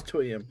shoot! It's almost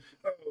 2 a.m.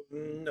 Oh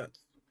no!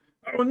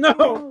 Oh no!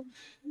 Oh,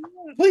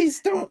 no.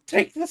 Please don't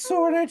take the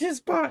sword I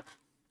just bought.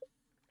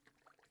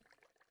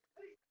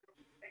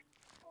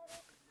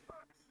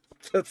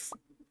 That's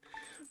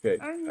okay.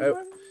 I I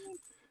wasn't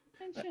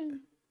paying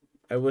attention.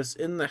 I was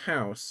in the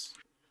house.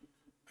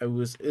 I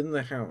was in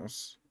the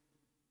house.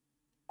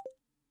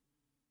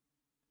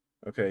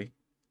 Okay.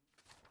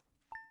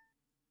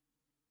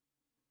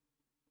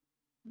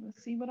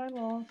 Let's see what I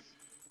lost.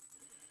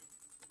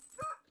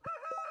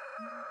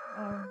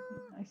 Oh,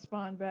 I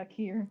spawned back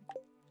here.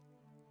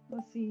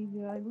 Let's see,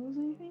 did I lose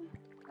anything?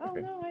 Oh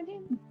Okay. no, I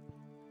didn't.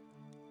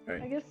 All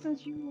right. I guess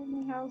since you were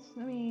in my house,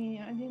 I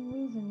mean, I didn't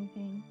lose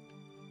anything.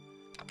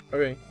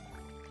 Okay.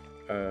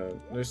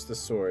 There's the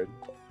sword.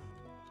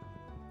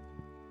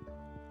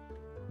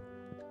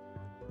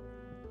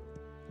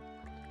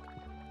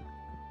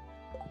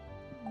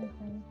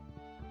 Okay.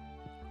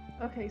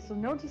 Okay, so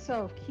note to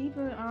self: keep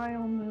an eye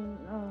on the.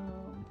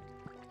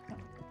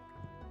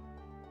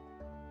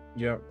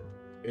 Yep.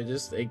 It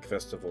is the egg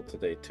festival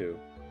today too.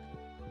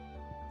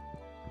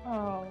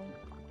 Oh,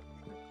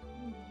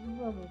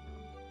 love it.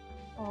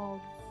 Oh,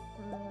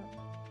 crap.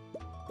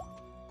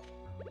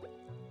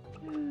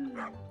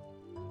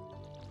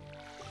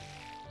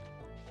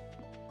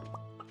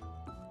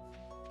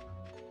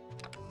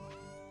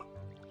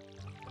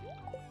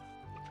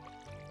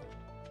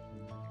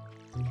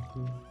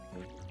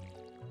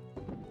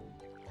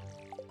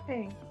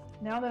 Hey,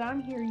 now that I'm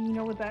here, you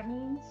know what that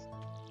means?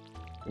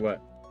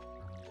 What?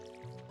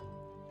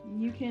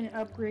 You can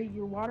upgrade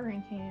your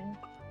watering can.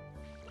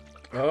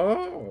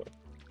 Oh.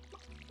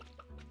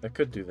 I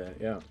could do that.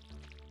 Yeah.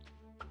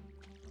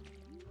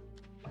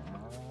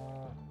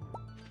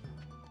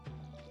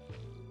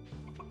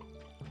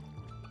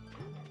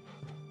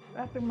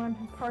 After my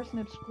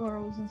parsnips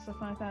grows and stuff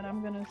like that,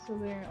 I'm gonna sit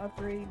there and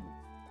upgrade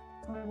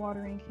my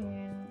watering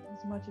can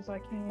as much as I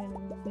can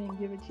and then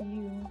give it to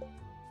you.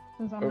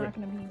 Since I'm Okay. not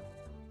gonna be,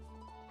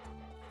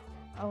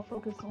 I'll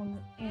focus on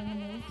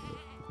animals,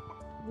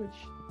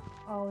 which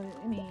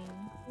I mean,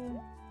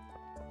 yeah,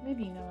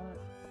 maybe not,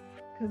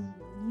 because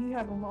you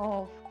have them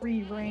all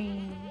free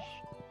range,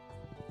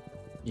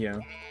 Yeah.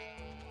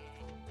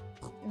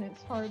 and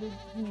it's hard to,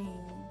 I mean,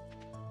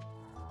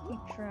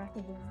 keep track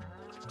of them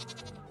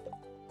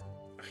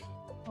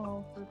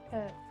all for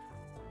pet.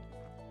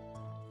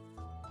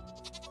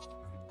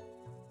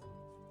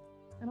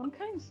 And I'm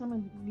cutting some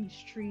of these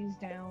trees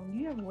down.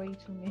 You have way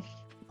too many.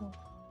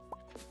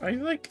 I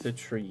like the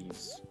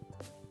trees.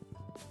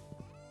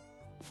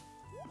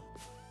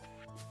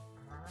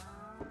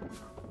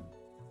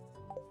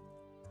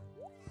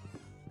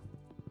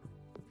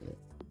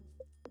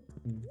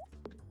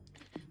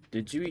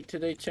 Did you eat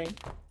today, Chang?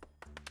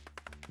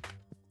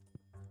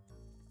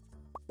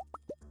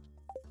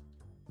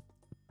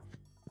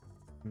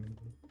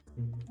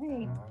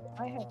 Hey,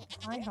 I have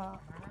IHOP.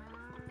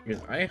 Is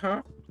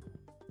IHOP?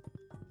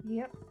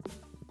 Yep.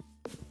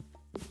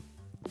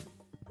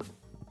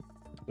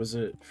 Was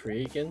it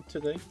free again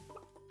today?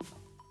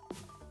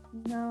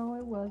 No,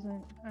 it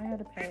wasn't. I had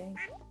to pay.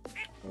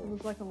 It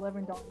was like $11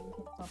 and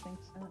something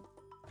cent.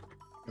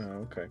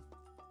 Oh, okay.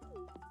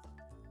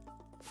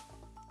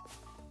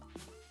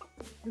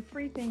 The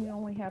free thing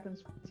only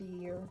happens once a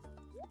year.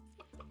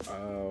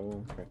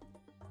 Oh, okay.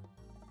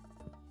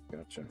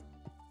 Gotcha.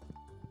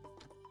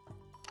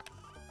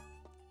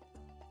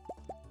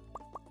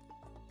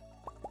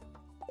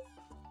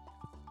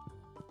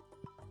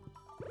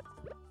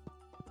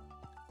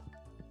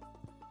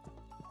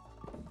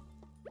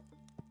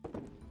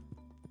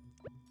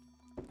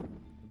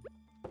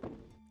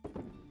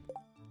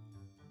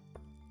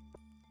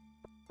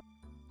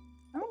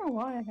 I don't know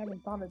why I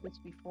haven't thought of this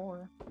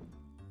before.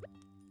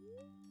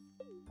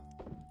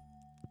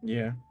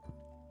 Yeah.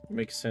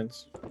 Makes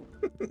sense.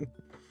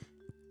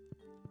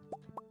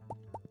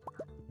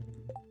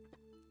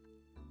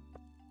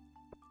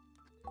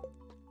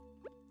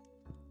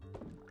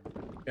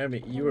 I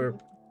mean, you were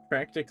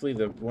practically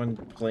the one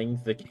playing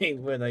the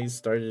game when I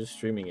started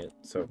streaming it,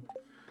 so.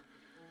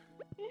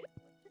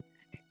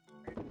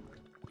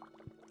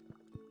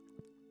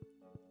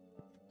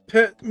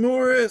 Pet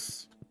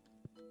Morris!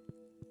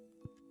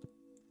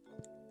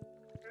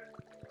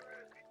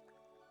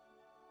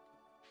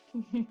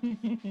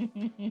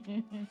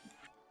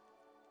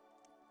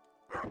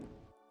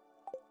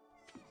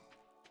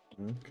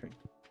 Okay.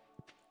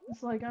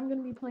 It's like I'm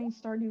gonna be playing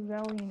Stardew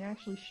Valley and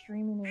actually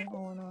streaming it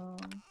on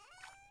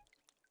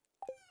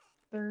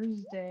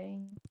Thursday.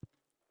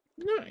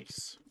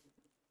 Nice.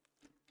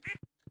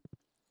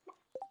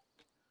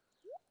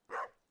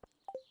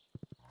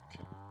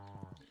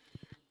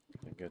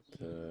 I get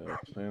the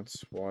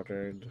plants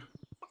watered.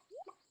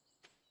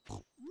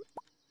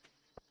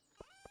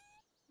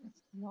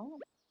 It's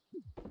not.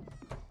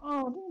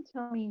 Oh, don't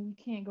tell me you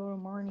can't go to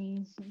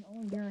Marnie's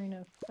during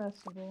a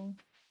festival.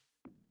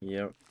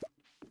 Yep.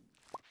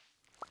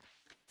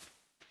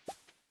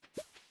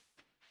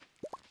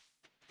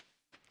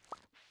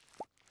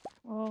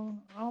 Well,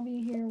 I'll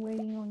be here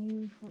waiting on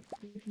you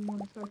if you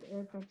want to start the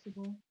air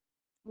festival.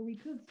 Or we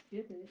could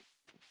skip it.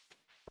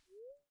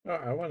 Oh,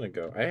 I want to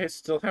go. I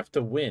still have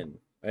to win.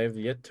 I have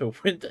yet to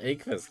win the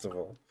Egg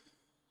Festival.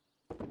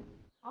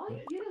 All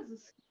you get is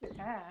a stupid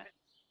hat.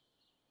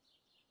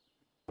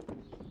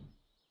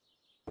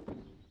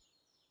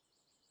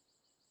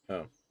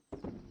 Oh.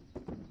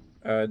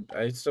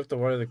 I still have to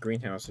water the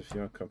greenhouse if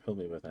you want to come help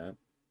me with that.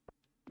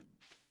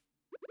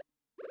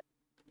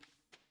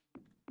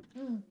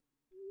 Mm.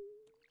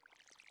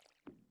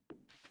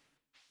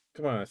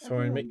 Come on,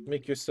 Thorn,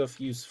 make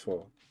yourself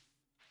useful.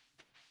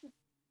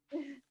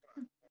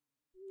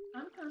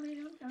 I'm coming,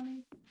 I'm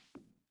coming.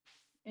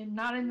 And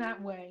not in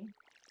that way.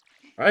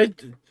 I,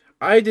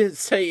 I didn't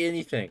say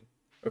anything.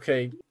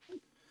 Okay.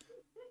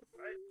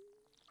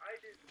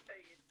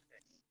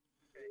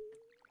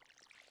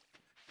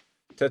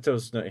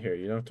 Teto's not here.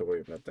 You don't have to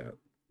worry about that.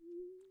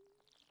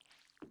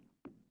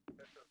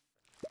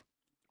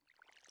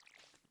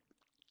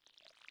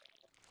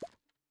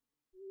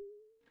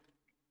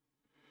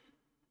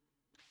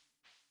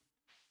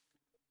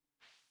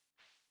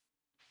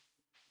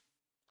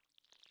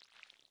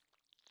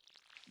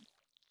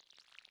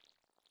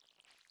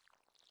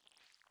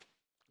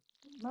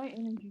 My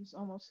energy's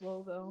almost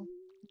low though.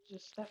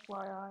 Just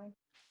FYI.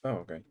 Oh,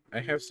 okay. I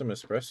have some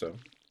espresso.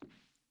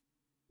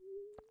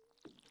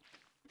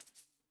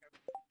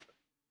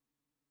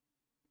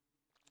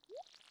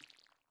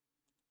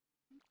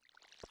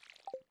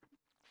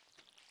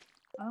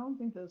 I don't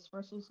think the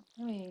espresso's.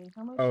 I mean,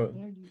 how much Oh,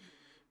 energy?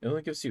 it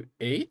only gives you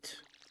 8?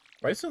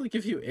 Why does it only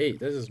give you 8?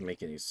 That doesn't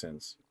make any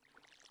sense.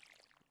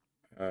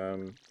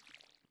 Um,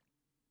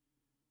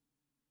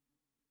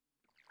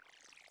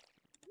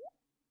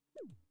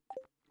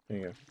 there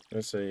you go.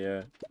 There's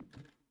a,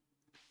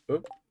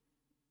 oop.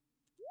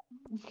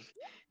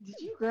 Did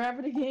you grab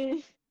it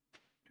again?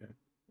 Yeah,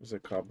 there's a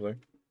cobbler.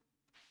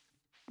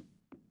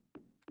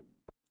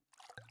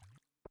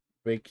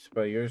 Baked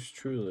by yours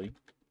truly.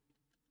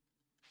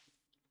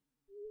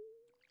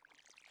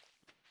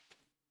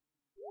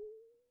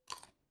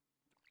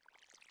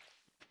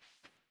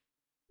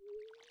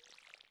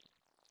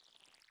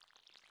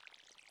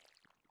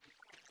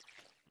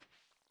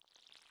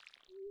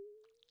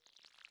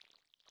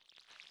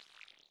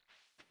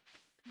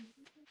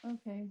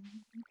 Okay,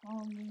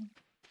 follow me.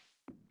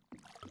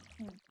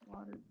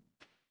 Water.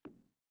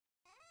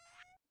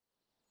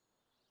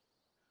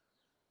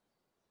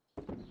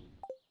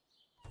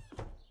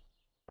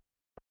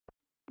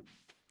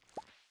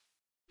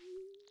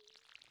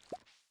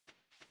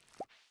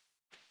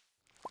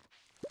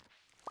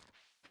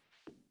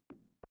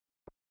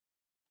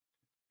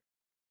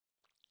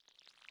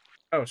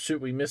 Oh,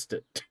 shoot, we missed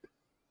it.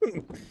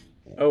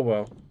 Oh,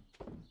 well.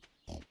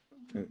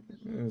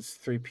 It's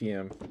 3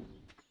 p.m.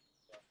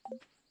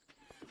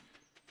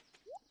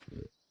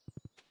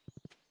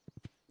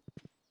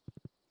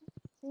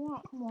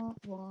 Wah, wah,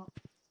 wah.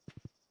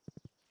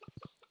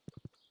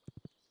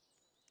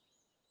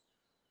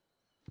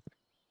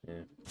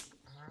 Yeah.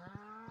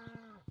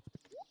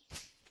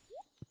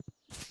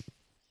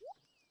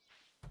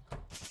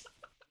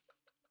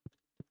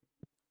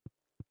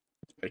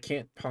 I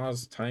can't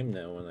pause time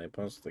now when I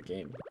pause the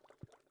game.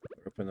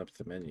 Open up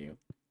the menu.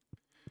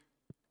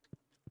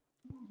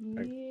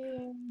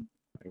 Yeah.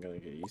 I'm gonna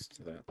get used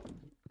to that.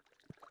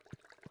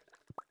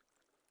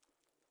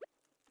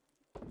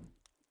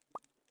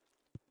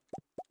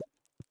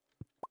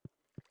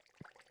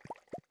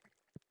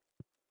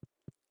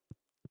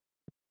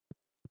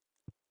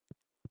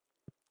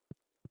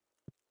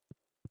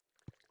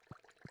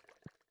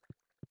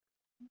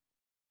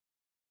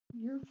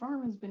 Your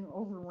farm has been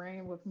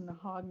overran with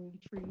mahogany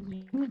trees.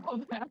 You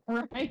know that,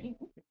 right?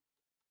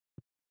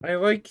 I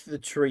like the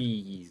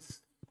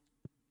trees.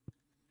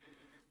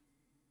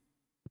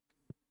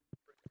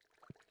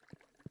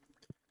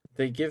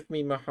 They give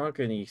me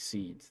mahogany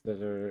seeds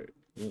that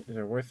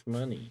are worth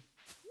money.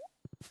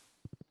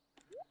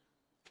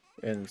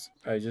 And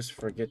I just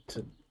forget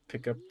to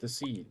pick up the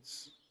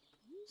seeds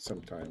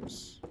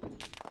sometimes.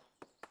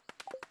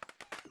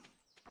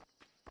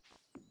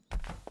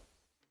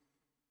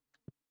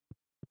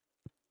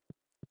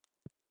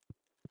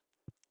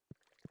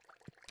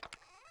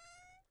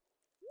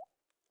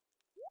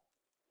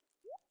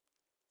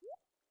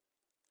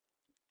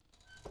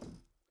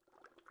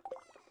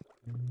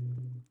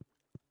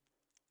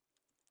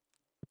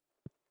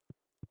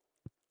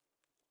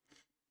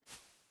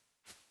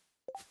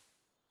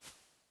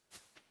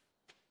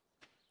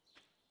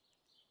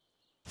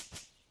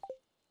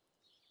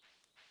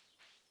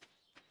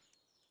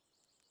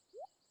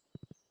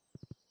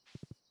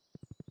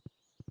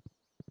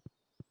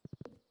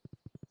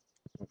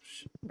 Oh,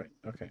 shit. Right,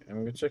 okay. I'm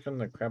gonna check on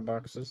the crab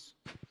boxes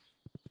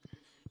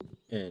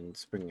and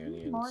spring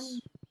onions.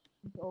 Marnie's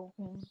is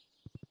open.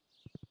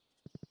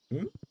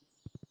 Hmm?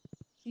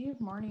 See if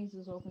Marnie's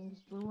is open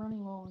because we're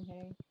running low on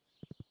hay.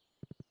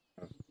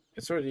 Oh,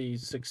 it's already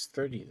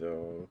 6:30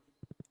 though.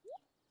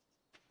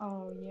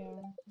 Oh,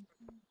 yeah.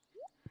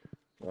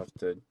 We'll have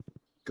to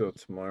go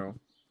tomorrow.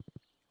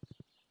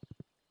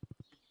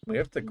 We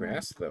have the Yeah.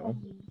 grass though.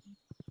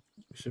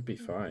 We should be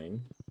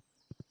fine.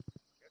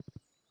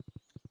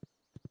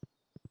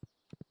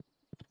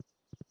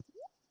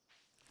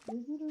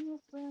 Is it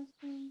enough grass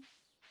then?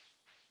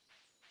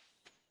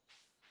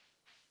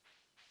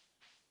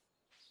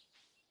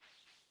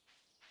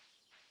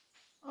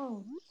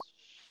 Oh,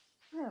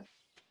 crap.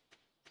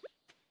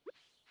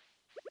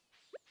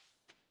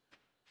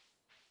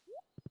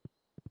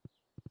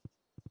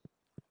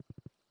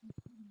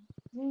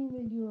 Dang,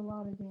 they do a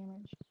lot of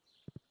damage.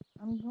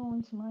 I'm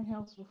going to my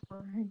house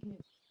before I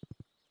get.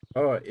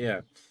 Oh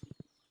yeah,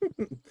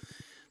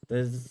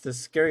 there's the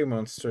scary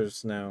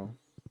monsters now.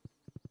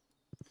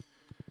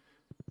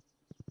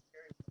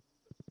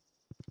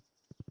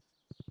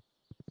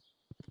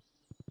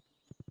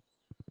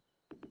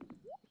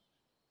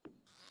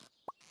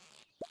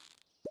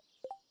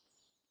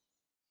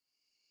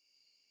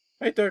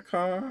 Hi,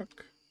 Darkhawk.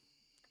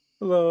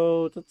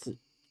 Hello.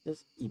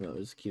 This email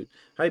is cute.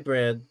 Hi,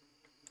 Brad.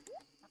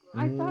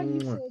 I thought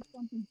you Mwah. said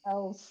something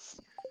else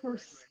for a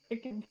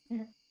second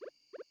there.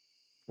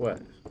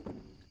 What?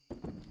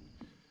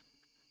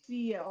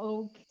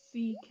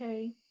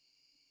 CLOCK,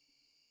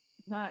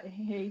 not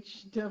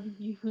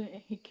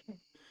HWAK.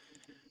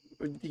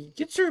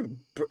 Get your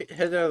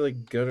head out of the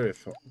gutter.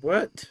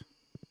 What?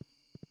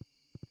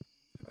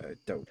 I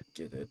don't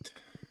get it.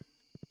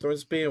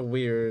 Someone's being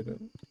weird.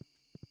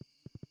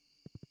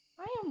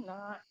 I am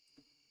not.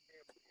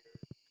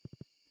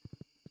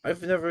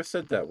 I've never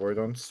said that word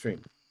on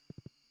stream.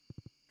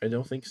 I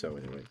don't think so,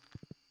 anyway.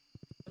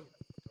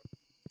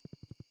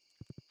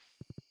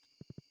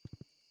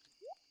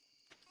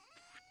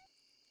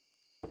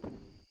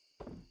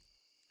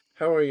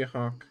 How are you,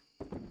 Hawk?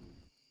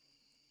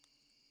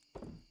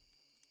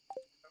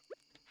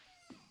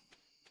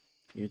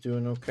 You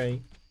doing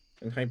okay?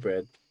 And hi,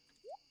 Brad.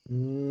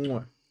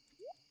 Mwah.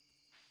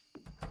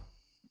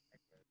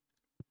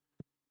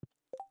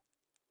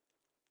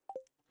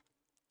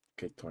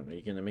 Okay, Torn, are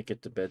you gonna make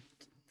it to bed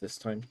this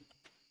time?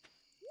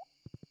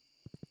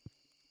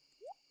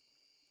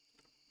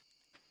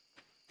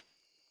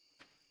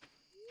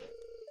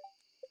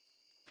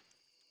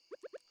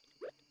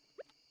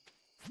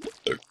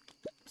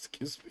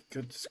 Excuse me,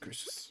 goodness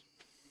gracious.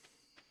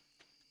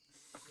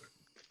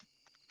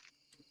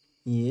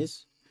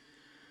 Yes.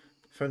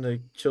 Found a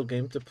chill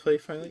game to play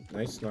finally.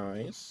 Nice,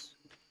 nice.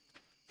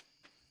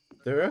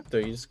 They're out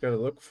there, you just gotta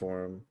look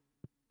for them.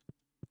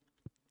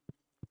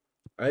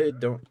 I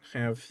don't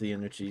have the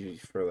energy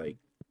for, like,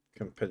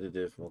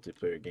 competitive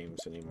multiplayer games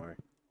anymore.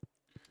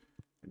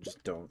 I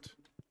just don't.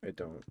 I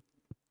don't.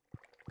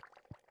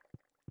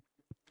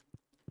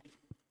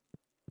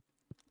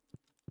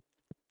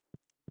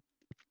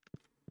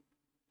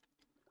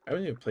 I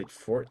haven't even played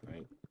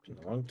Fortnite in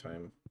a long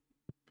time.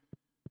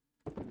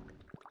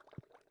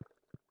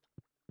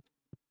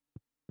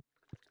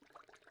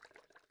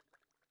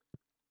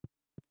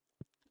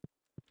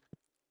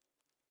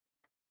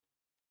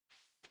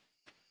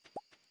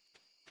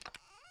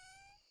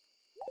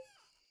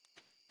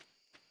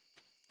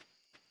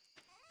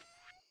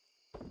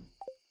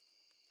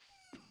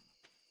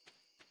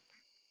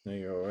 No,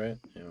 you're alright?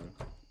 Yeah.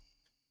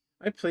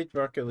 I played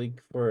Rocket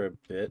League for a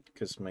bit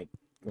because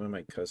one of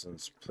my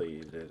cousins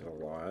played it a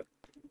lot.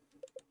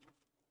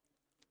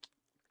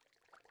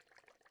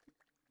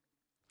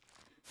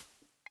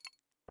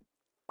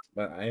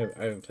 But I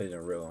haven't played in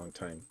a real long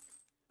time.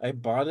 I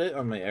bought it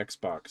on my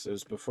Xbox. It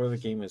was before the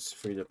game was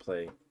free to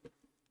play.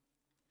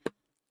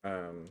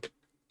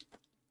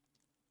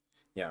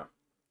 Yeah.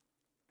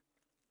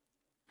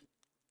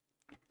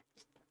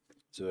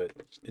 So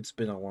it's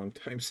been a long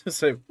time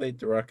since I played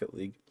the Rocket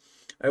League.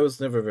 I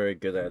was never very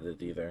good at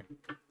it either.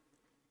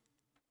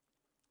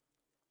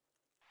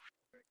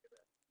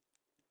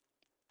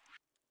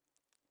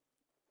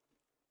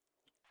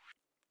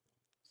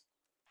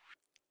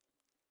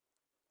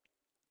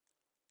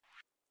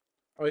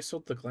 Oh, I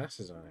sold the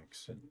glasses on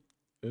accident.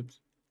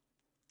 Oops.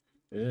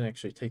 It didn't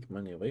actually take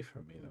money away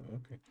from me though.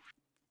 Okay.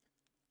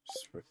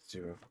 Just worth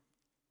 0.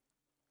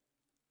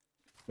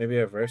 Maybe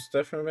I have rare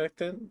stuff from back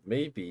then?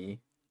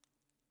 Maybe.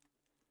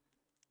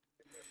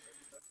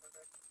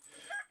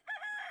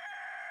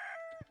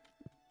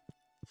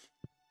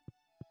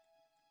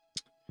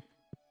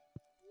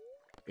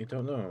 I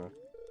don't know.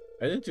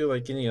 I didn't do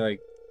like any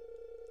like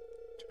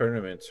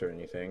tournaments or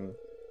anything.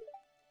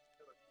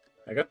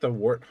 I got the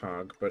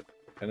warthog, but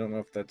I don't know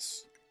if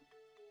that's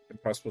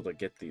impossible to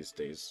get these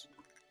days.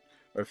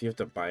 Or if you have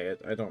to buy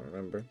it. I don't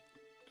remember.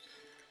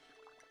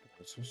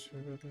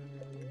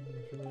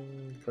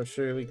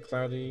 Partially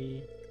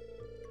cloudy.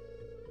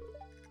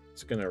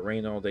 It's gonna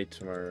rain all day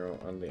tomorrow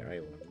on the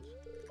island.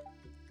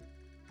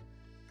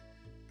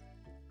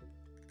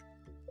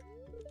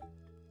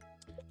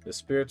 The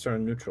spirits are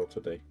neutral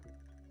today.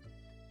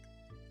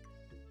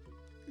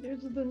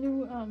 There's the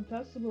new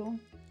festival.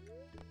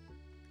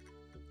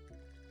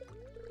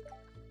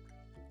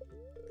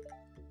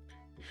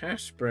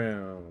 Hash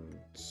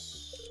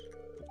browns.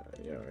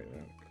 Yeah, right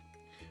now.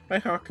 Hi,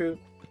 Haku.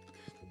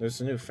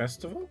 There's a new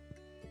festival?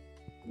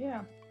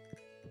 Yeah.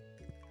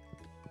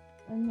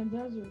 In the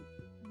desert.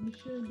 You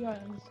should have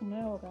gotten a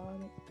smell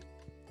about it.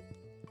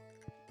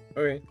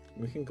 Okay,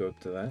 we can go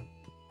to that.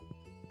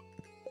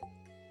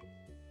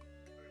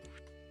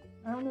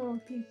 I don't know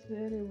if he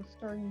said it was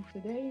starting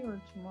today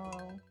or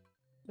tomorrow,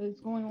 but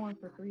it's going on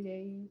for 3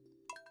 days.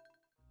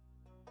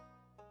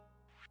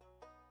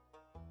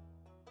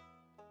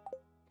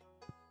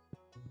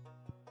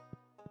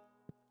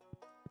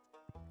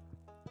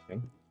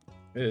 Okay.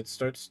 It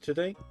starts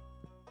today?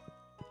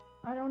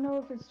 I don't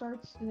know if it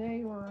starts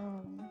today or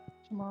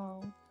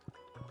tomorrow.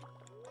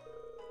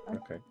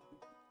 Okay.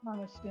 I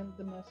kind of skimmed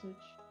the message.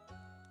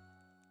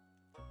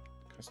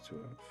 Cost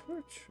 2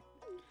 fortune.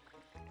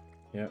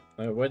 Yeah,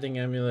 a wedding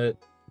amulet.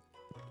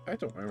 I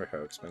don't remember how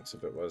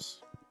expensive it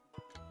was.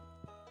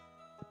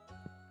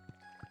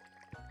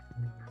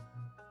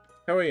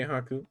 How are you,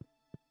 Haku?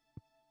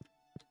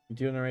 You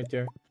doing alright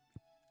there?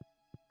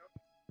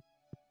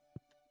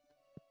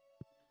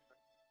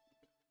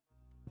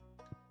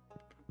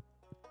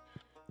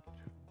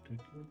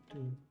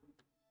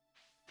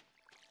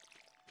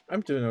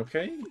 I'm doing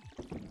okay.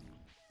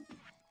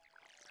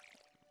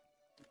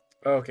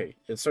 Okay,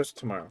 it starts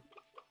tomorrow,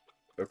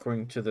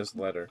 according to this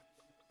letter.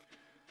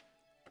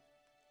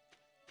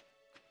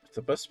 With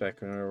the bus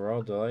back, we're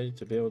all delighted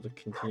to be able to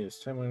continue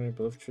this time-honored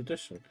beloved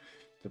tradition.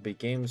 There'll be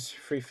games,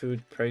 free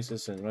food,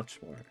 prizes, and much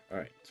more.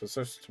 Alright, so it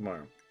starts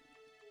tomorrow.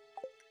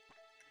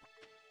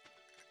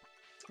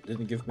 It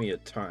didn't give me a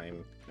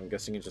time. I'm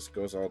guessing it just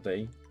goes all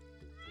day.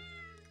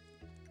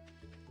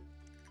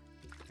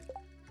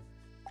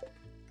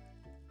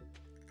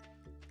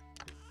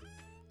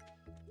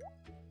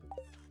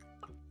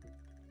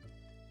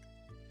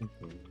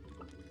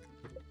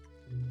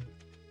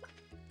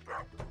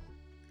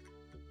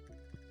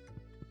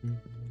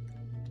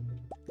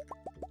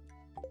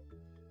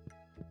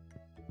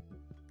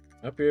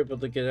 I hope you're able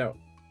to get out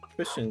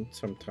fishing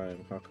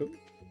sometime, Haku.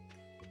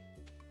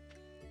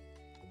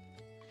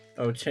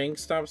 Oh, Chang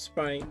stops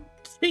by.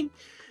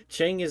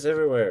 Chang is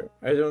everywhere.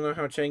 I don't know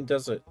how Chang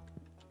does it.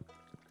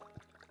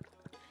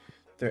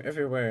 They're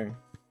everywhere.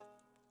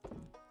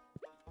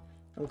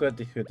 I'm glad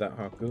to hear that,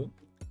 Haku.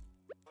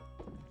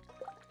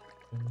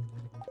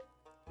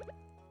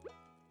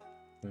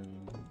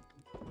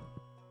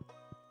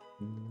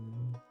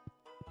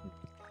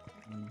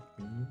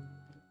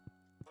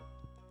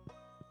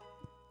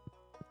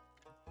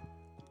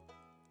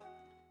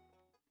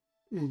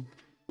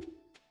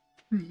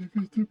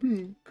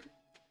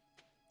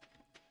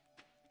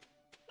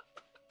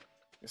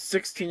 A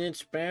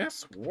 16-inch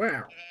bass?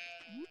 Wow.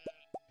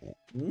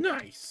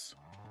 Nice.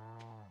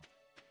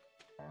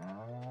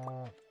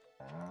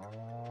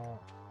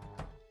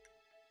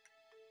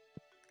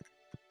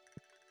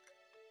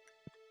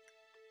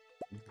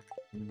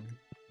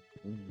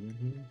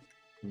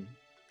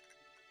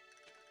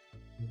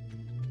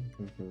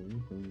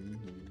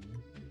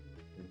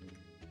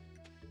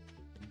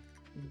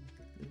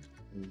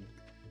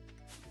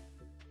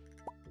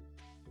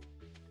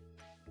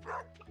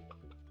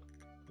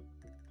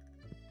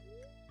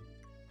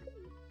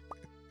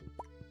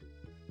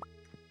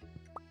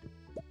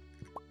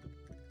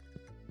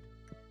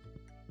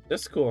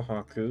 That's cool,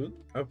 Haku.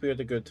 I hope you had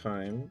a good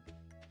time.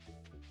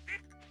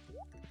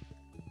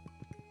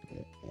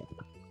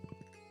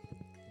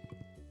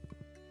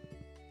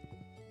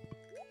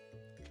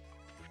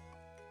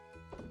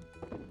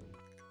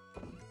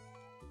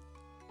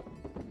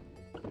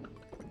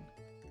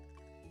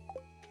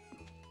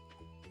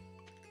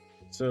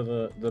 So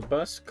the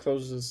bus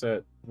closes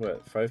at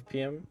what, 5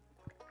 p.m.?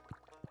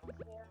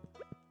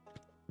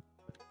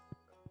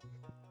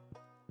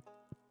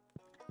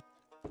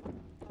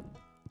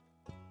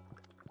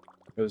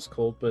 It was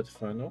cold but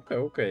fun. Okay,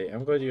 okay.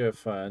 I'm glad you have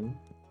fun.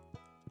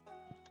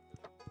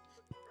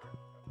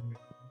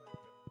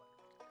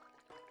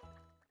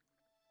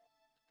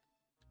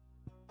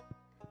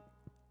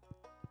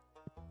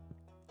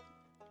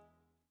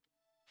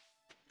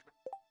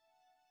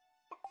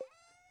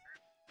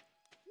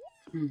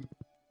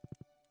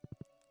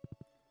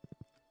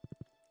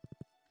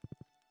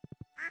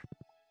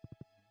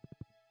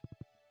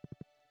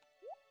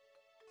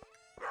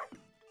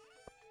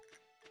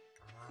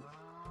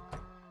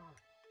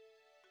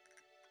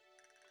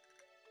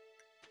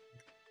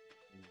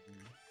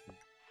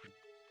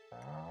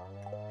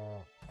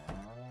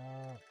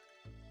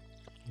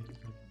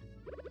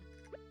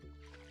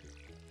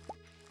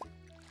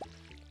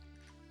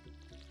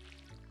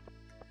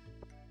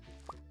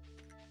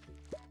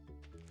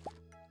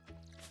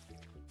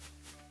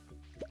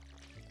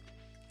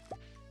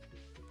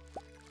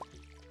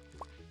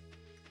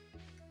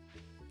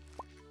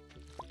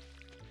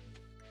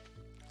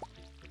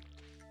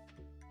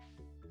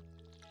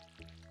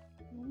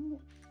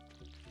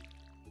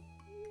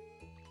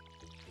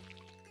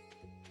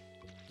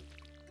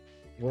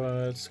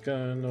 What's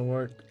gonna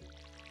work?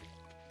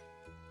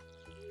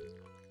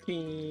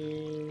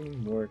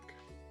 Teamwork.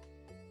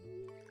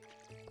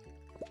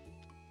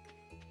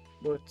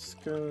 What's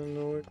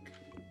gonna work?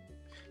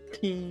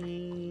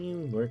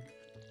 Teamwork.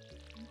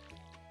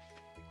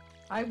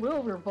 I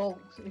will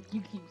revolt if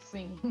you keep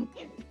singing.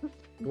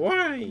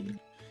 Why? You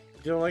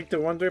don't like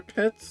the Wonder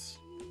Pets?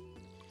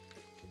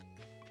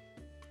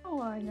 Oh,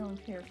 I don't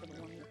care for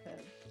the Wonder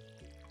Pets.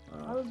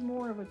 I was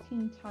more of a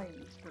Teen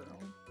Titans girl.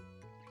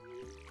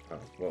 Oh,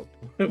 well,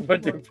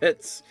 Wonder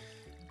Pets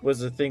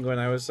was a thing when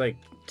I was like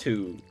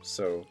 2,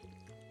 so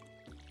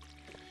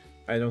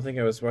I don't think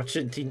I was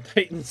watching Teen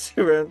Titans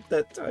around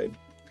that time.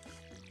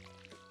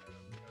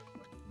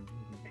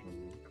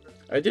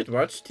 I did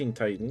watch Teen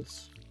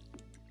Titans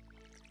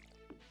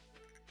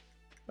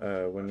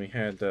when we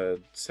had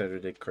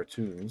Saturday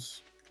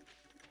cartoons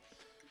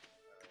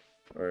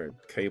or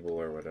cable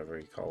or whatever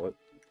you call it.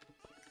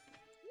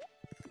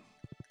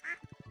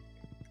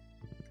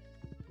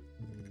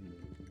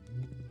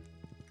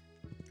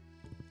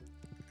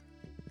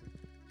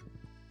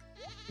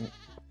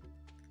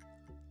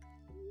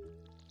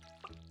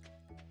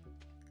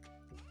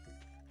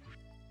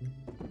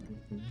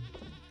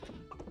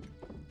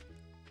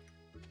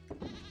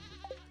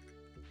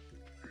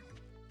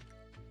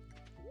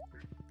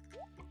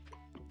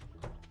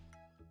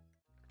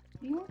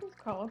 Do you want this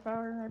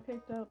cauliflower I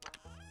picked up?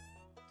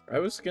 I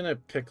was gonna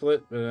pickle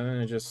it, but then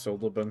I just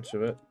sold a bunch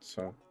of it,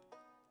 so.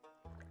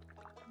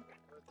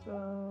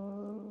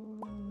 So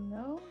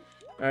no.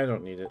 I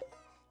don't need it.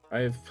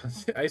 I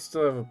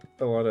still have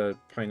a lot of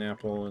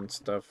pineapple and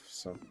stuff,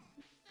 so.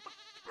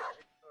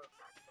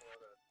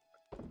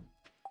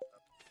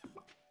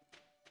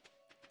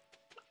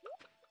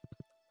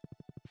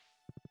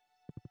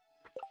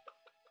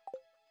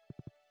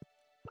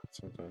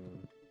 So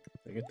then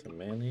I get the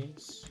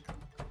mayonnaise.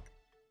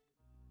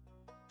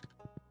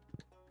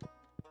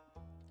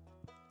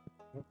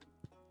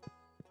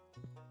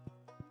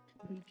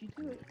 Beat you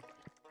to it.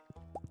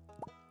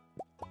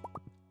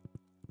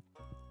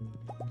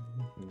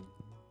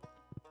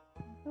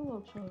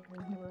 Hello,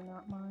 children who are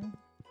not mine.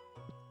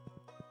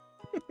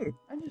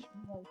 I just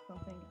realized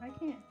something. I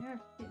can't have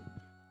kids.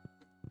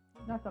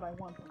 Not that I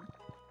want them.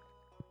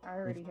 I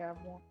already have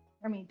one.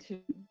 I mean, 2.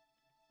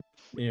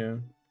 Yeah.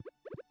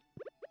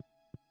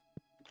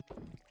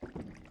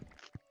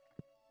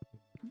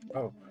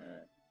 Oh.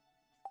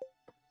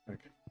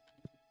 Okay.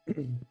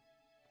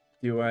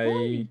 Do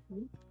I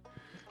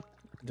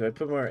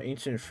put more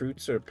ancient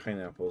fruits or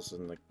pineapples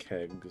in the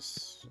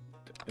kegs?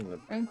 In the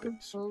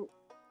Ancient fruit.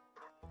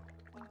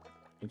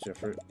 Ancient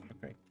fruit.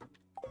 Okay.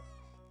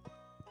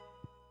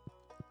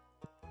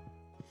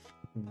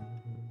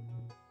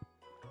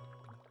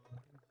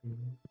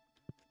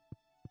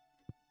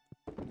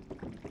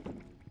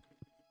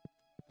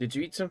 Did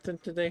you eat something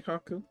today,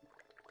 Haku?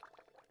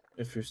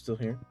 If you're still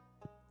here.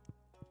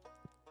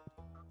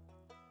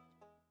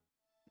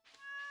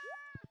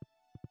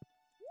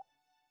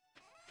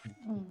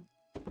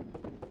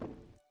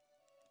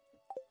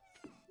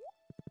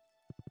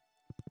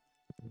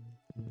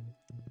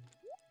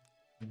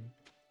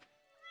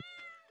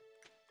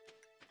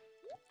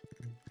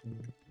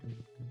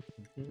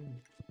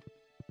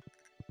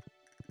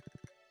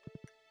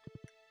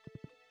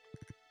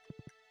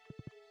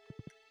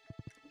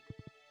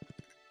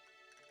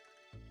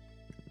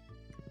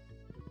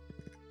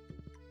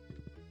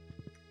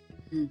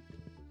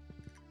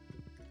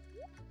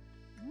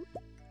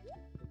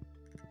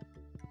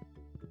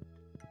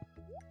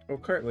 Oh,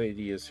 cart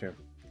lady is here.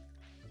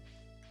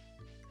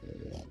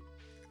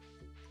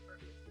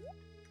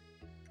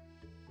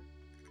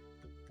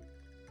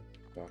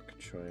 Bok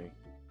choy.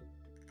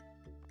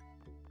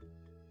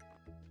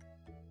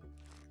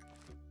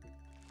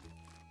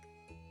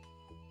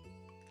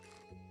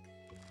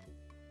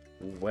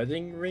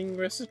 Wedding ring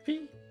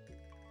recipe?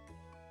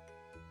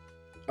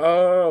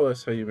 Oh,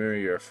 that's how you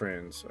marry your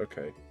friends.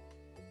 Okay.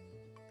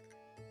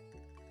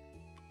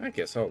 I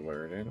guess I'll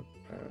learn it.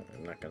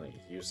 I'm not gonna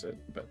use it,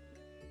 but...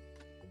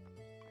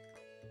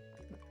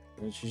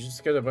 And she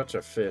just got a bunch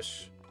of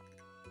fish.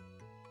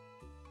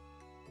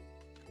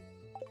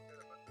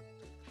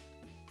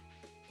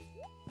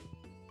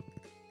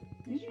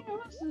 Did you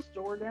notice this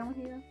door down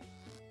here?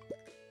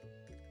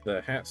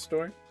 The hat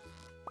store?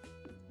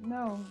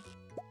 No.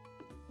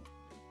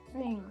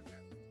 Hey,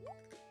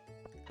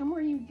 tell me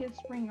where you get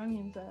spring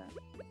onions at.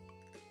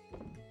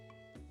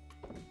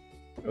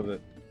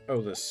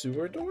 Oh, the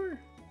sewer door?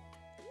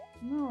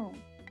 No.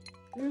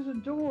 There's a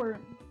door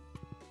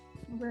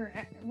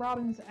where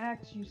Robin's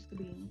axe used to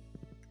be.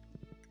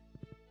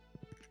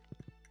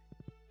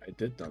 I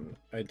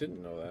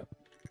didn't know that.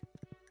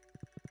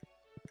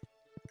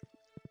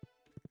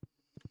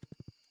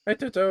 Hi,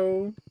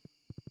 Toto!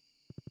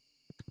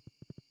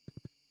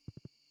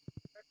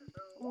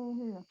 Oh,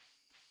 here.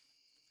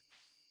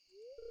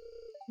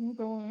 Can you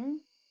go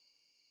in?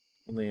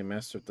 Only a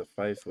master of the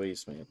 5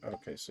 ways, man.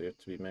 Okay, so you have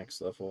to be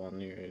max level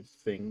on your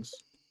things.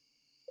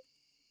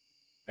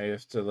 I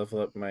have to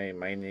level up my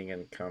mining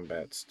and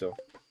combat still.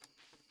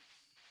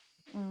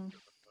 I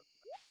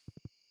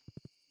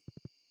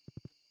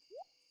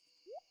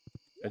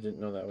didn't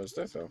know that was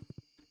there, though.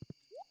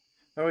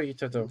 How are you,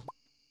 Toto?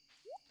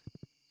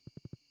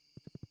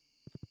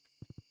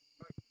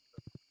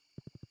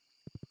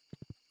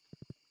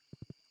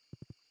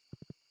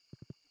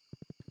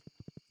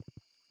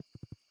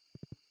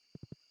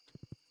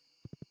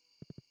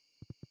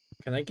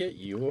 Can I get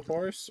you a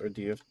horse, or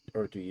do you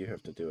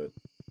have to do it?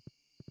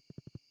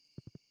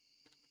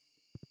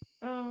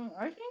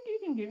 I think you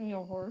can get me a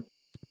horse.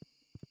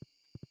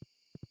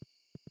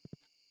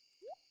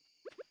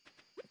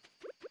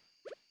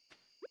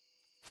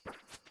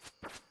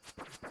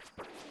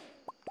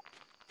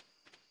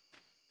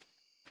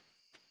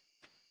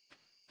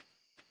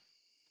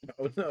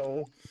 Oh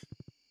no.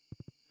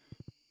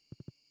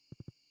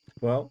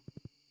 Well,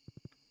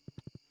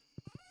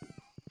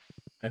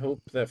 I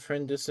hope that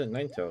friend isn't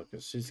Ninetale,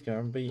 because she's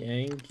gonna be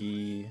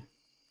angry.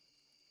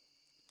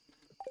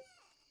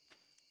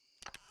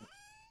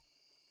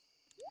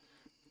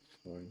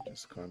 Thorn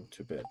has gone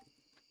to bed.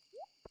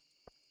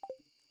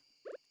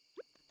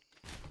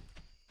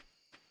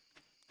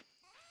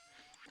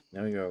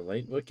 Now you're all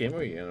late. What game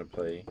are you gonna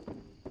play?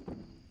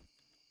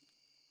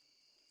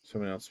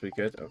 Someone else be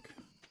good? Okay.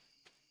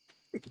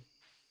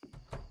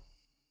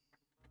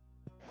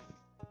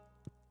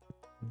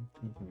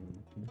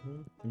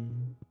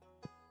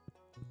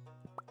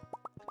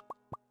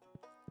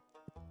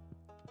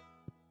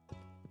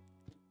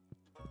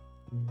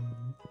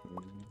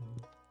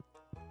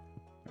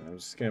 I'm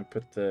just gonna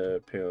put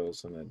the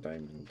pails and the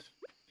diamond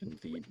in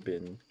the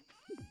bin.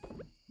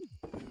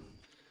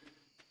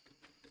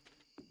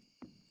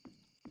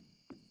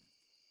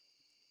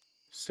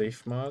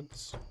 Safe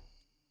mods?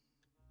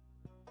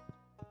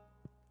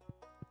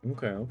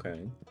 Okay,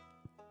 okay.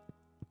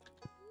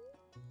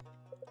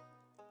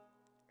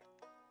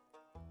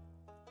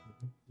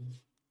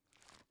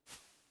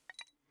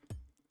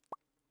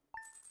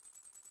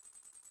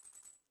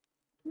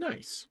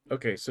 Nice.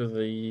 Okay, so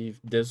the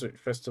desert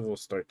festival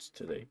starts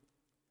today.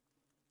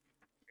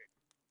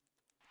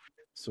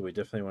 So we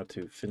definitely want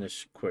to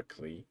finish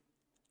quickly.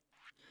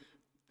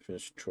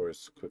 Finish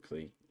chores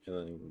quickly, and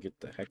then get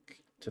the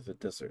heck to the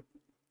desert.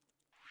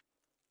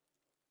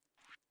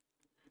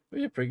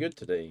 We did pretty good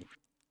today.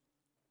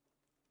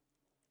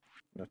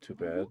 Not too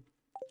bad.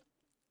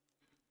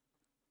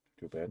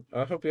 Too bad.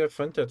 I hope you have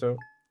fun, Teto.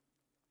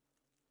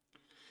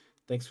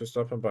 Thanks for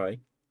stopping by.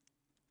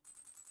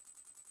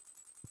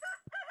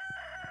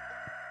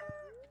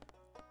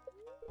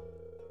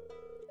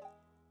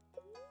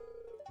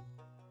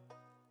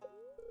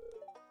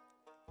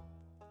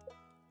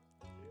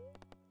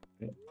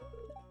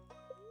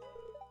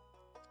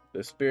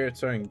 The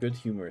spirits are in good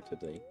humor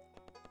today.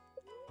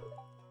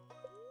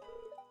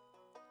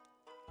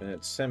 And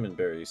it's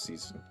salmonberry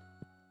season.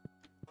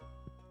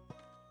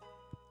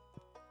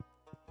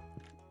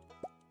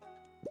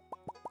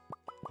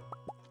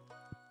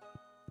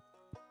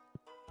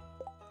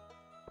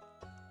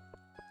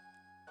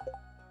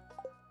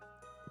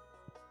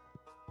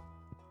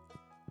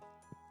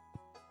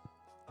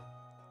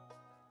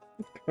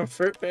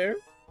 Comfort bear?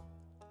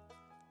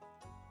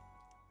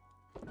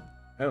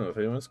 I don't know if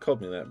anyone's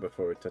called me that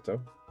before, Teto.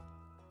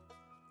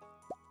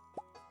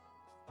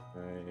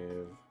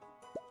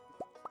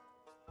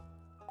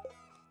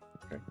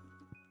 Okay.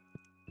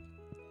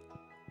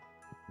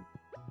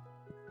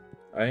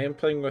 I am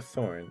playing with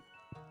Thorn.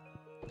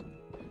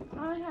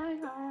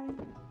 Hi.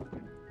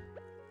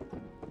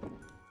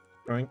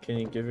 Thorn, can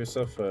you give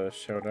yourself a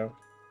shout out?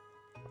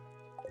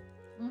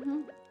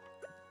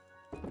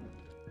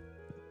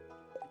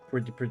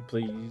 Pretty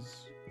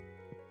please.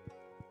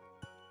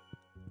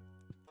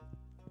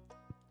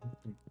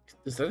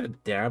 Is that a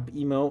dab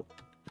emote?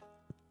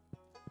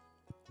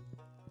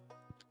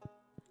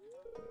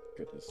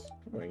 Goodness.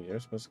 Come on, you're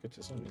supposed to get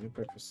yourself a new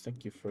breakfast.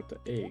 Thank you for the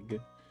egg.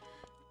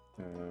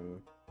 Okay.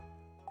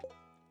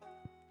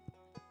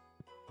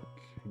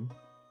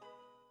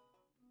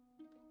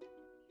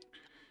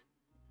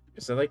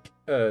 Is that like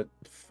a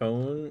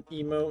phone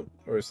emote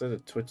or is that a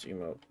Twitch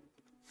emote?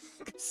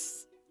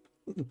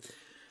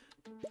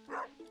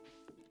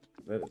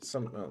 That is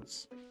something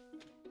else.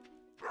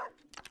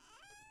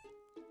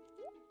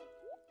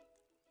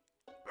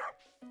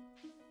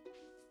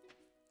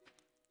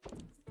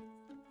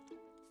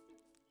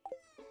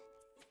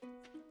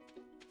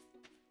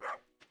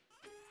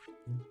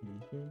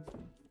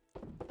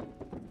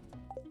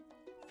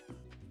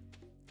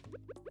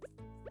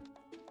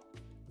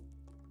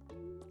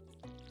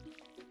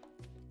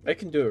 I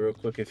can do it real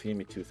quick if you need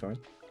me to, Thorn.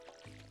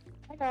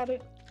 I got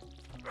it.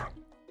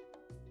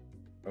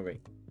 Okay.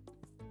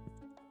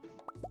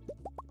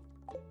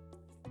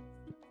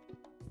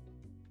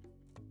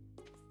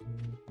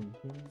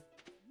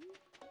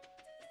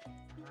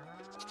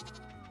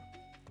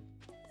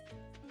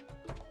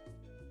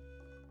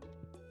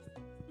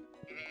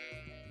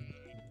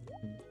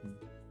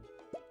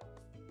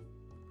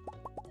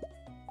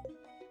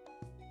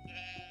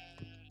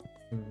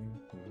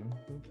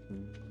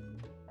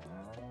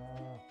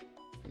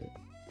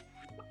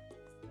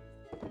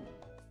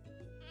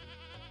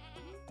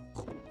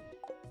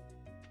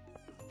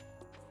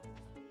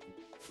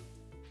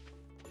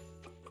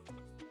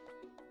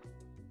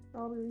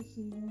 Strawberry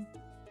season.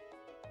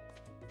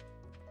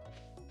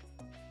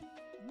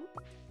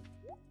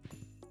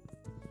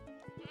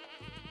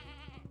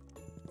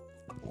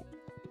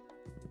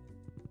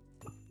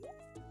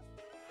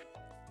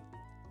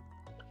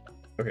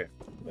 Okay,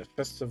 the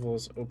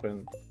festival's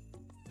open.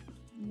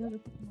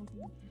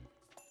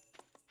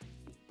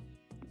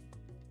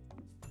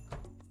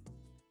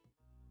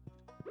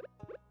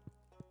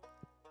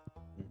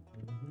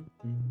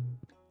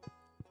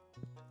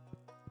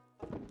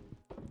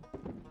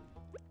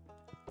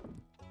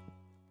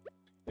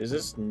 Is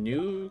this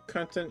new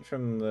content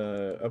from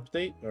the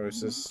update, or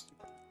is this...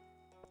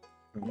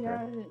 Okay.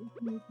 Yeah,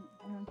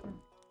 okay.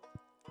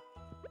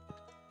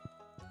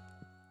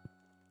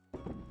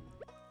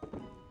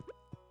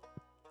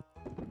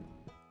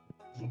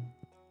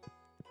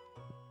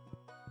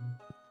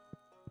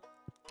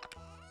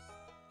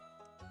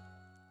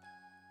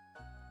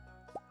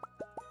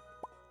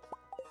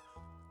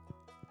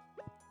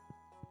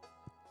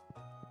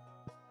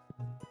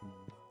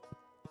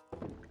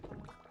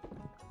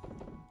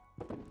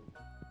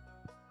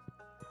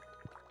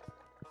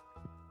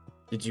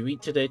 Did you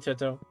eat today,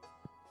 Teto?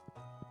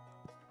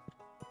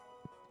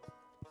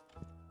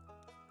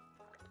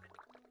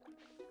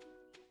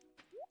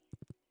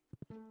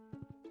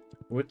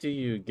 What do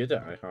you get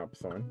at IHOP,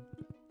 Thorn?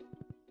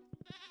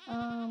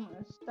 A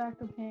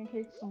stack of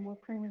pancakes, some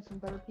whipped cream, and some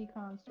butter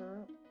pecan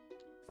syrup.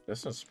 That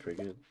sounds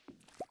pretty good.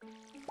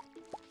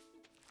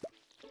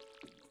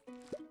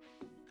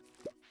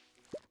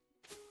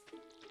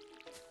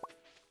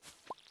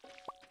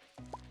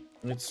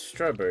 It's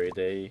strawberry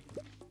day.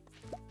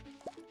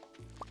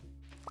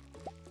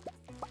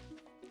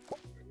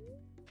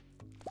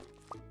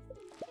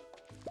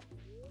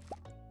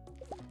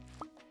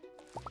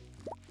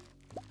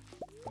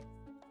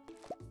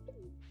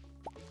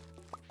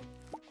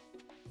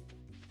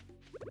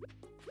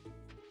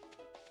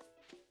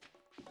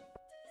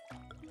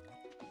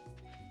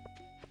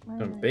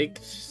 Some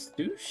baked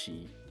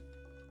sushi.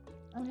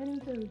 I'm heading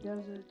to the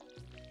desert.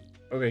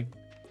 Okay.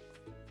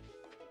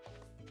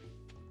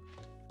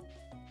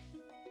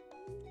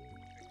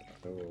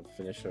 I will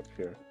finish up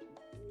here.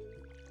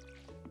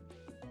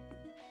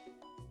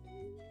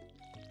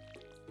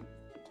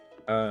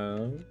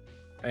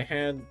 I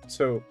had,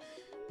 so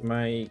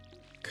my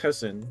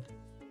cousin,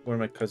 one of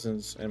my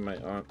cousins and my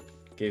aunt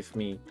gave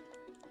me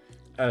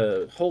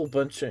a whole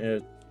bunch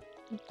of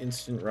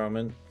instant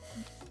ramen.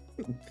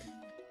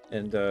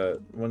 And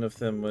one of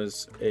them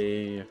was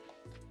a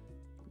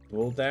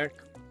Buldak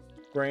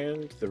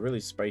brand, the really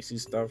spicy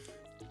stuff.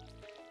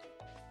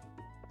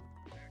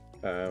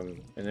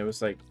 And it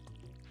was like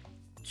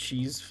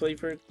cheese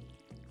flavored,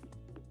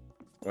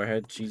 or I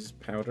had cheese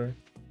powder,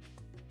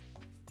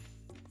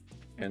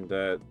 and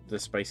the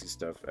spicy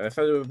stuff. I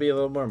thought it would be a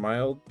little more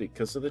mild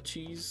because of the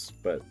cheese,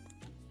 but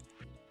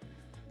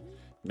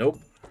nope,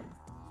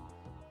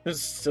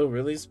 it's still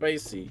really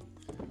spicy.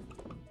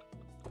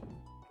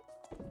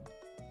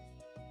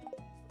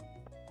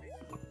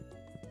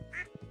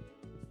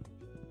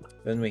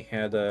 Then we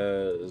had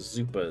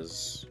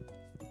Zupa's.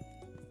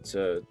 It's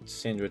a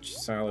sandwich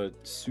salad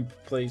soup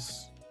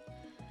place.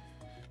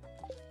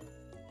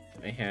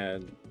 I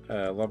had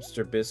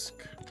lobster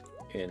bisque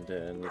and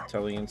an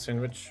Italian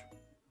sandwich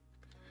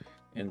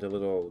and a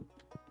little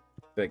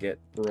baguette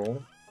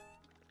roll.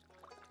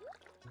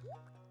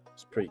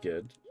 It's pretty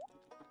good.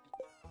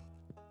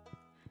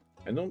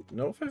 I don't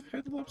know if I've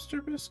had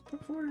lobster bisque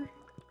before.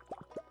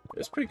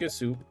 It's pretty good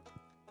soup.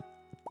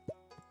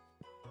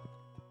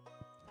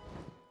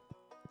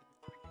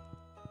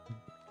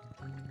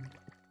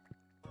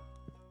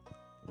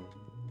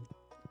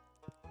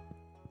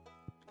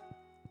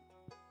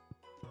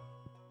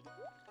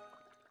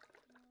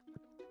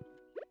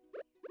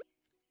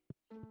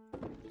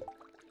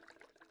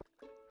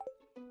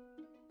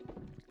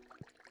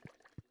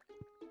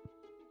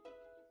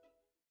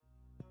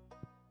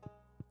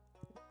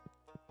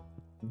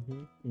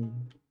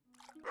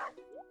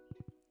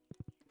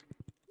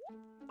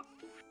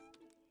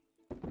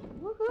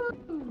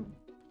 Woohoo!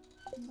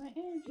 My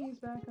energy's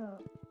back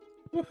up.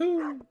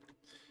 Woohoo!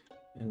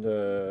 And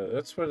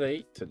that's what I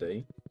ate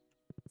today.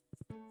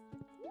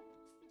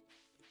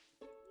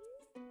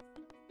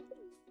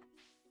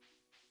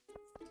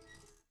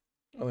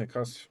 Only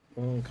costs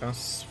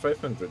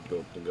 500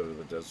 gold to go to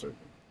the desert.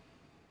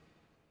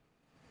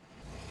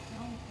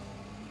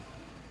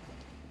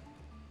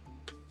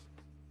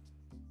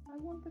 I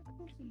want the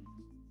cookie.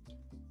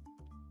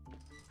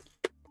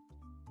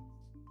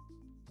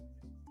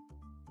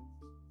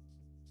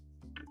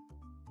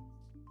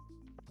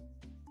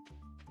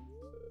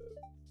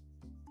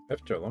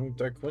 After a long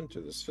dark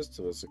winter, this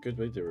festival is a good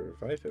way to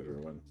revive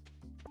everyone.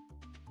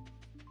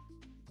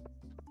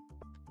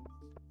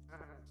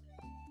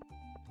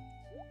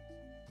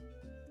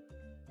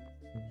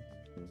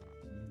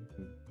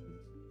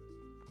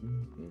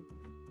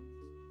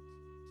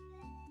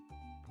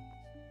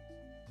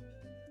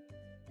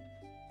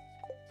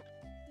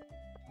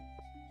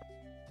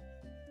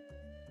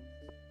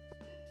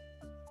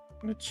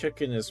 A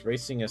chicken is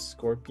racing a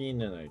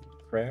scorpion and a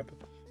crab.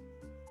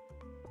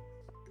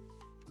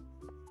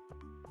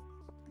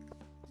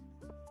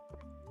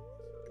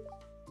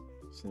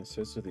 So it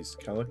says with these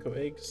calico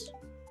eggs.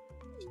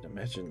 Just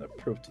imagine the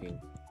protein.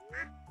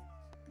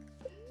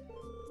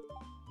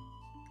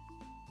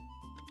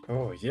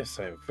 Oh yes,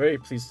 I am very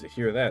pleased to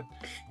hear that.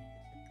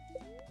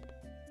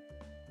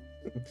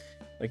 I'd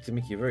like to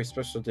make you a very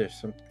special dish,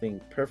 something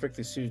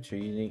perfectly suited to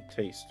your unique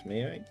taste.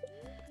 May I?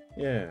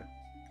 Yeah.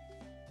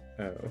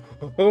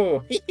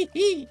 Oh,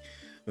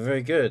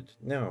 very good.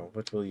 Now,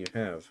 what will you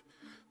have?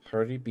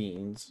 Hearty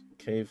beans,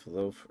 cave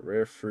loaf,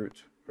 rare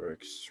fruit, or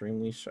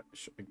extremely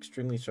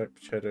sharp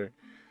cheddar,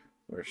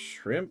 or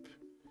shrimp?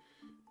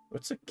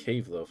 What's a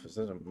cave loaf? Is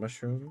that a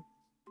mushroom?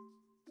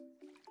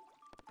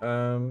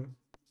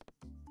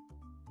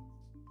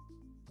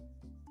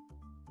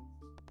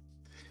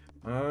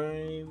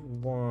 I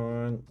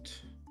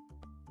want...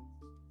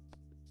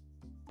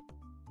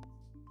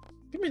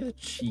 Give me the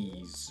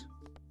cheese.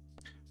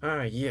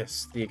 Ah,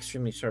 yes, the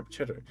extremely sharp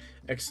cheddar.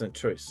 Excellent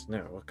choice.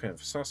 Now, what kind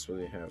of sauce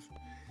will you have?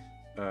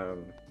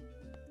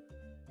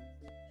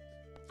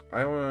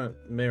 I want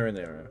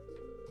marinara.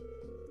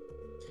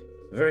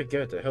 Very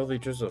good. A healthy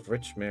drizzle of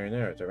rich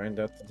marinara to round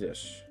out the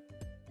dish.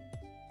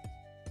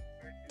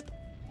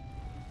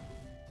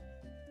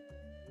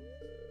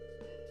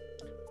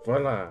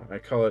 Voila! I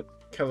call it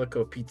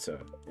Calico Pizza.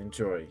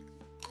 Enjoy.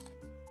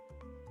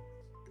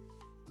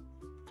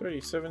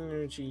 37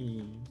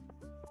 energy.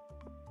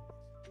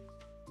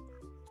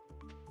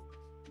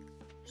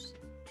 Just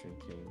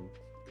drinking.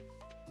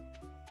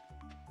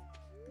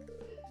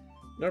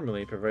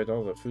 Normally, I provide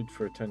all the food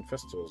for 10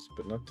 festivals,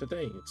 but not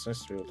today. It's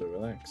nice to be able to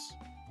relax.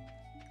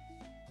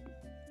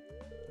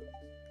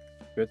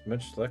 You had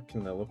much luck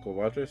in the local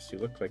waters. You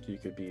look like you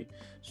could be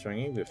strong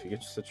English if you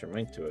get set your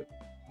mind to it.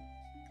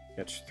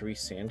 Catch 3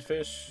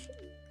 sandfish?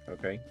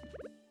 Okay.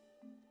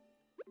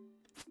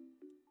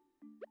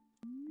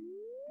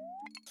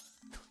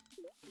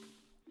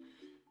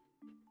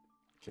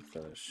 Give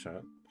that a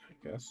shot,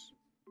 I guess.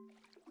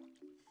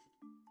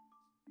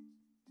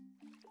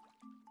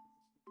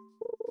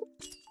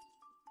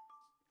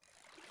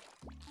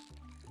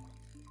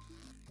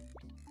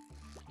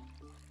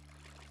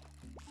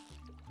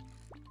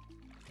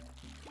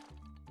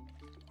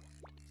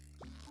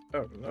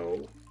 Oh,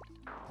 no.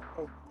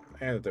 Oh,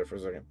 I had it there for a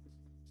second.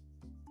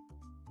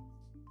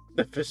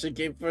 The fishing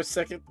game for a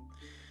second?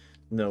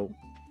 No.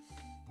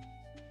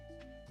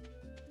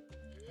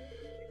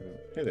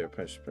 Hey there,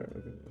 Punch.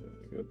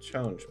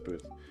 Challenge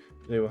booth.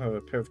 Today we'll have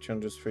a pair of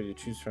challenges for you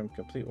to choose from.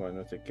 Complete one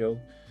with a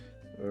guild.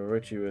 We'll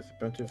reward you with a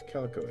bunch of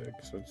calico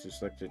eggs. Once you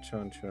select a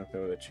challenge, you won't be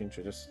able to change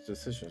your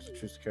decisions, so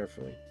choose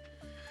carefully.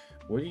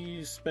 What do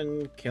you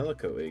spend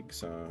calico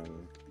eggs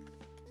on?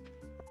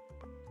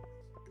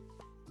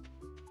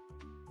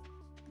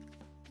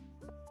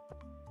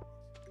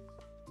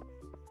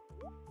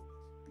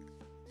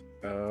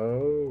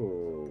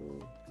 Oh,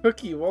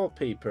 cookie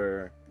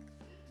wallpaper.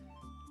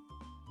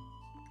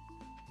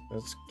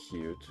 That's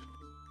cute.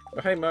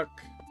 Oh, hi, Muck.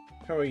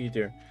 How are you,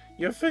 dear?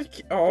 You're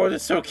fake. Oh,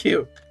 that's so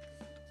cute.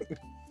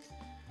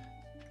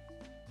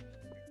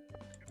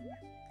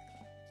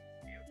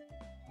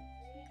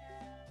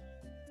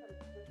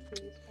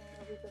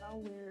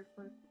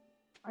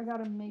 I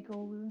got a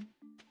makeover.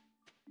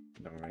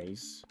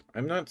 Nice.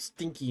 I'm not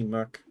stinky,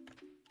 Muck.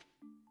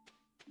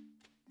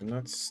 I'm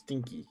not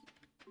stinky.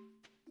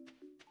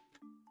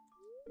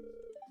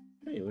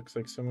 Hey, looks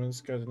like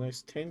someone's got a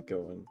nice tan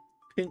going.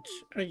 Pinch.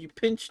 Oh, you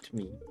pinched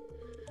me.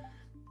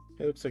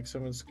 It looks like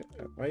someone's got...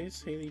 Why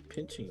is Haley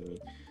pinching me?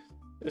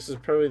 This is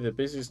probably the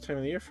busiest time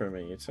of the year for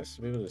me. It's nice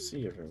to be able to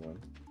see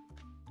everyone.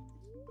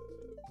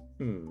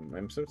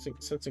 I'm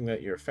sensing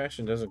that your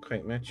fashion doesn't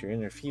quite match your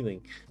inner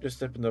feeling. Just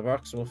step in the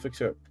box and we'll fix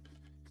it up.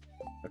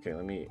 Okay,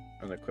 let me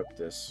unequip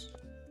this.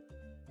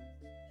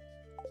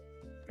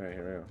 Alright,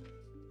 here we go.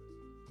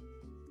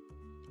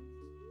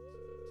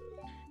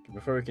 Okay,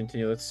 before we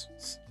continue,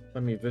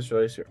 let me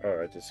visualize your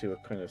aura to see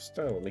what kind of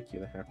style will make you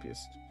the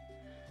happiest.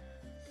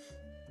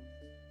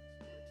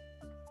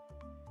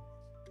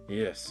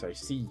 Yes, I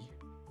see.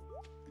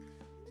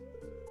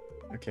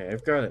 Okay,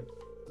 I've got it.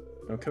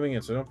 I'm coming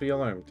in, so don't be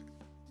alarmed.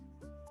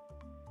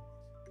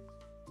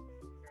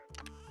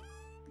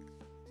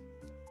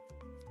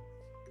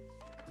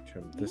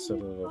 Trim this a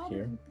little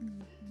here.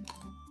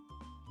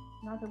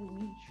 Not that we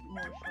need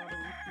more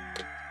strawberry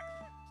food.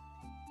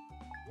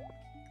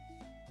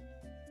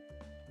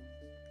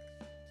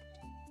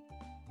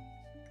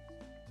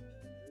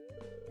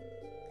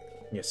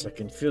 Yes, I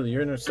can feel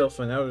your inner self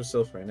and outer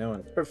self right now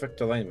in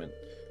perfect alignment.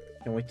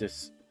 Can't wait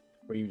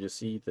for you to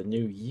see the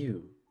new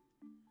you.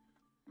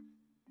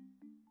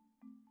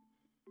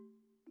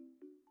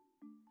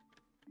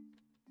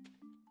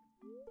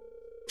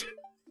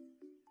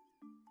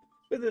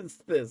 What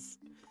is this?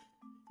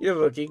 You're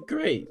looking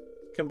great.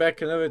 Come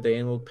back another day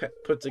and we'll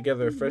put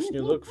together a fresh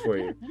new look for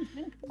you.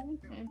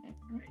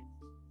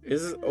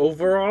 Is it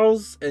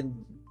overalls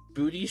and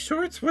booty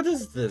shorts? What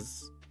is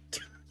this?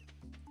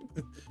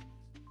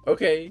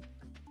 Okay.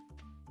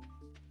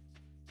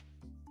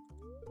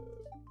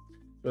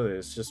 Really,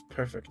 it's just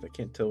perfect. I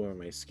can't tell where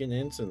my skin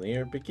ends and the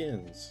air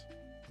begins.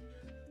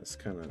 That's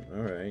kind of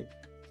alright.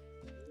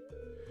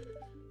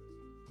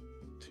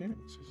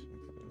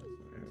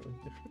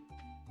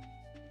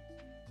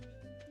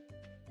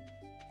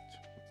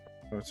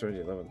 Oh, it's already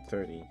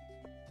 11:30.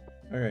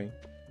 Alright.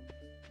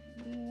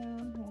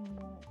 Yeah,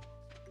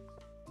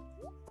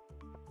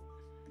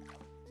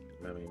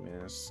 Mummy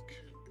mask.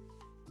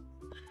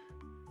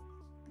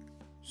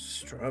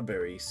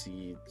 Strawberry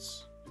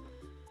seeds.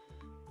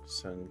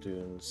 Sun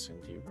dunes,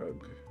 sandy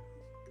rug.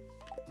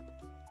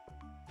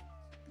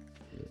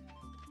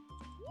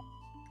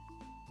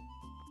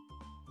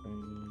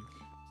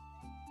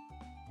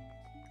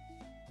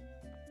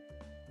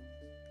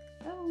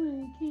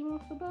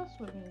 bus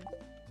with me.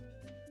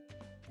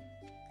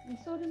 And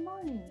so did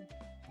Marnie.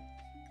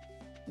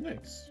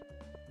 Nice.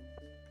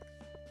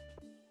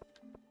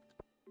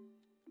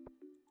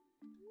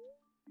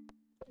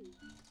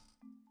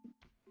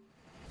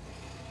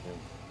 Yeah.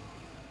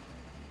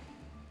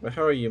 But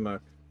how are you,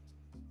 Mark?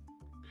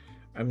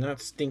 I'm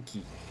not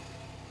stinky.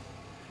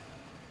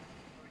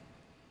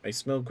 I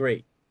smell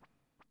great.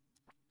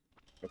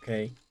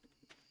 Okay?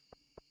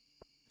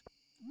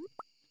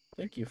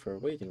 Thank you for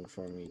waiting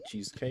for me,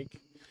 Cheesecake.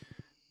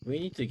 We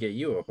need to get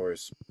you a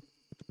horse,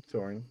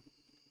 Thorn.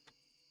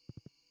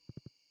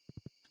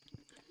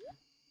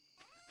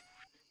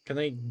 Can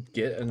I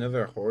get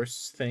another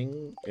horse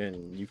thing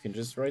and you can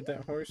just ride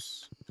that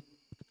horse?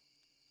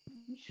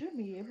 You should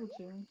be able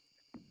to.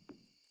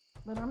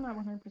 But I'm not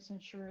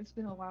 100% sure. It's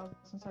been a while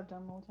since I've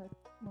done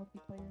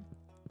multiplayer.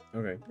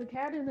 Okay. The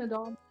cat and the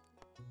dog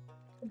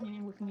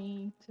came with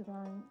me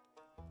tonight.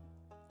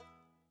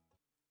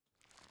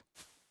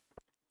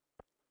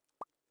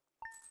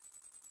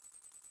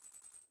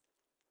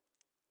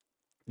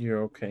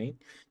 You're okay.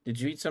 Did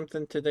you eat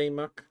something today,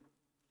 Muck?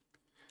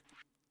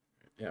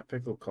 Yeah,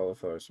 pickled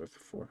cauliflower's worth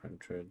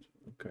 400.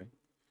 Okay.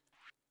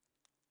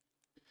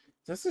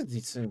 That's a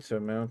decent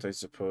amount, I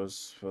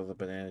suppose. Well, the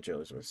banana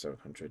jelly's worth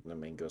 700 and the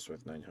mango's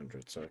worth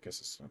 900, so I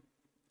guess it's not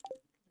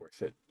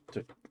worth it.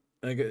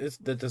 I guess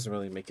that doesn't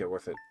really make it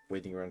worth it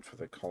waiting around for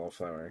the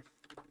cauliflower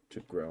to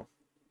grow.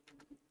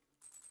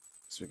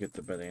 So we get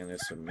the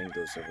bananas and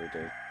mangoes every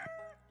day.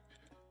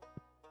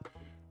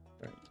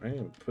 Right, I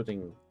am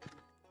putting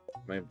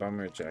my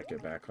bomber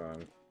jacket back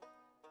on.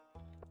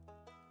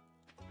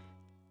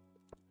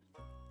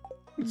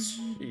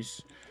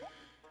 Jeez.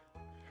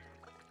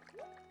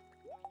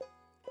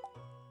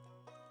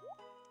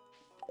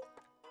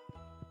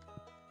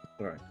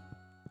 Alright.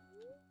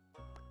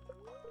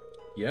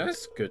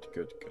 Yes? Good,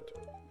 good, good.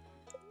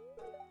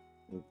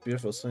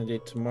 Beautiful sunny day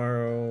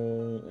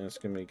tomorrow, and it's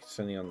gonna be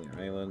sunny on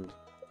the island.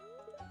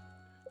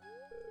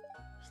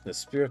 The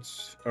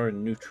spirits are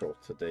neutral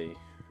today.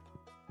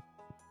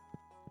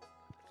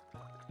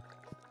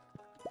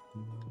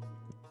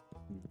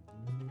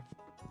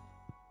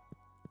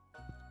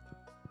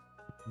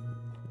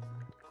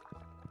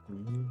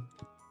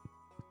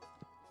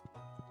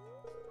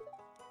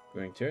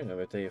 Going to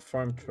another day of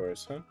farm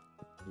chores, huh?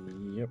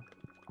 Yep.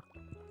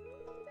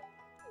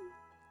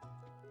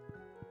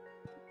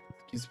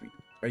 Excuse me.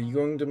 Are you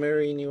going to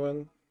marry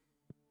anyone?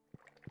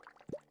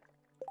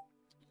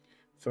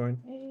 Thorn?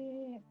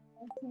 Yeah.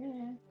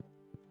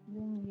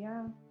 Then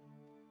yeah.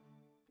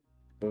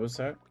 What was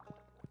that?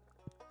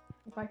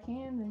 If I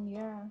can, then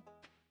yeah.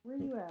 Where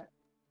you at?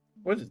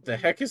 What the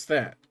heck is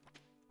that?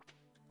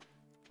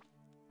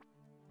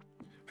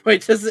 Why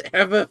does it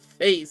have a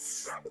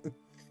face?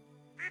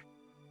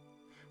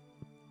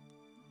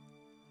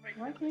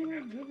 Why can't I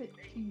give it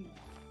to you?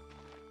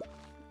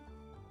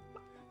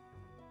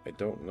 I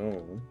don't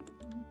know.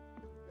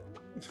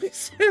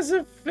 This has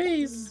a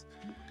face.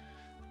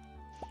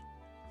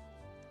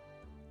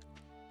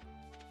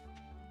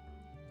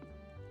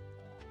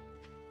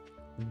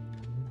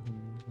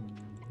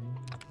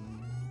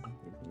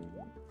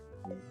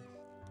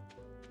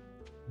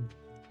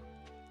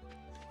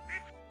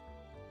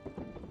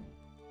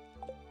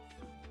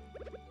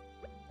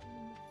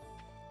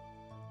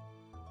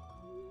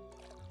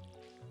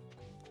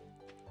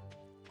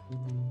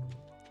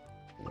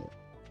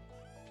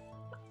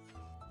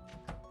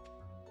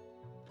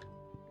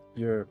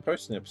 Your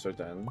parsnips are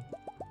done,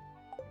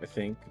 I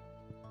think.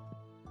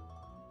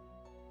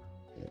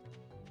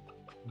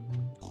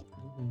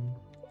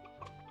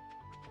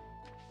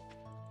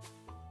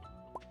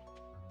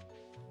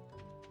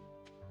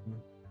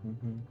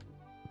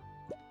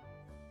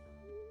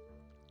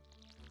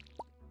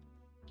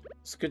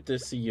 It's good to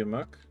see you,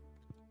 Muck.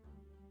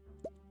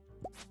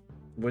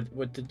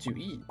 What did you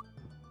eat?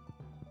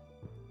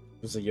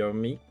 Was it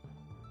yummy?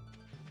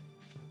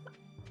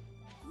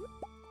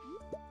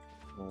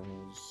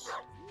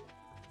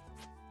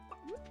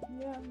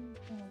 Yeah.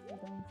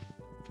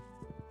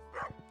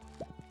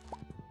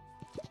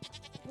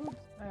 Oops,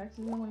 I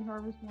accidentally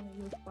harvested one of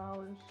your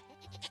flowers.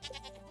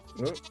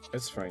 Oh,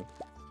 that's fine.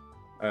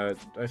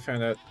 I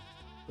found out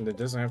that it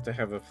doesn't have to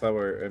have a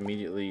flower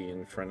immediately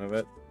in front of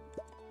it.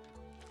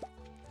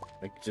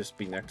 Like, just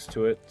be next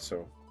to it,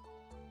 so...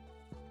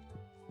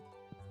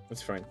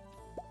 That's fine.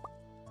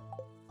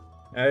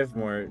 I have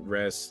more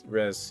res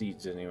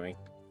seeds anyway.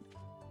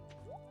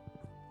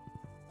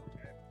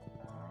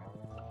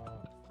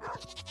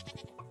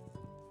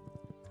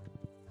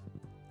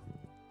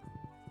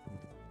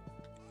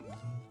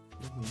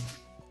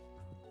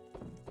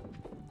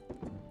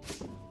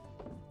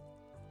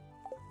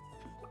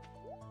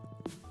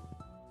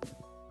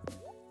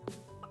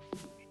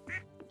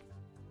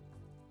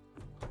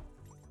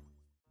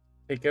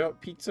 Take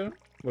out pizza?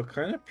 What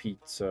kind of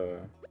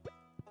pizza?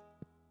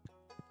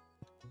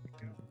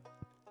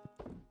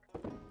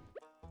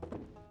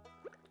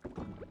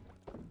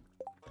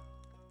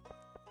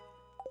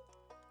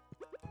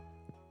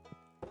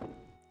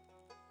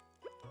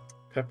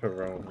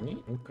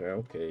 Pepperoni. Okay,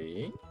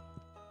 okay.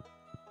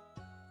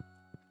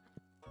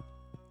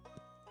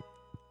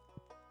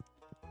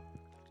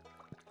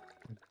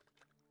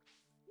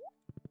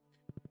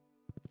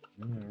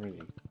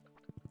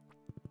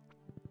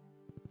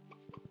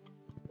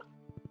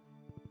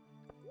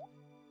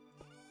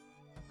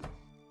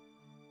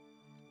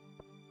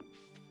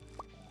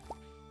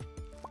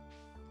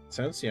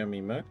 Sounds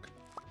yummy, Muck.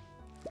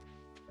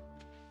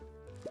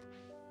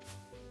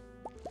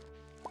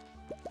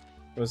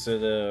 Was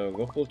it a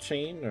local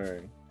chain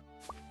or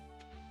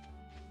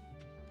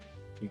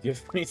you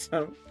give me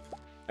some?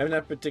 I'm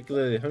not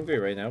particularly hungry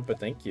right now, but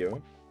thank you.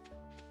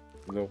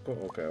 Local?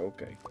 Okay,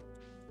 okay.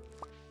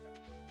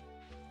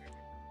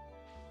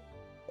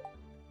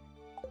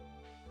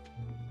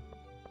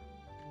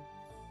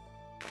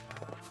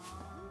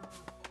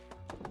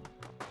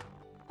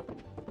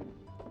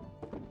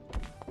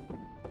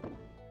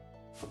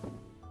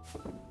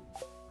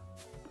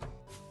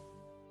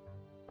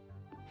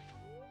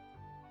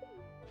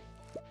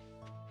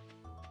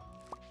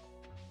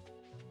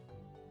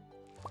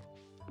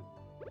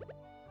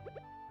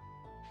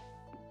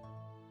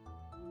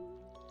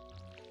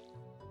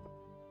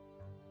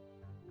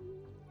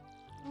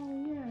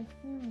 Oh yeah, it's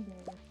cranberry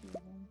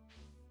season.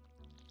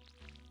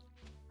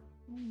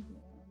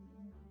 Yeah.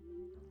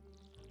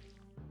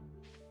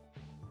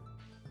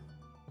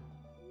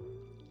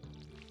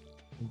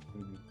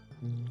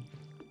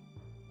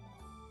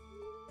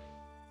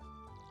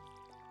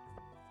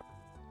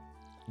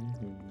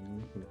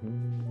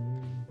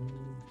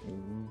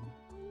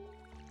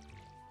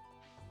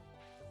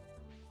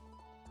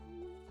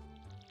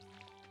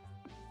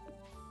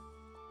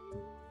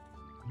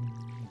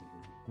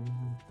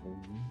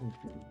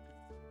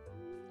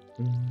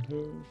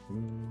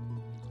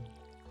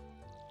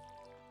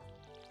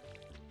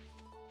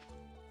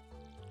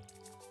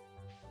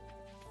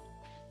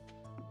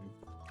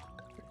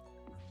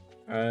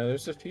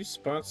 There's a few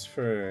spots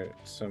for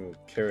some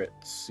carrot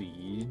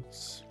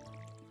seeds.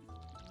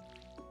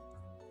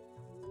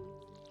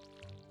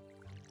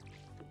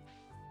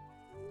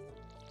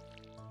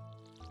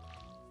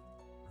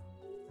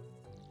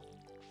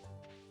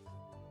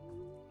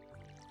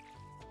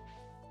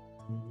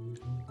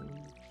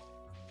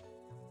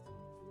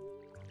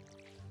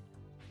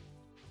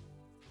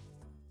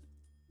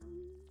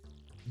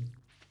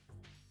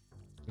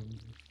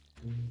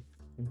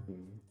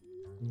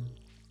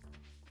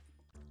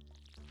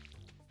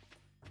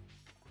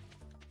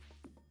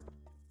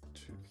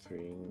 Two,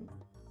 three,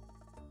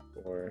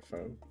 four,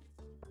 five.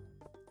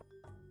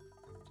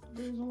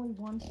 There's only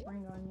one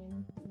spring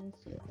onion.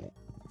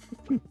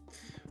 It's-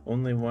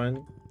 Only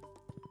one?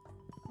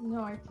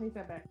 No, I take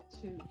that back.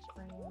 2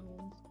 spring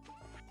onions.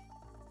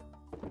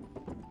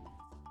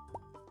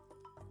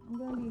 I'm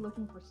gonna be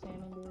looking for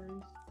salmon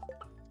berries.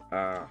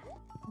 Ah.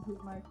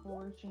 Get my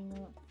foraging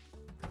up.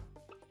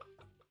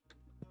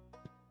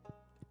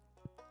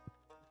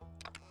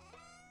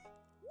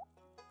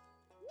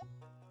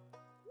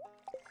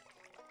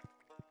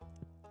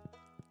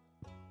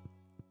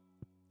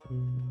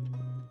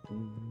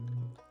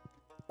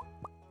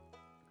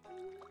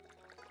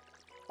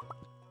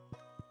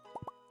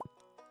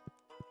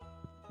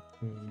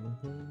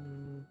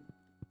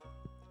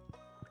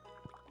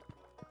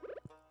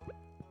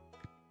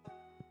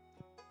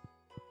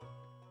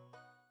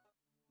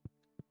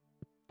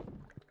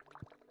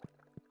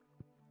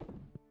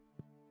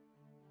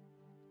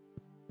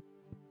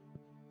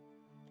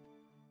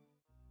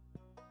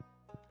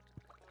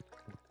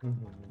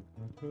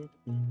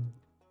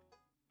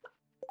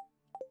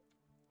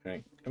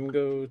 Alright, I'm gonna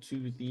go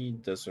to the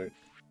desert.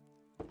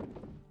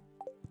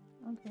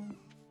 Okay.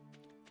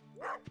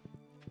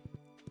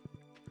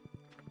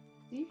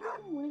 See if you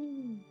can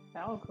win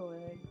Falco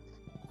eggs.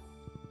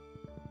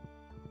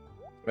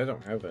 I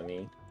don't have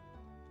any.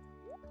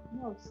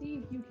 No, see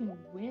if you can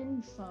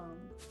win some.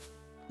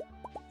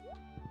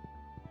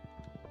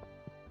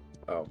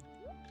 Oh.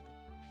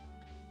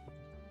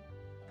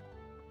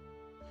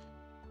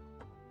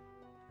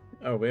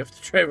 Oh, we have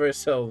to drive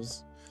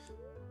ourselves.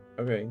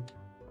 Okay.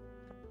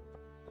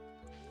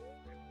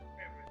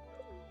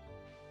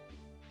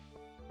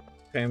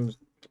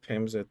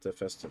 Pam's at the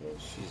festival.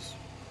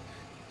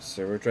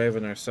 So we're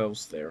driving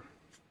ourselves there.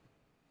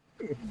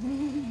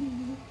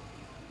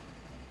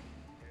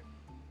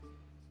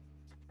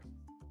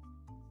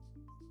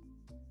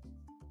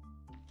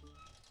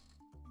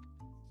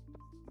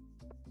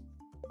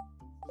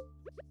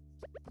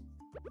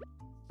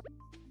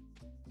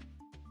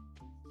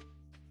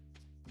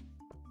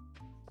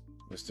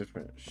 There's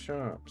different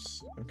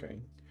shops. Okay.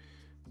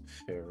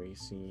 Fairy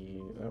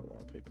seed. That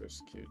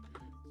wallpaper's cute.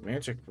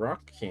 Magic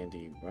rock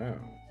candy. Wow.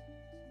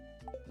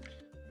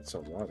 That's a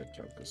lot of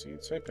calico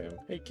seeds. Hey, Pam.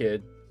 Hey,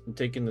 kid. I'm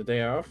taking the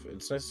day off.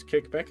 It's nice to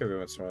kick back every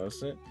once in a while,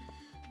 isn't it?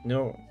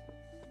 No.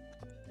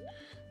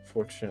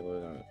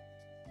 Fortunately not.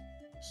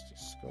 Misty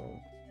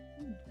Skull.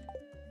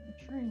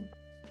 A tree.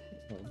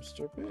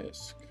 Lobster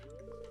bisque.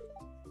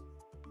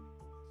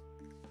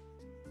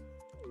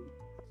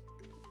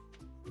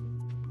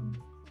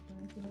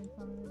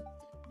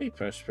 Hey,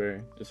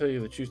 Prosper. To tell you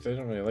the truth, I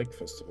don't really like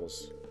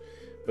festivals.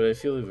 But I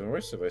feel even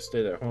worse if I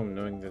stayed at home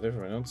knowing that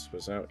everyone else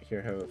was out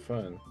here having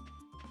fun.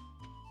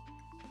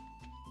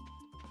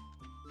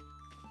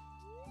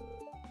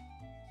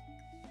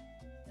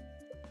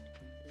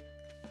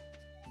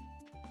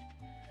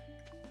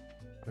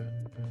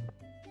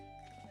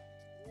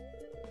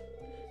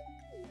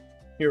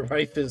 Your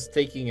wife is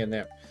taking a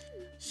nap.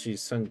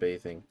 She's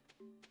sunbathing.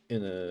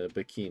 in a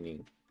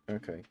bikini.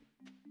 Okay.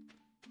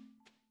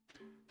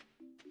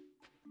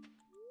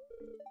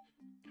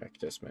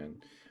 Cactus man.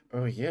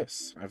 Oh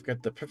yes, I've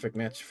got the perfect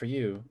match for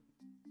you.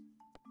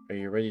 Are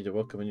you ready to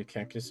welcome a new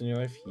cactus in your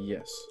life?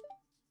 Yes.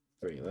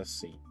 Great, let's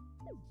see.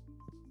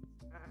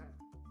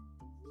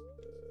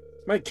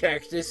 My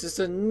cactus is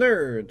a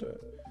nerd!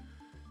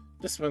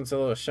 This one's a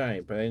little shy,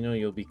 but I know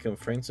you'll become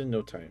friends in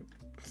no time.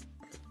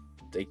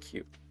 Thank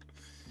you.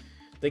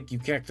 Thank you,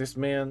 Cactus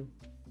Man.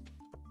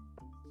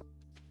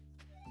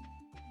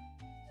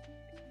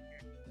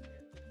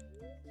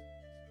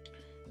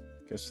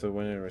 Guess the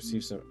winner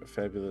receives a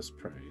fabulous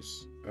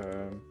prize.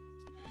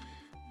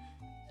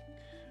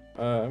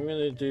 I'm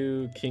gonna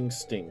do King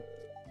Sting.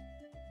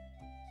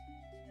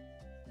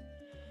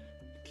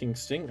 King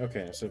Sting?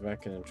 Okay, I sit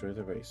back and enjoy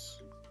the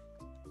race.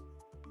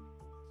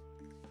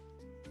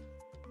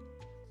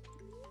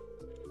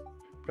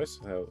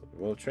 Impressive how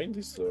well trained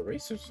these little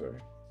racers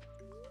are.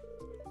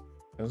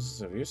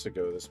 Thousands of years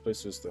ago, this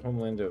place was the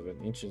homeland of an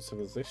ancient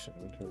civilization.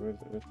 I wonder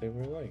what they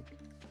were like.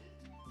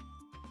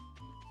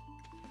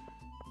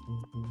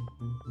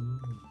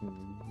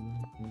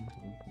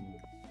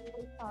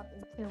 Caught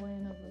the tail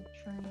end of the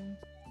train.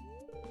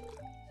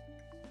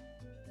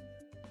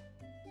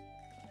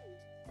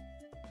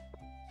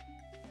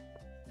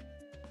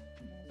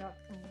 I got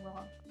some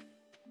rock.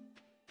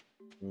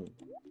 A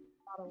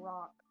lot of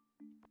rock.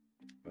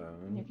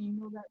 And if you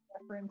know that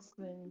reference,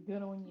 then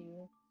good on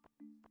you.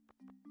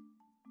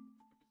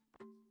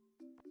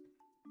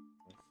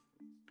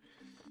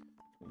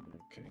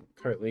 Okay,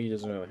 Cartley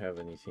doesn't really have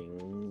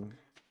anything.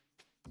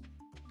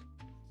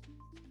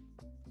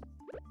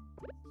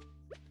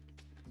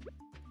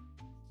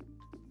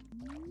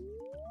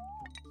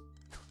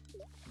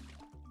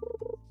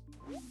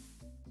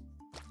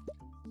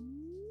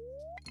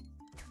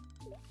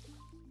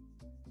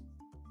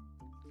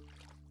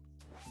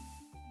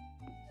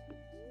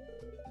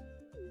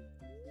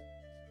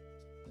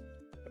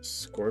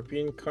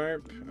 Scorpion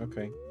carp?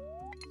 Okay.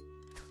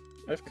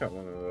 I've caught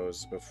one of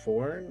those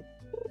before.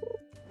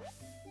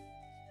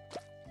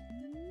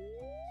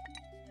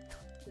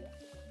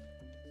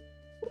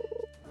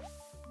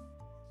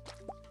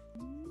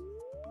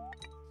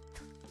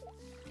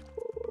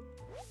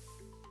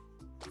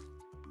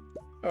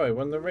 Oh, I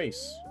won the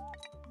race.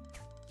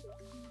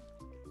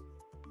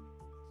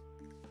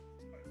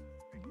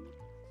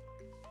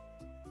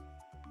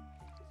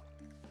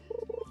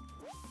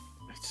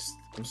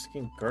 I'm just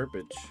getting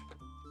garbage.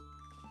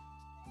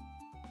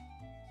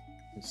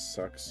 This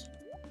sucks.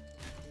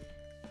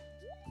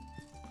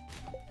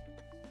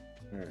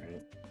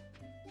 Alright.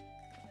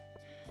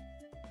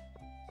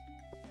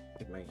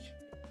 Get my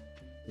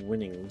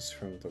winnings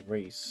from the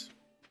race.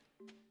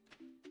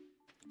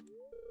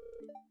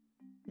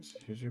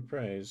 Here's your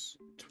prize.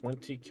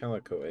 20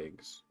 calico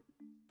eggs.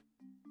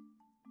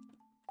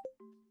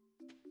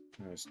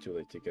 Oh, it's too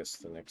late to guess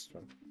the next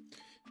one.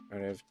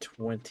 Alright, I have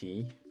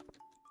 20.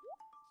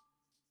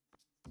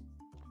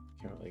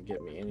 Can't really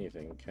get me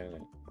anything, can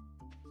it?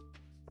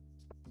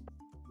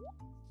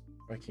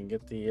 I can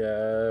get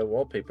the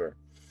wallpaper.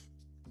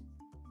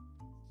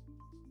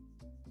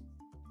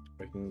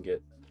 I can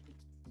get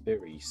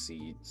berry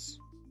seeds.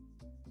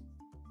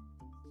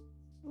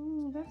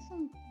 Ooh, that's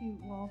some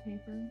cute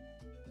wallpaper.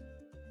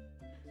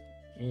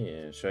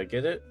 Yeah, should I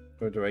get it?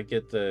 Or do I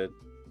get the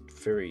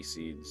fairy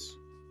seeds?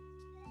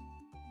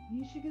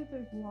 You should get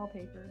the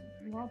wallpaper.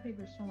 The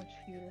wallpaper is so much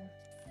cuter.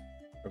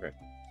 Okay.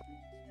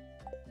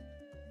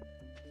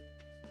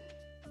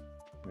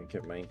 Let me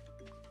get my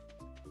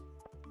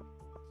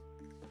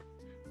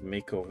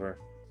makeover.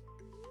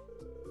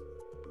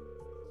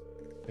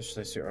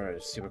 Visualize your art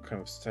to see what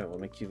kind of style will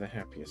make you the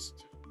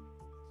happiest.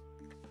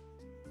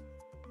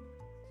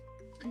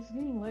 It's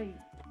getting late.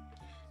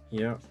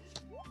 Yeah.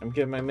 I'm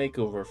getting my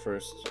makeover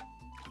first.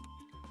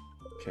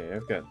 Okay,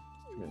 I've got...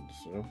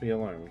 So don't be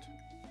alarmed.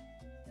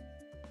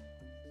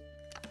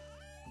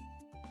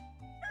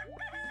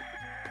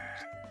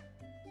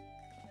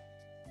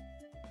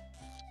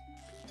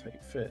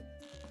 Tight fit.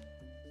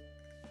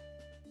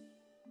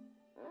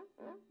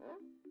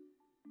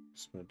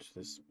 Smudge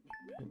this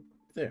bit.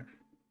 There.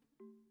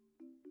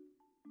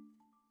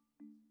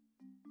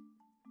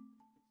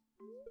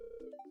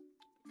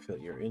 Feel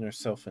your inner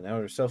self and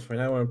outer self are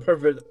now in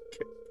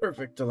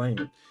perfect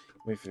alignment.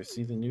 Wait for you to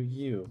see the new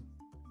you.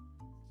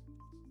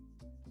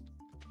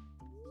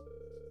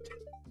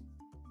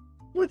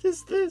 What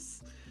is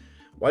this?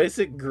 Why is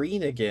it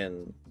green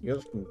again? You're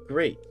looking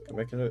great. Come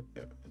back in the...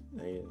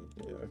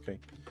 Okay.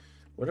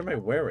 What am I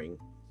wearing?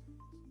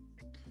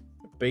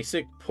 A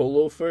basic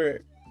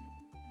pullover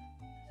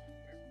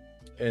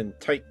and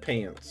tight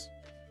pants.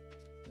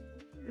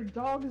 The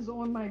dog is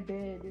on my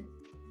bed.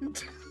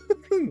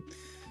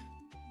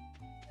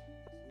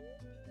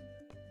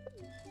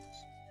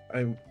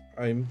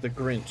 I'm the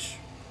Grinch.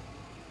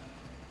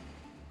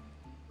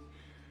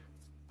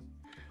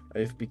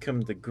 I've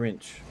become the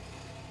Grinch.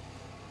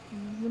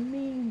 He's the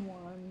mean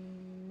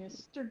one,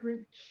 Mr.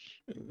 Grinch.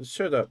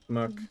 Shut up,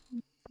 Muck.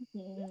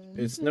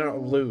 It's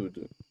not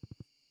lewd.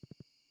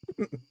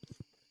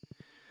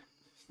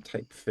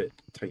 tight fit,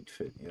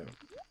 you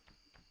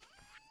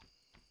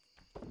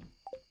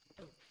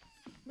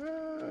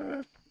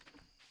know.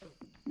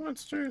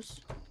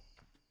 Monsters.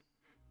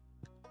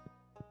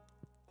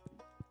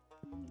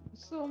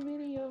 So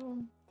many of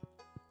them.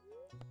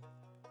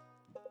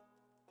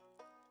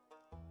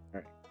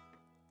 Alright.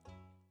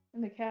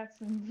 And the cats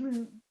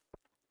and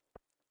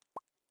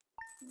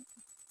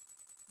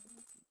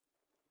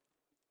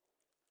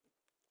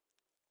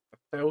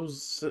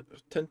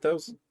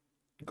 10,000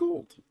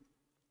 gold.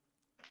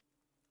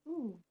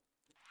 ooh.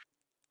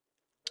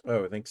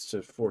 Oh, thanks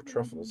to 4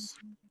 truffles.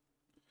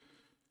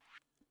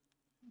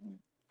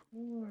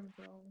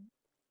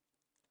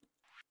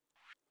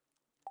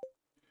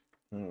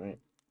 Alright.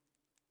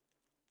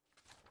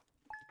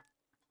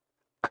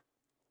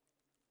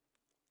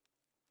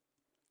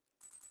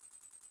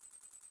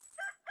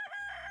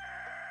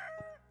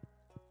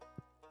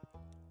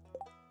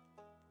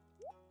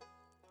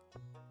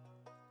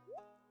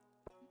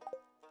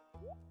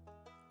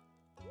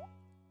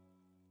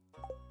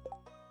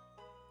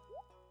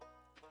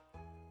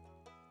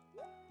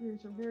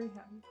 Spirits are very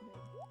happy today.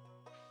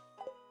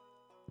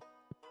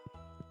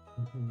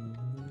 It's gonna be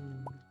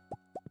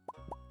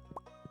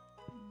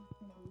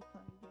a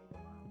sunny day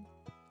tomorrow.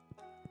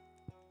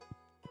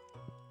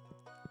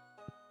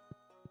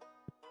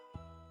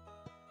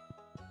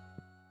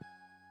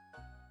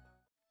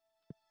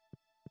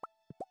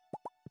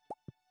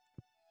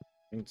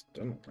 It's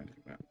done already.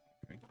 Wow.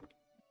 Okay.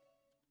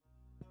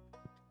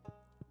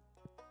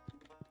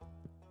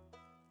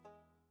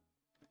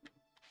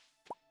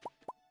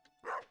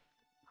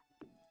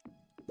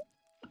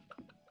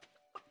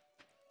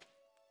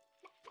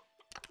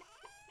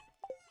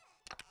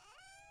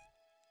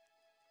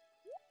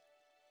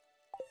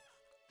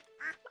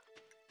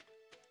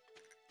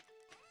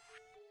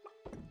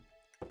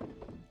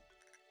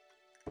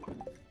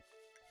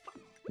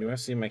 You want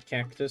to see my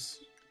cactus?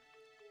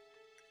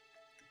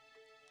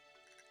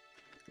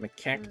 My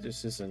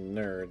cactus is a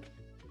nerd.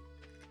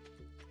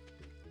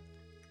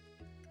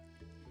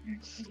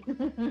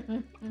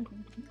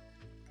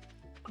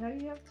 Now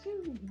you have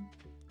 2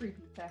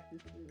 creepy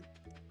cactuses.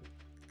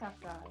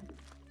 Cacti.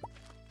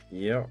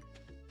 Yep.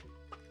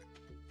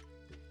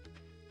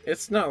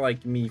 It's not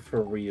like me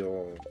for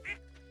real.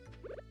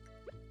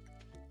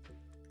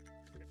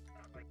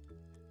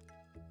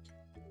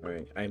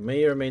 Alright, I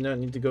may or may not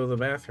need to go to the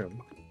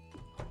bathroom.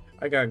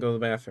 I gotta go to the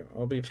bathroom.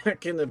 I'll be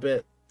back in a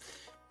bit.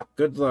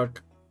 Good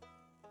luck.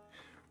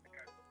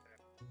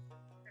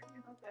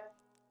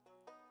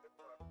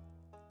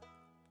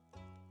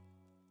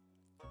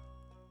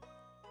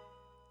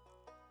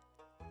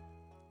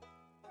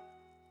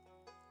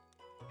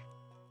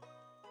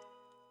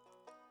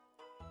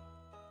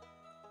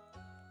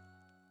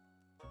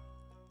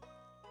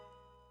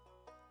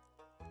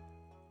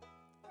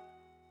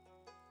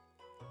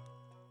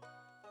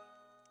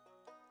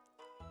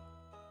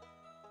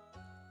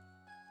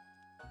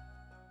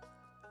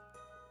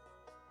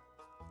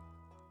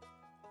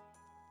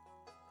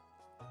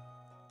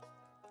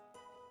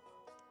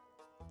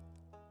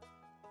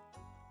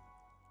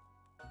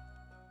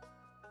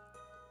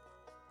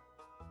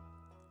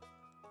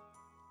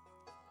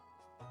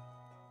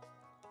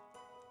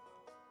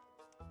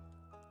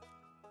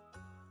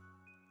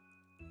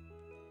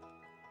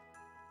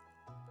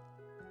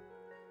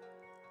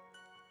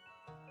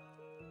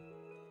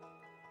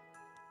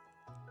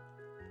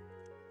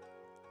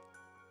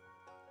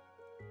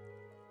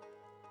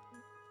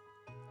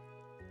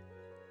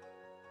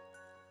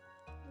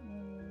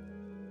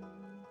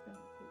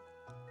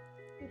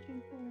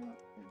 Fishing pole,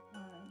 because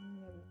I'm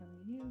never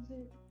gonna use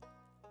it.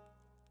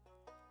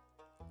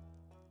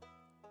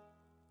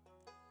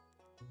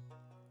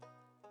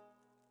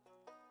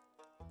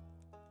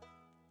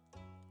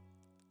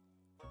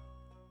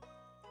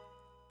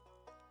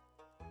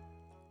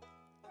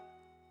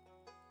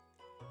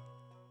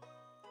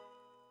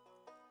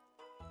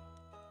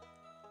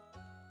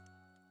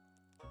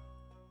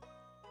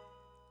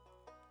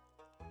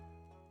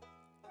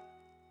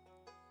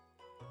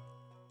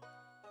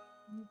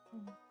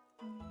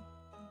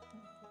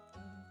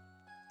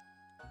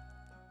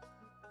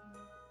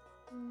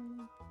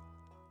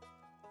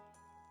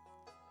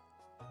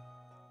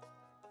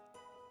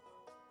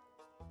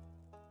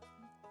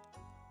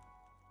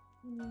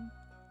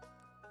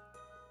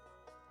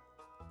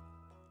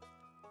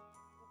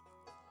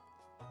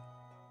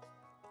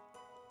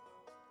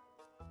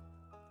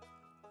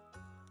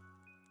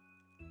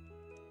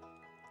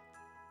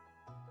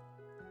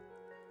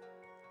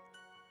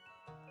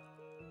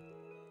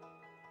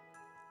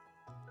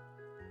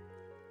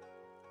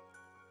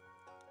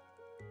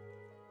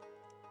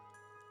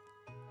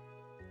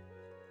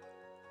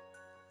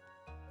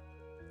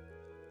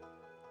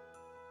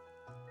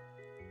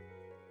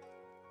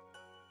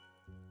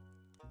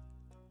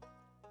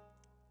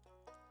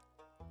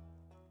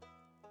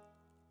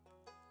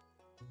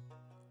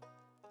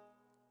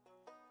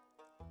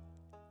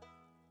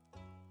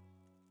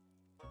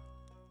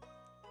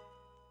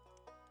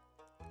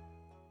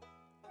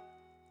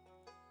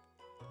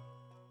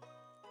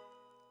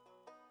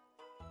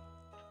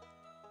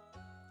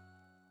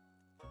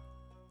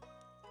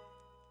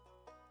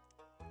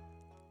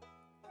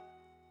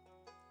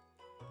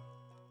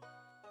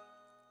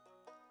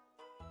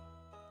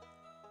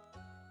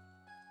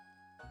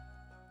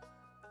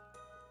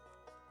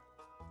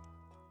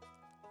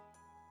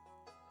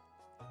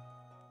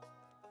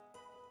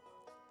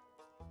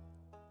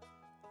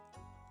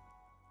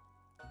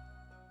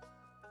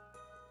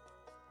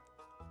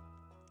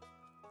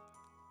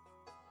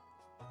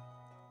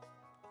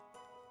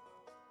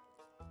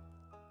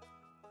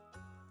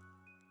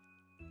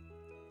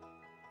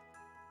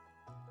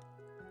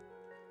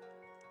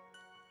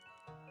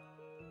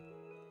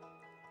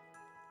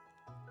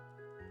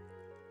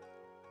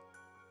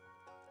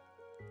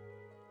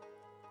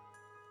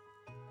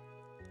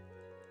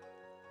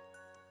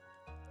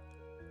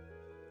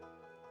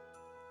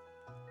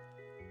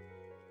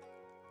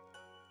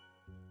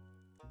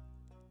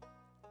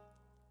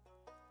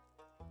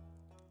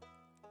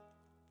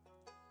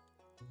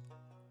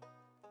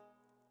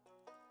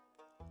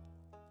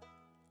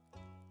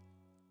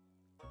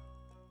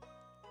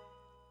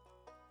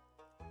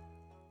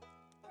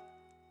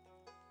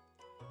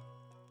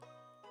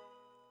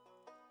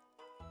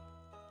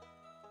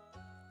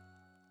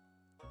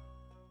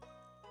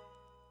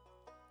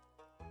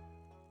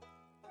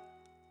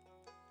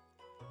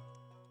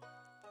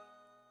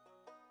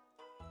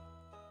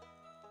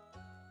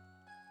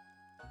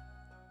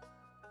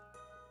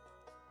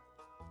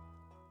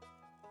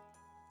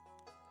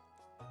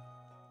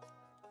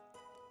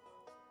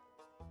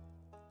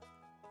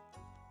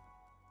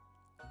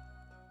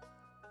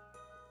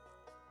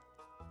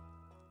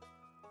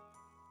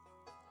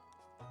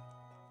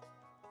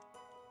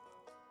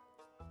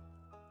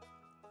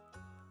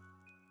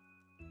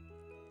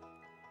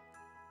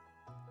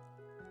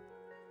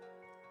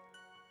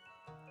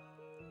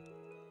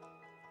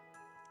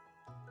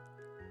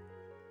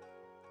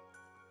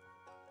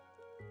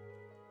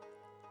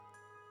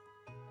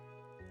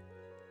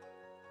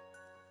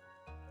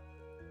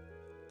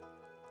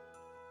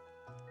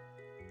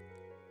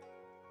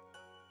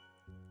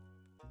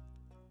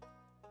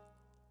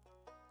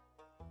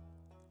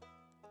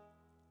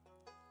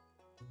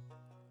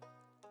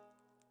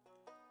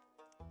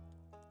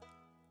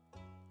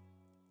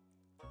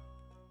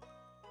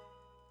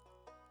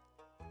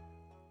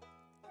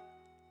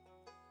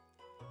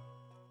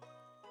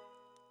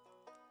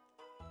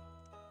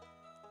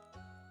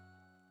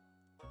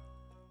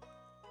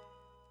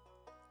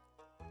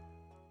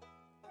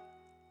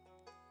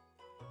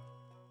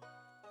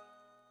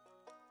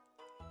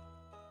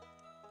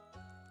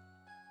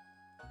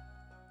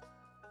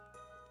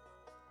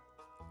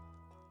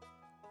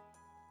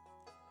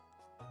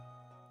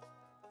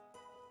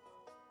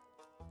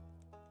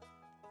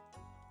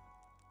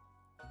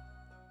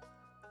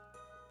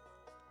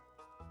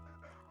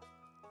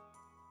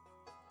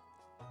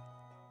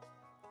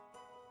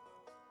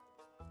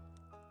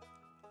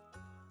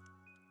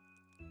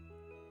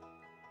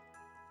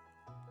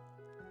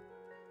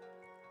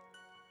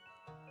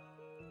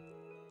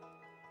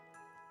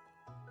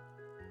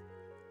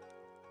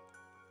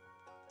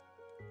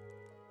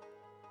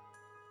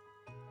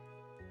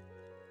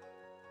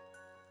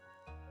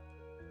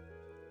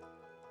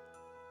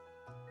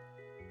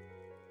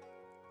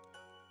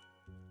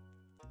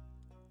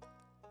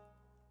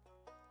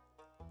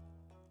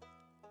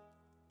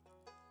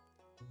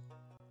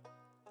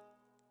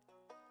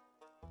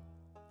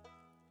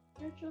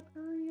 Ketchup,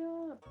 hurry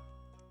up.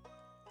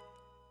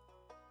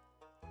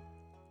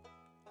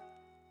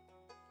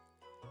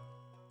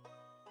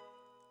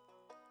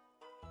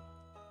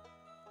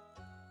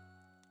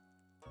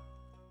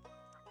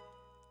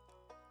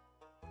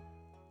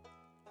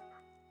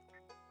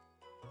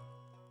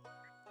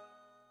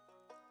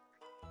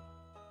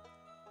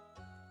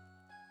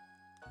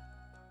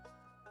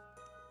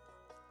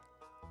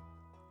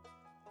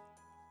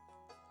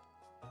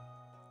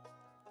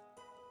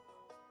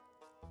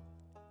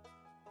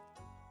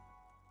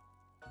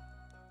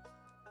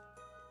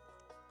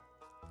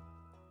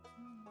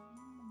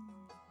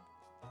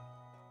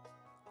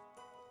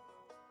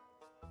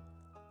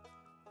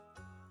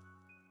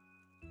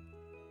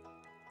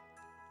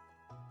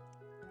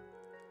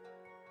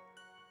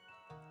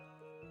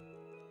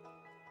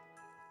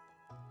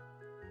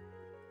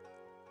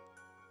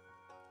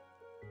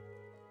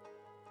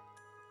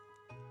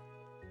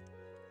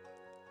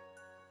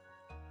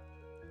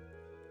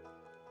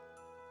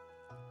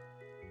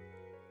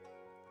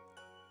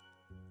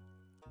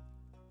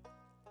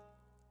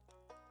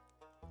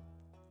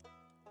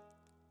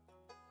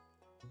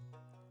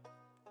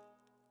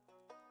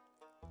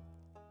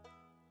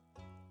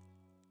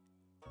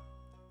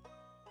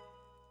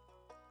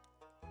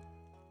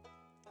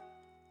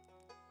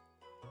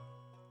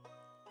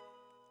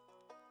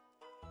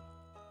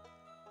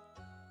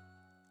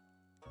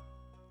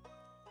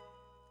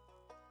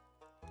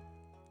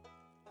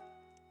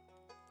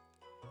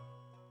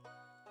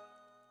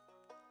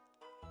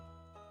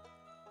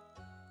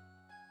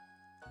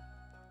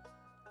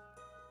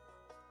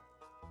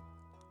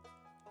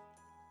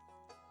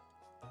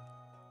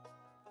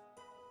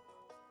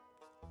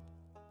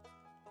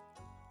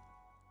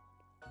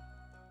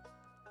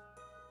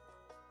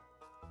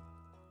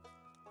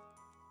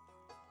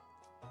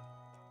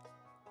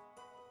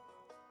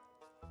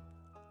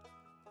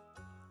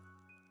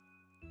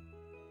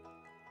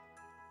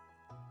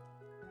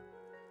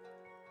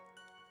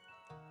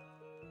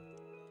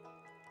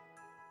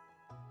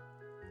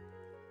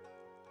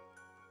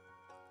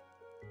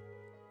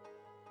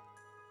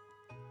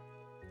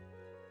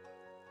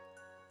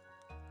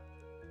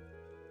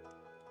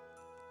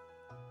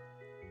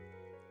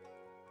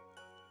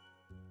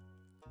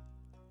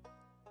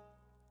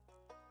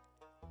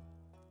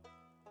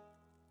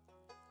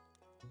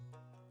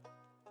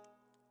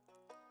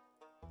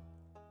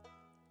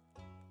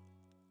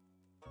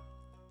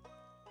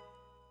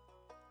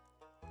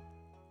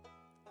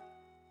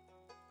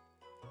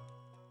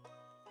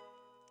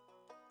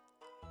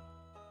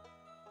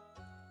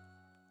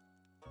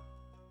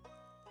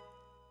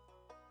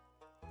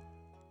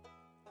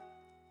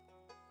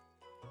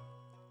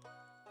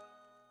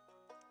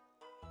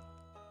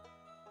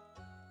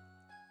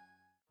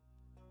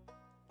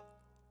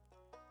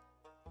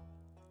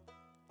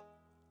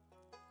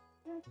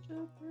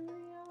 Ketchup, hurry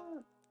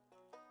up.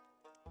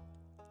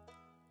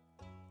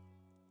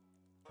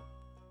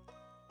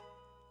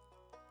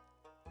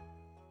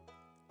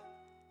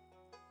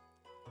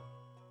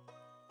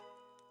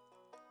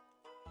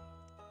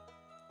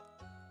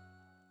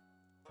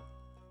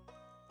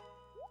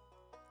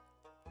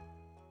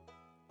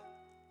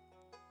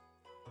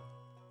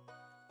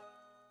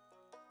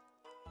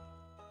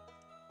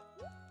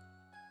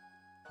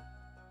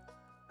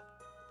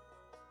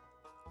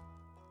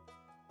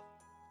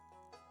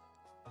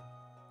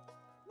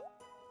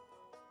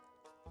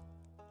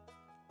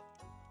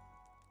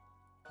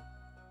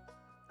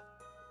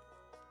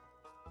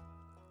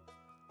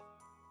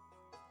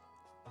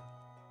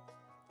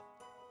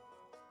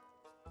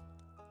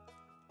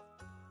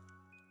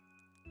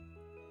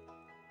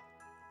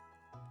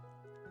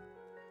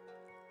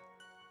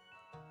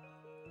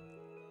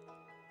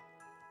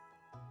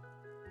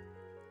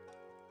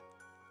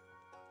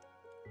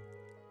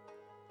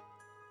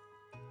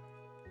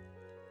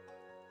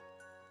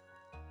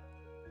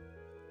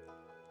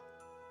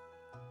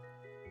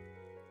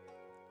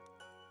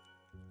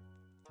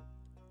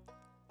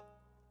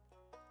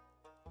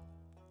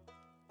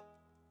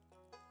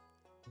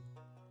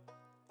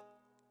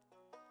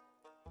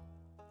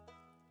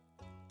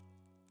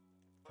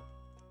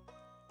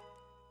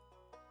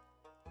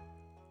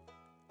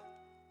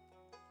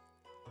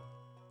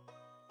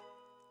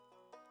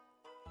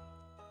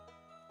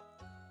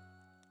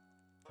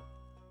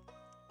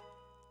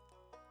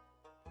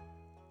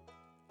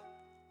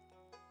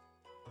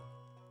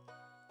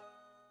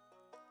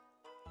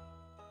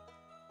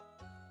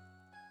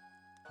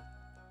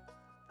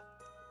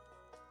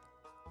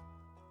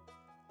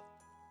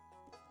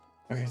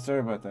 Okay, sorry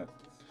about that.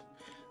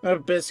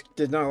 Bisque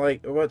did not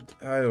like what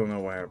I don't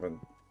know what happened.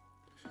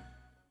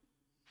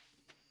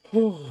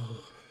 Oh,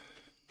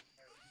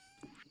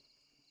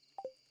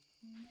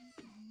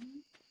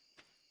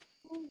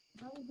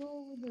 I will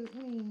go over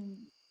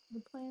the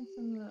plants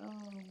in the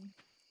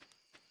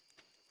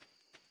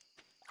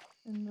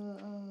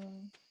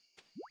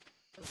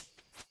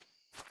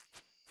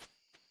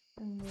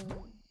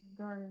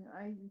garden.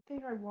 I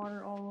think I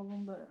water all of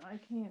them, but I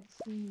can't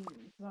see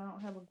because I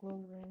don't have a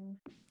glow ring.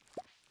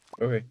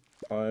 Okay,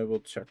 I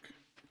will check.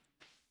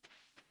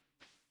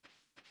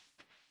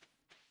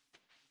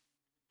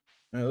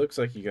 It looks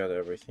like you got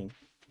everything.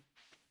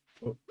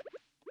 Oh,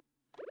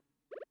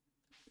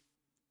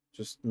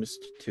 just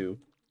missed two.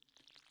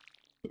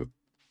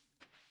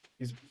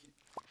 He's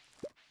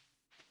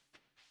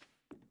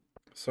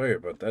sorry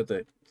about that.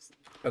 That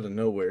out of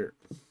nowhere.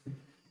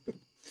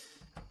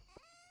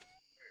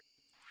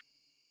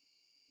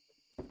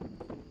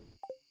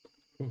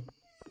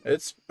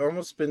 It's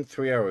almost been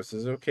 3 hours.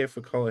 Is it okay if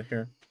we call it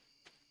here?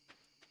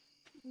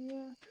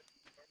 Yeah.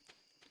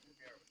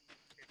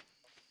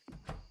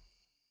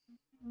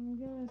 I'm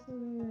gonna sit there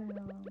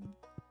and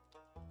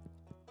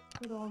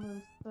put all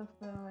the stuff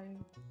that I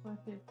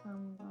collected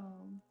from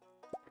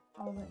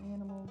all the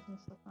animals and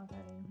stuff like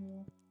that in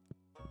here.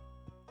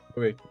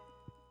 Okay.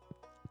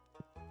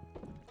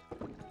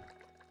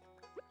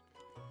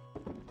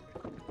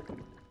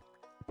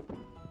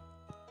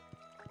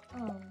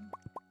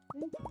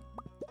 Thank you.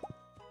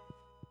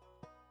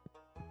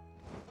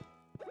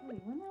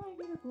 Wait, when did I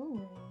get a glue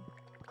ring?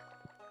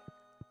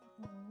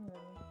 Oh,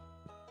 whatever.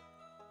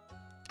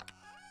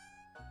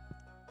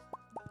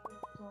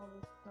 There's all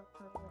this stuff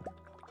right there.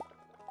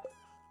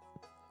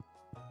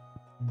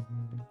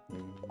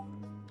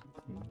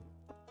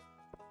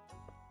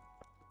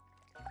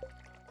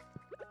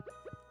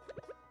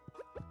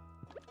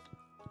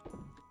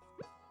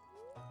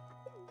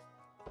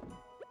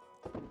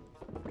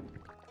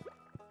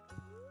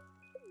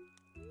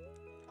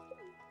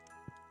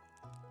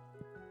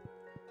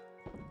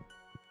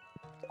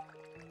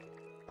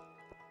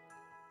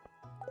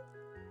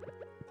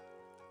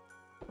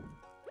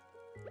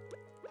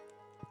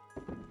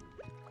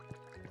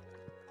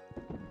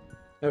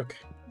 Okay.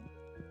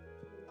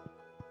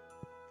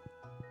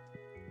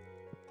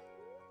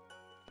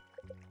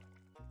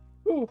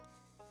 Ooh.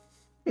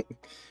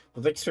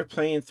 Well, thanks for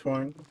playing,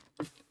 Thorn.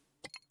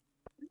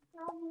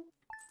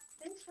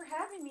 Thanks for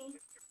having me.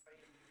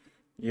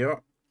 Yeah.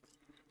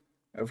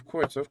 Of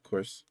course, of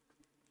course.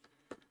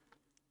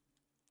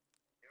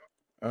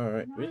 All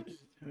right.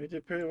 We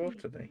did pretty well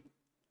today.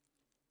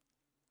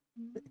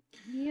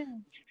 Yeah.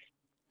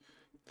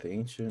 The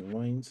ancient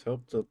wines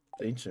helped. The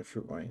ancient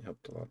fruit wine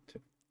helped a lot too.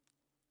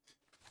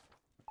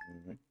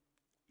 Right.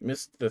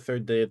 Missed the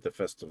third day at the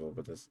festival,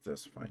 but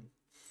that's fine.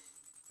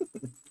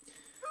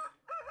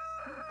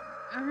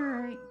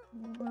 Alright.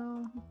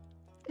 Well,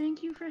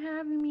 thank you for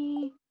having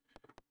me.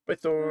 Bye,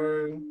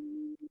 Thorn.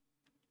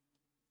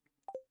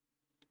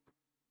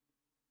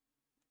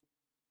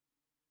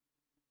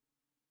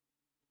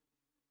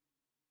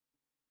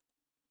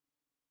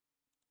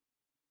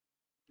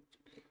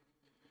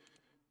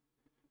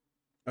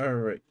 All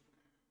right.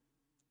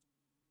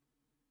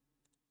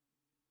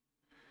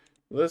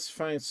 Let's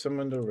find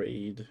someone to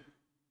raid.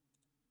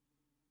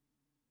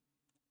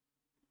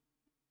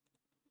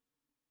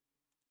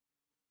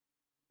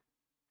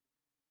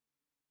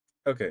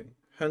 Okay.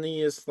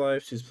 Honey is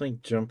live. She's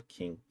playing Jump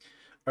King.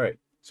 All right.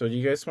 So do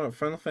you guys want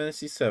Final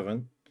Fantasy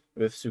VII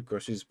with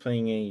Sucro? She's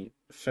playing a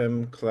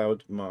Fem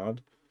Cloud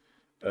mod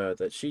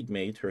that she'd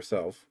made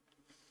herself.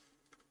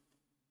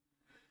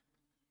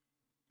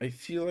 I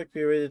feel like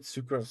we rated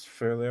Sucrose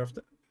fairly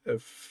often,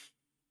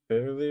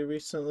 fairly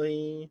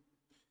recently.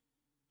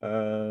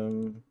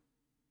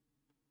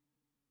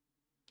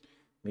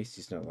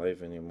 Macy's not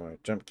live anymore.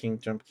 Jump King,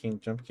 Jump King,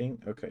 Jump King.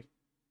 Okay.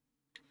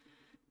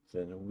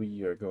 Then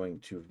we are going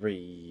to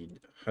raid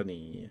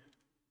Honey.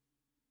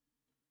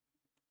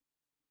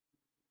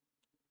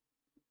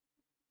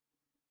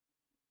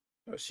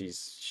 Oh,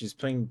 she's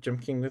playing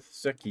Jump King with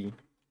Zeki.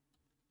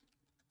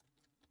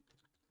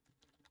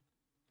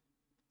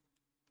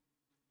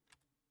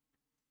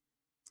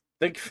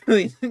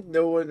 Thankfully,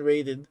 no one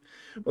rated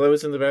while I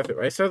was in the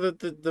bathroom. I saw that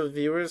the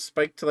viewers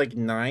spiked to like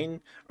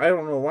 9. I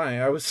don't know why.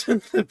 I was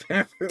in the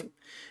bathroom.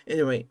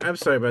 Anyway, I'm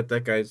sorry about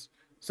that, guys.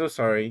 So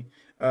sorry.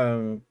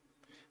 That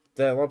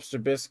lobster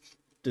bisque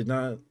did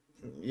not.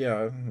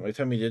 Yeah, my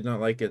tummy did not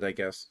like it, I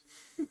guess.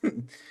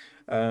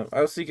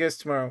 I'll see you guys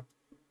tomorrow.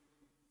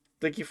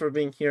 Thank you for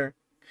being here.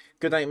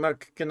 Good night,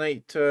 Muck. Good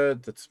night,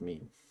 that's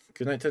me.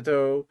 Good night,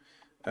 Tato.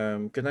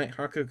 Good night,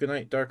 Haku. Good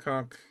night,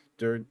 Darkhawk.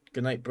 Good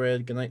night,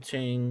 Bread. Good night,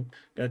 Chain.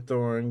 Good night,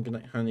 Thorn. Good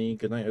night, Honey.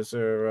 Good night,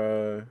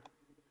 Azura.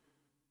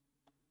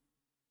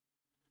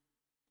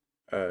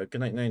 Good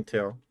night,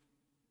 Ninetail.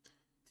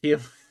 Teal.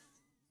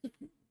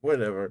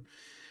 Whatever.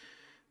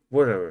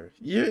 Whatever.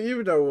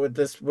 You know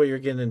what you're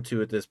getting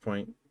into at this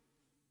point.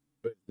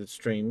 But the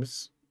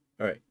streams.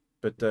 Alright.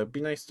 But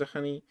be nice to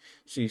Honey.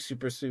 She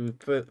super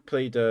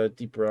played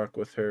Deep Rock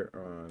with her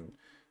on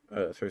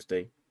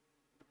Thursday.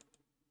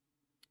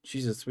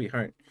 She's a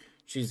sweetheart.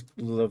 She's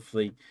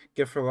lovely.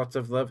 Give her lots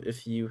of love.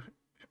 If you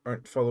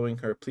aren't following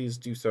her, please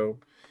do so.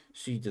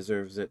 She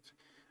deserves it.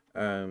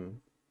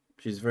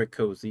 She's very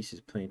cozy. She's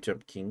playing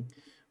Jump King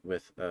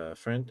with a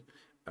friend.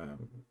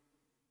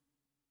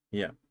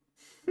 Yeah.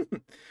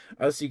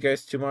 I'll see you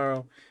guys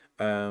tomorrow.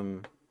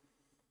 Yeah,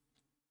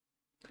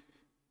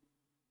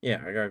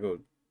 I gotta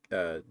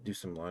go do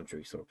some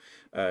laundry. So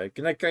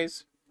good night,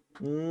 guys.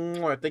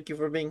 Mwah. Thank you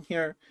for being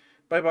here.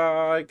 Bye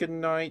bye. Good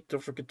night.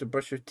 Don't forget to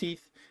brush your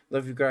teeth.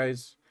 Love you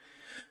guys.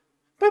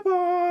 Bye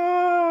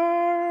bye.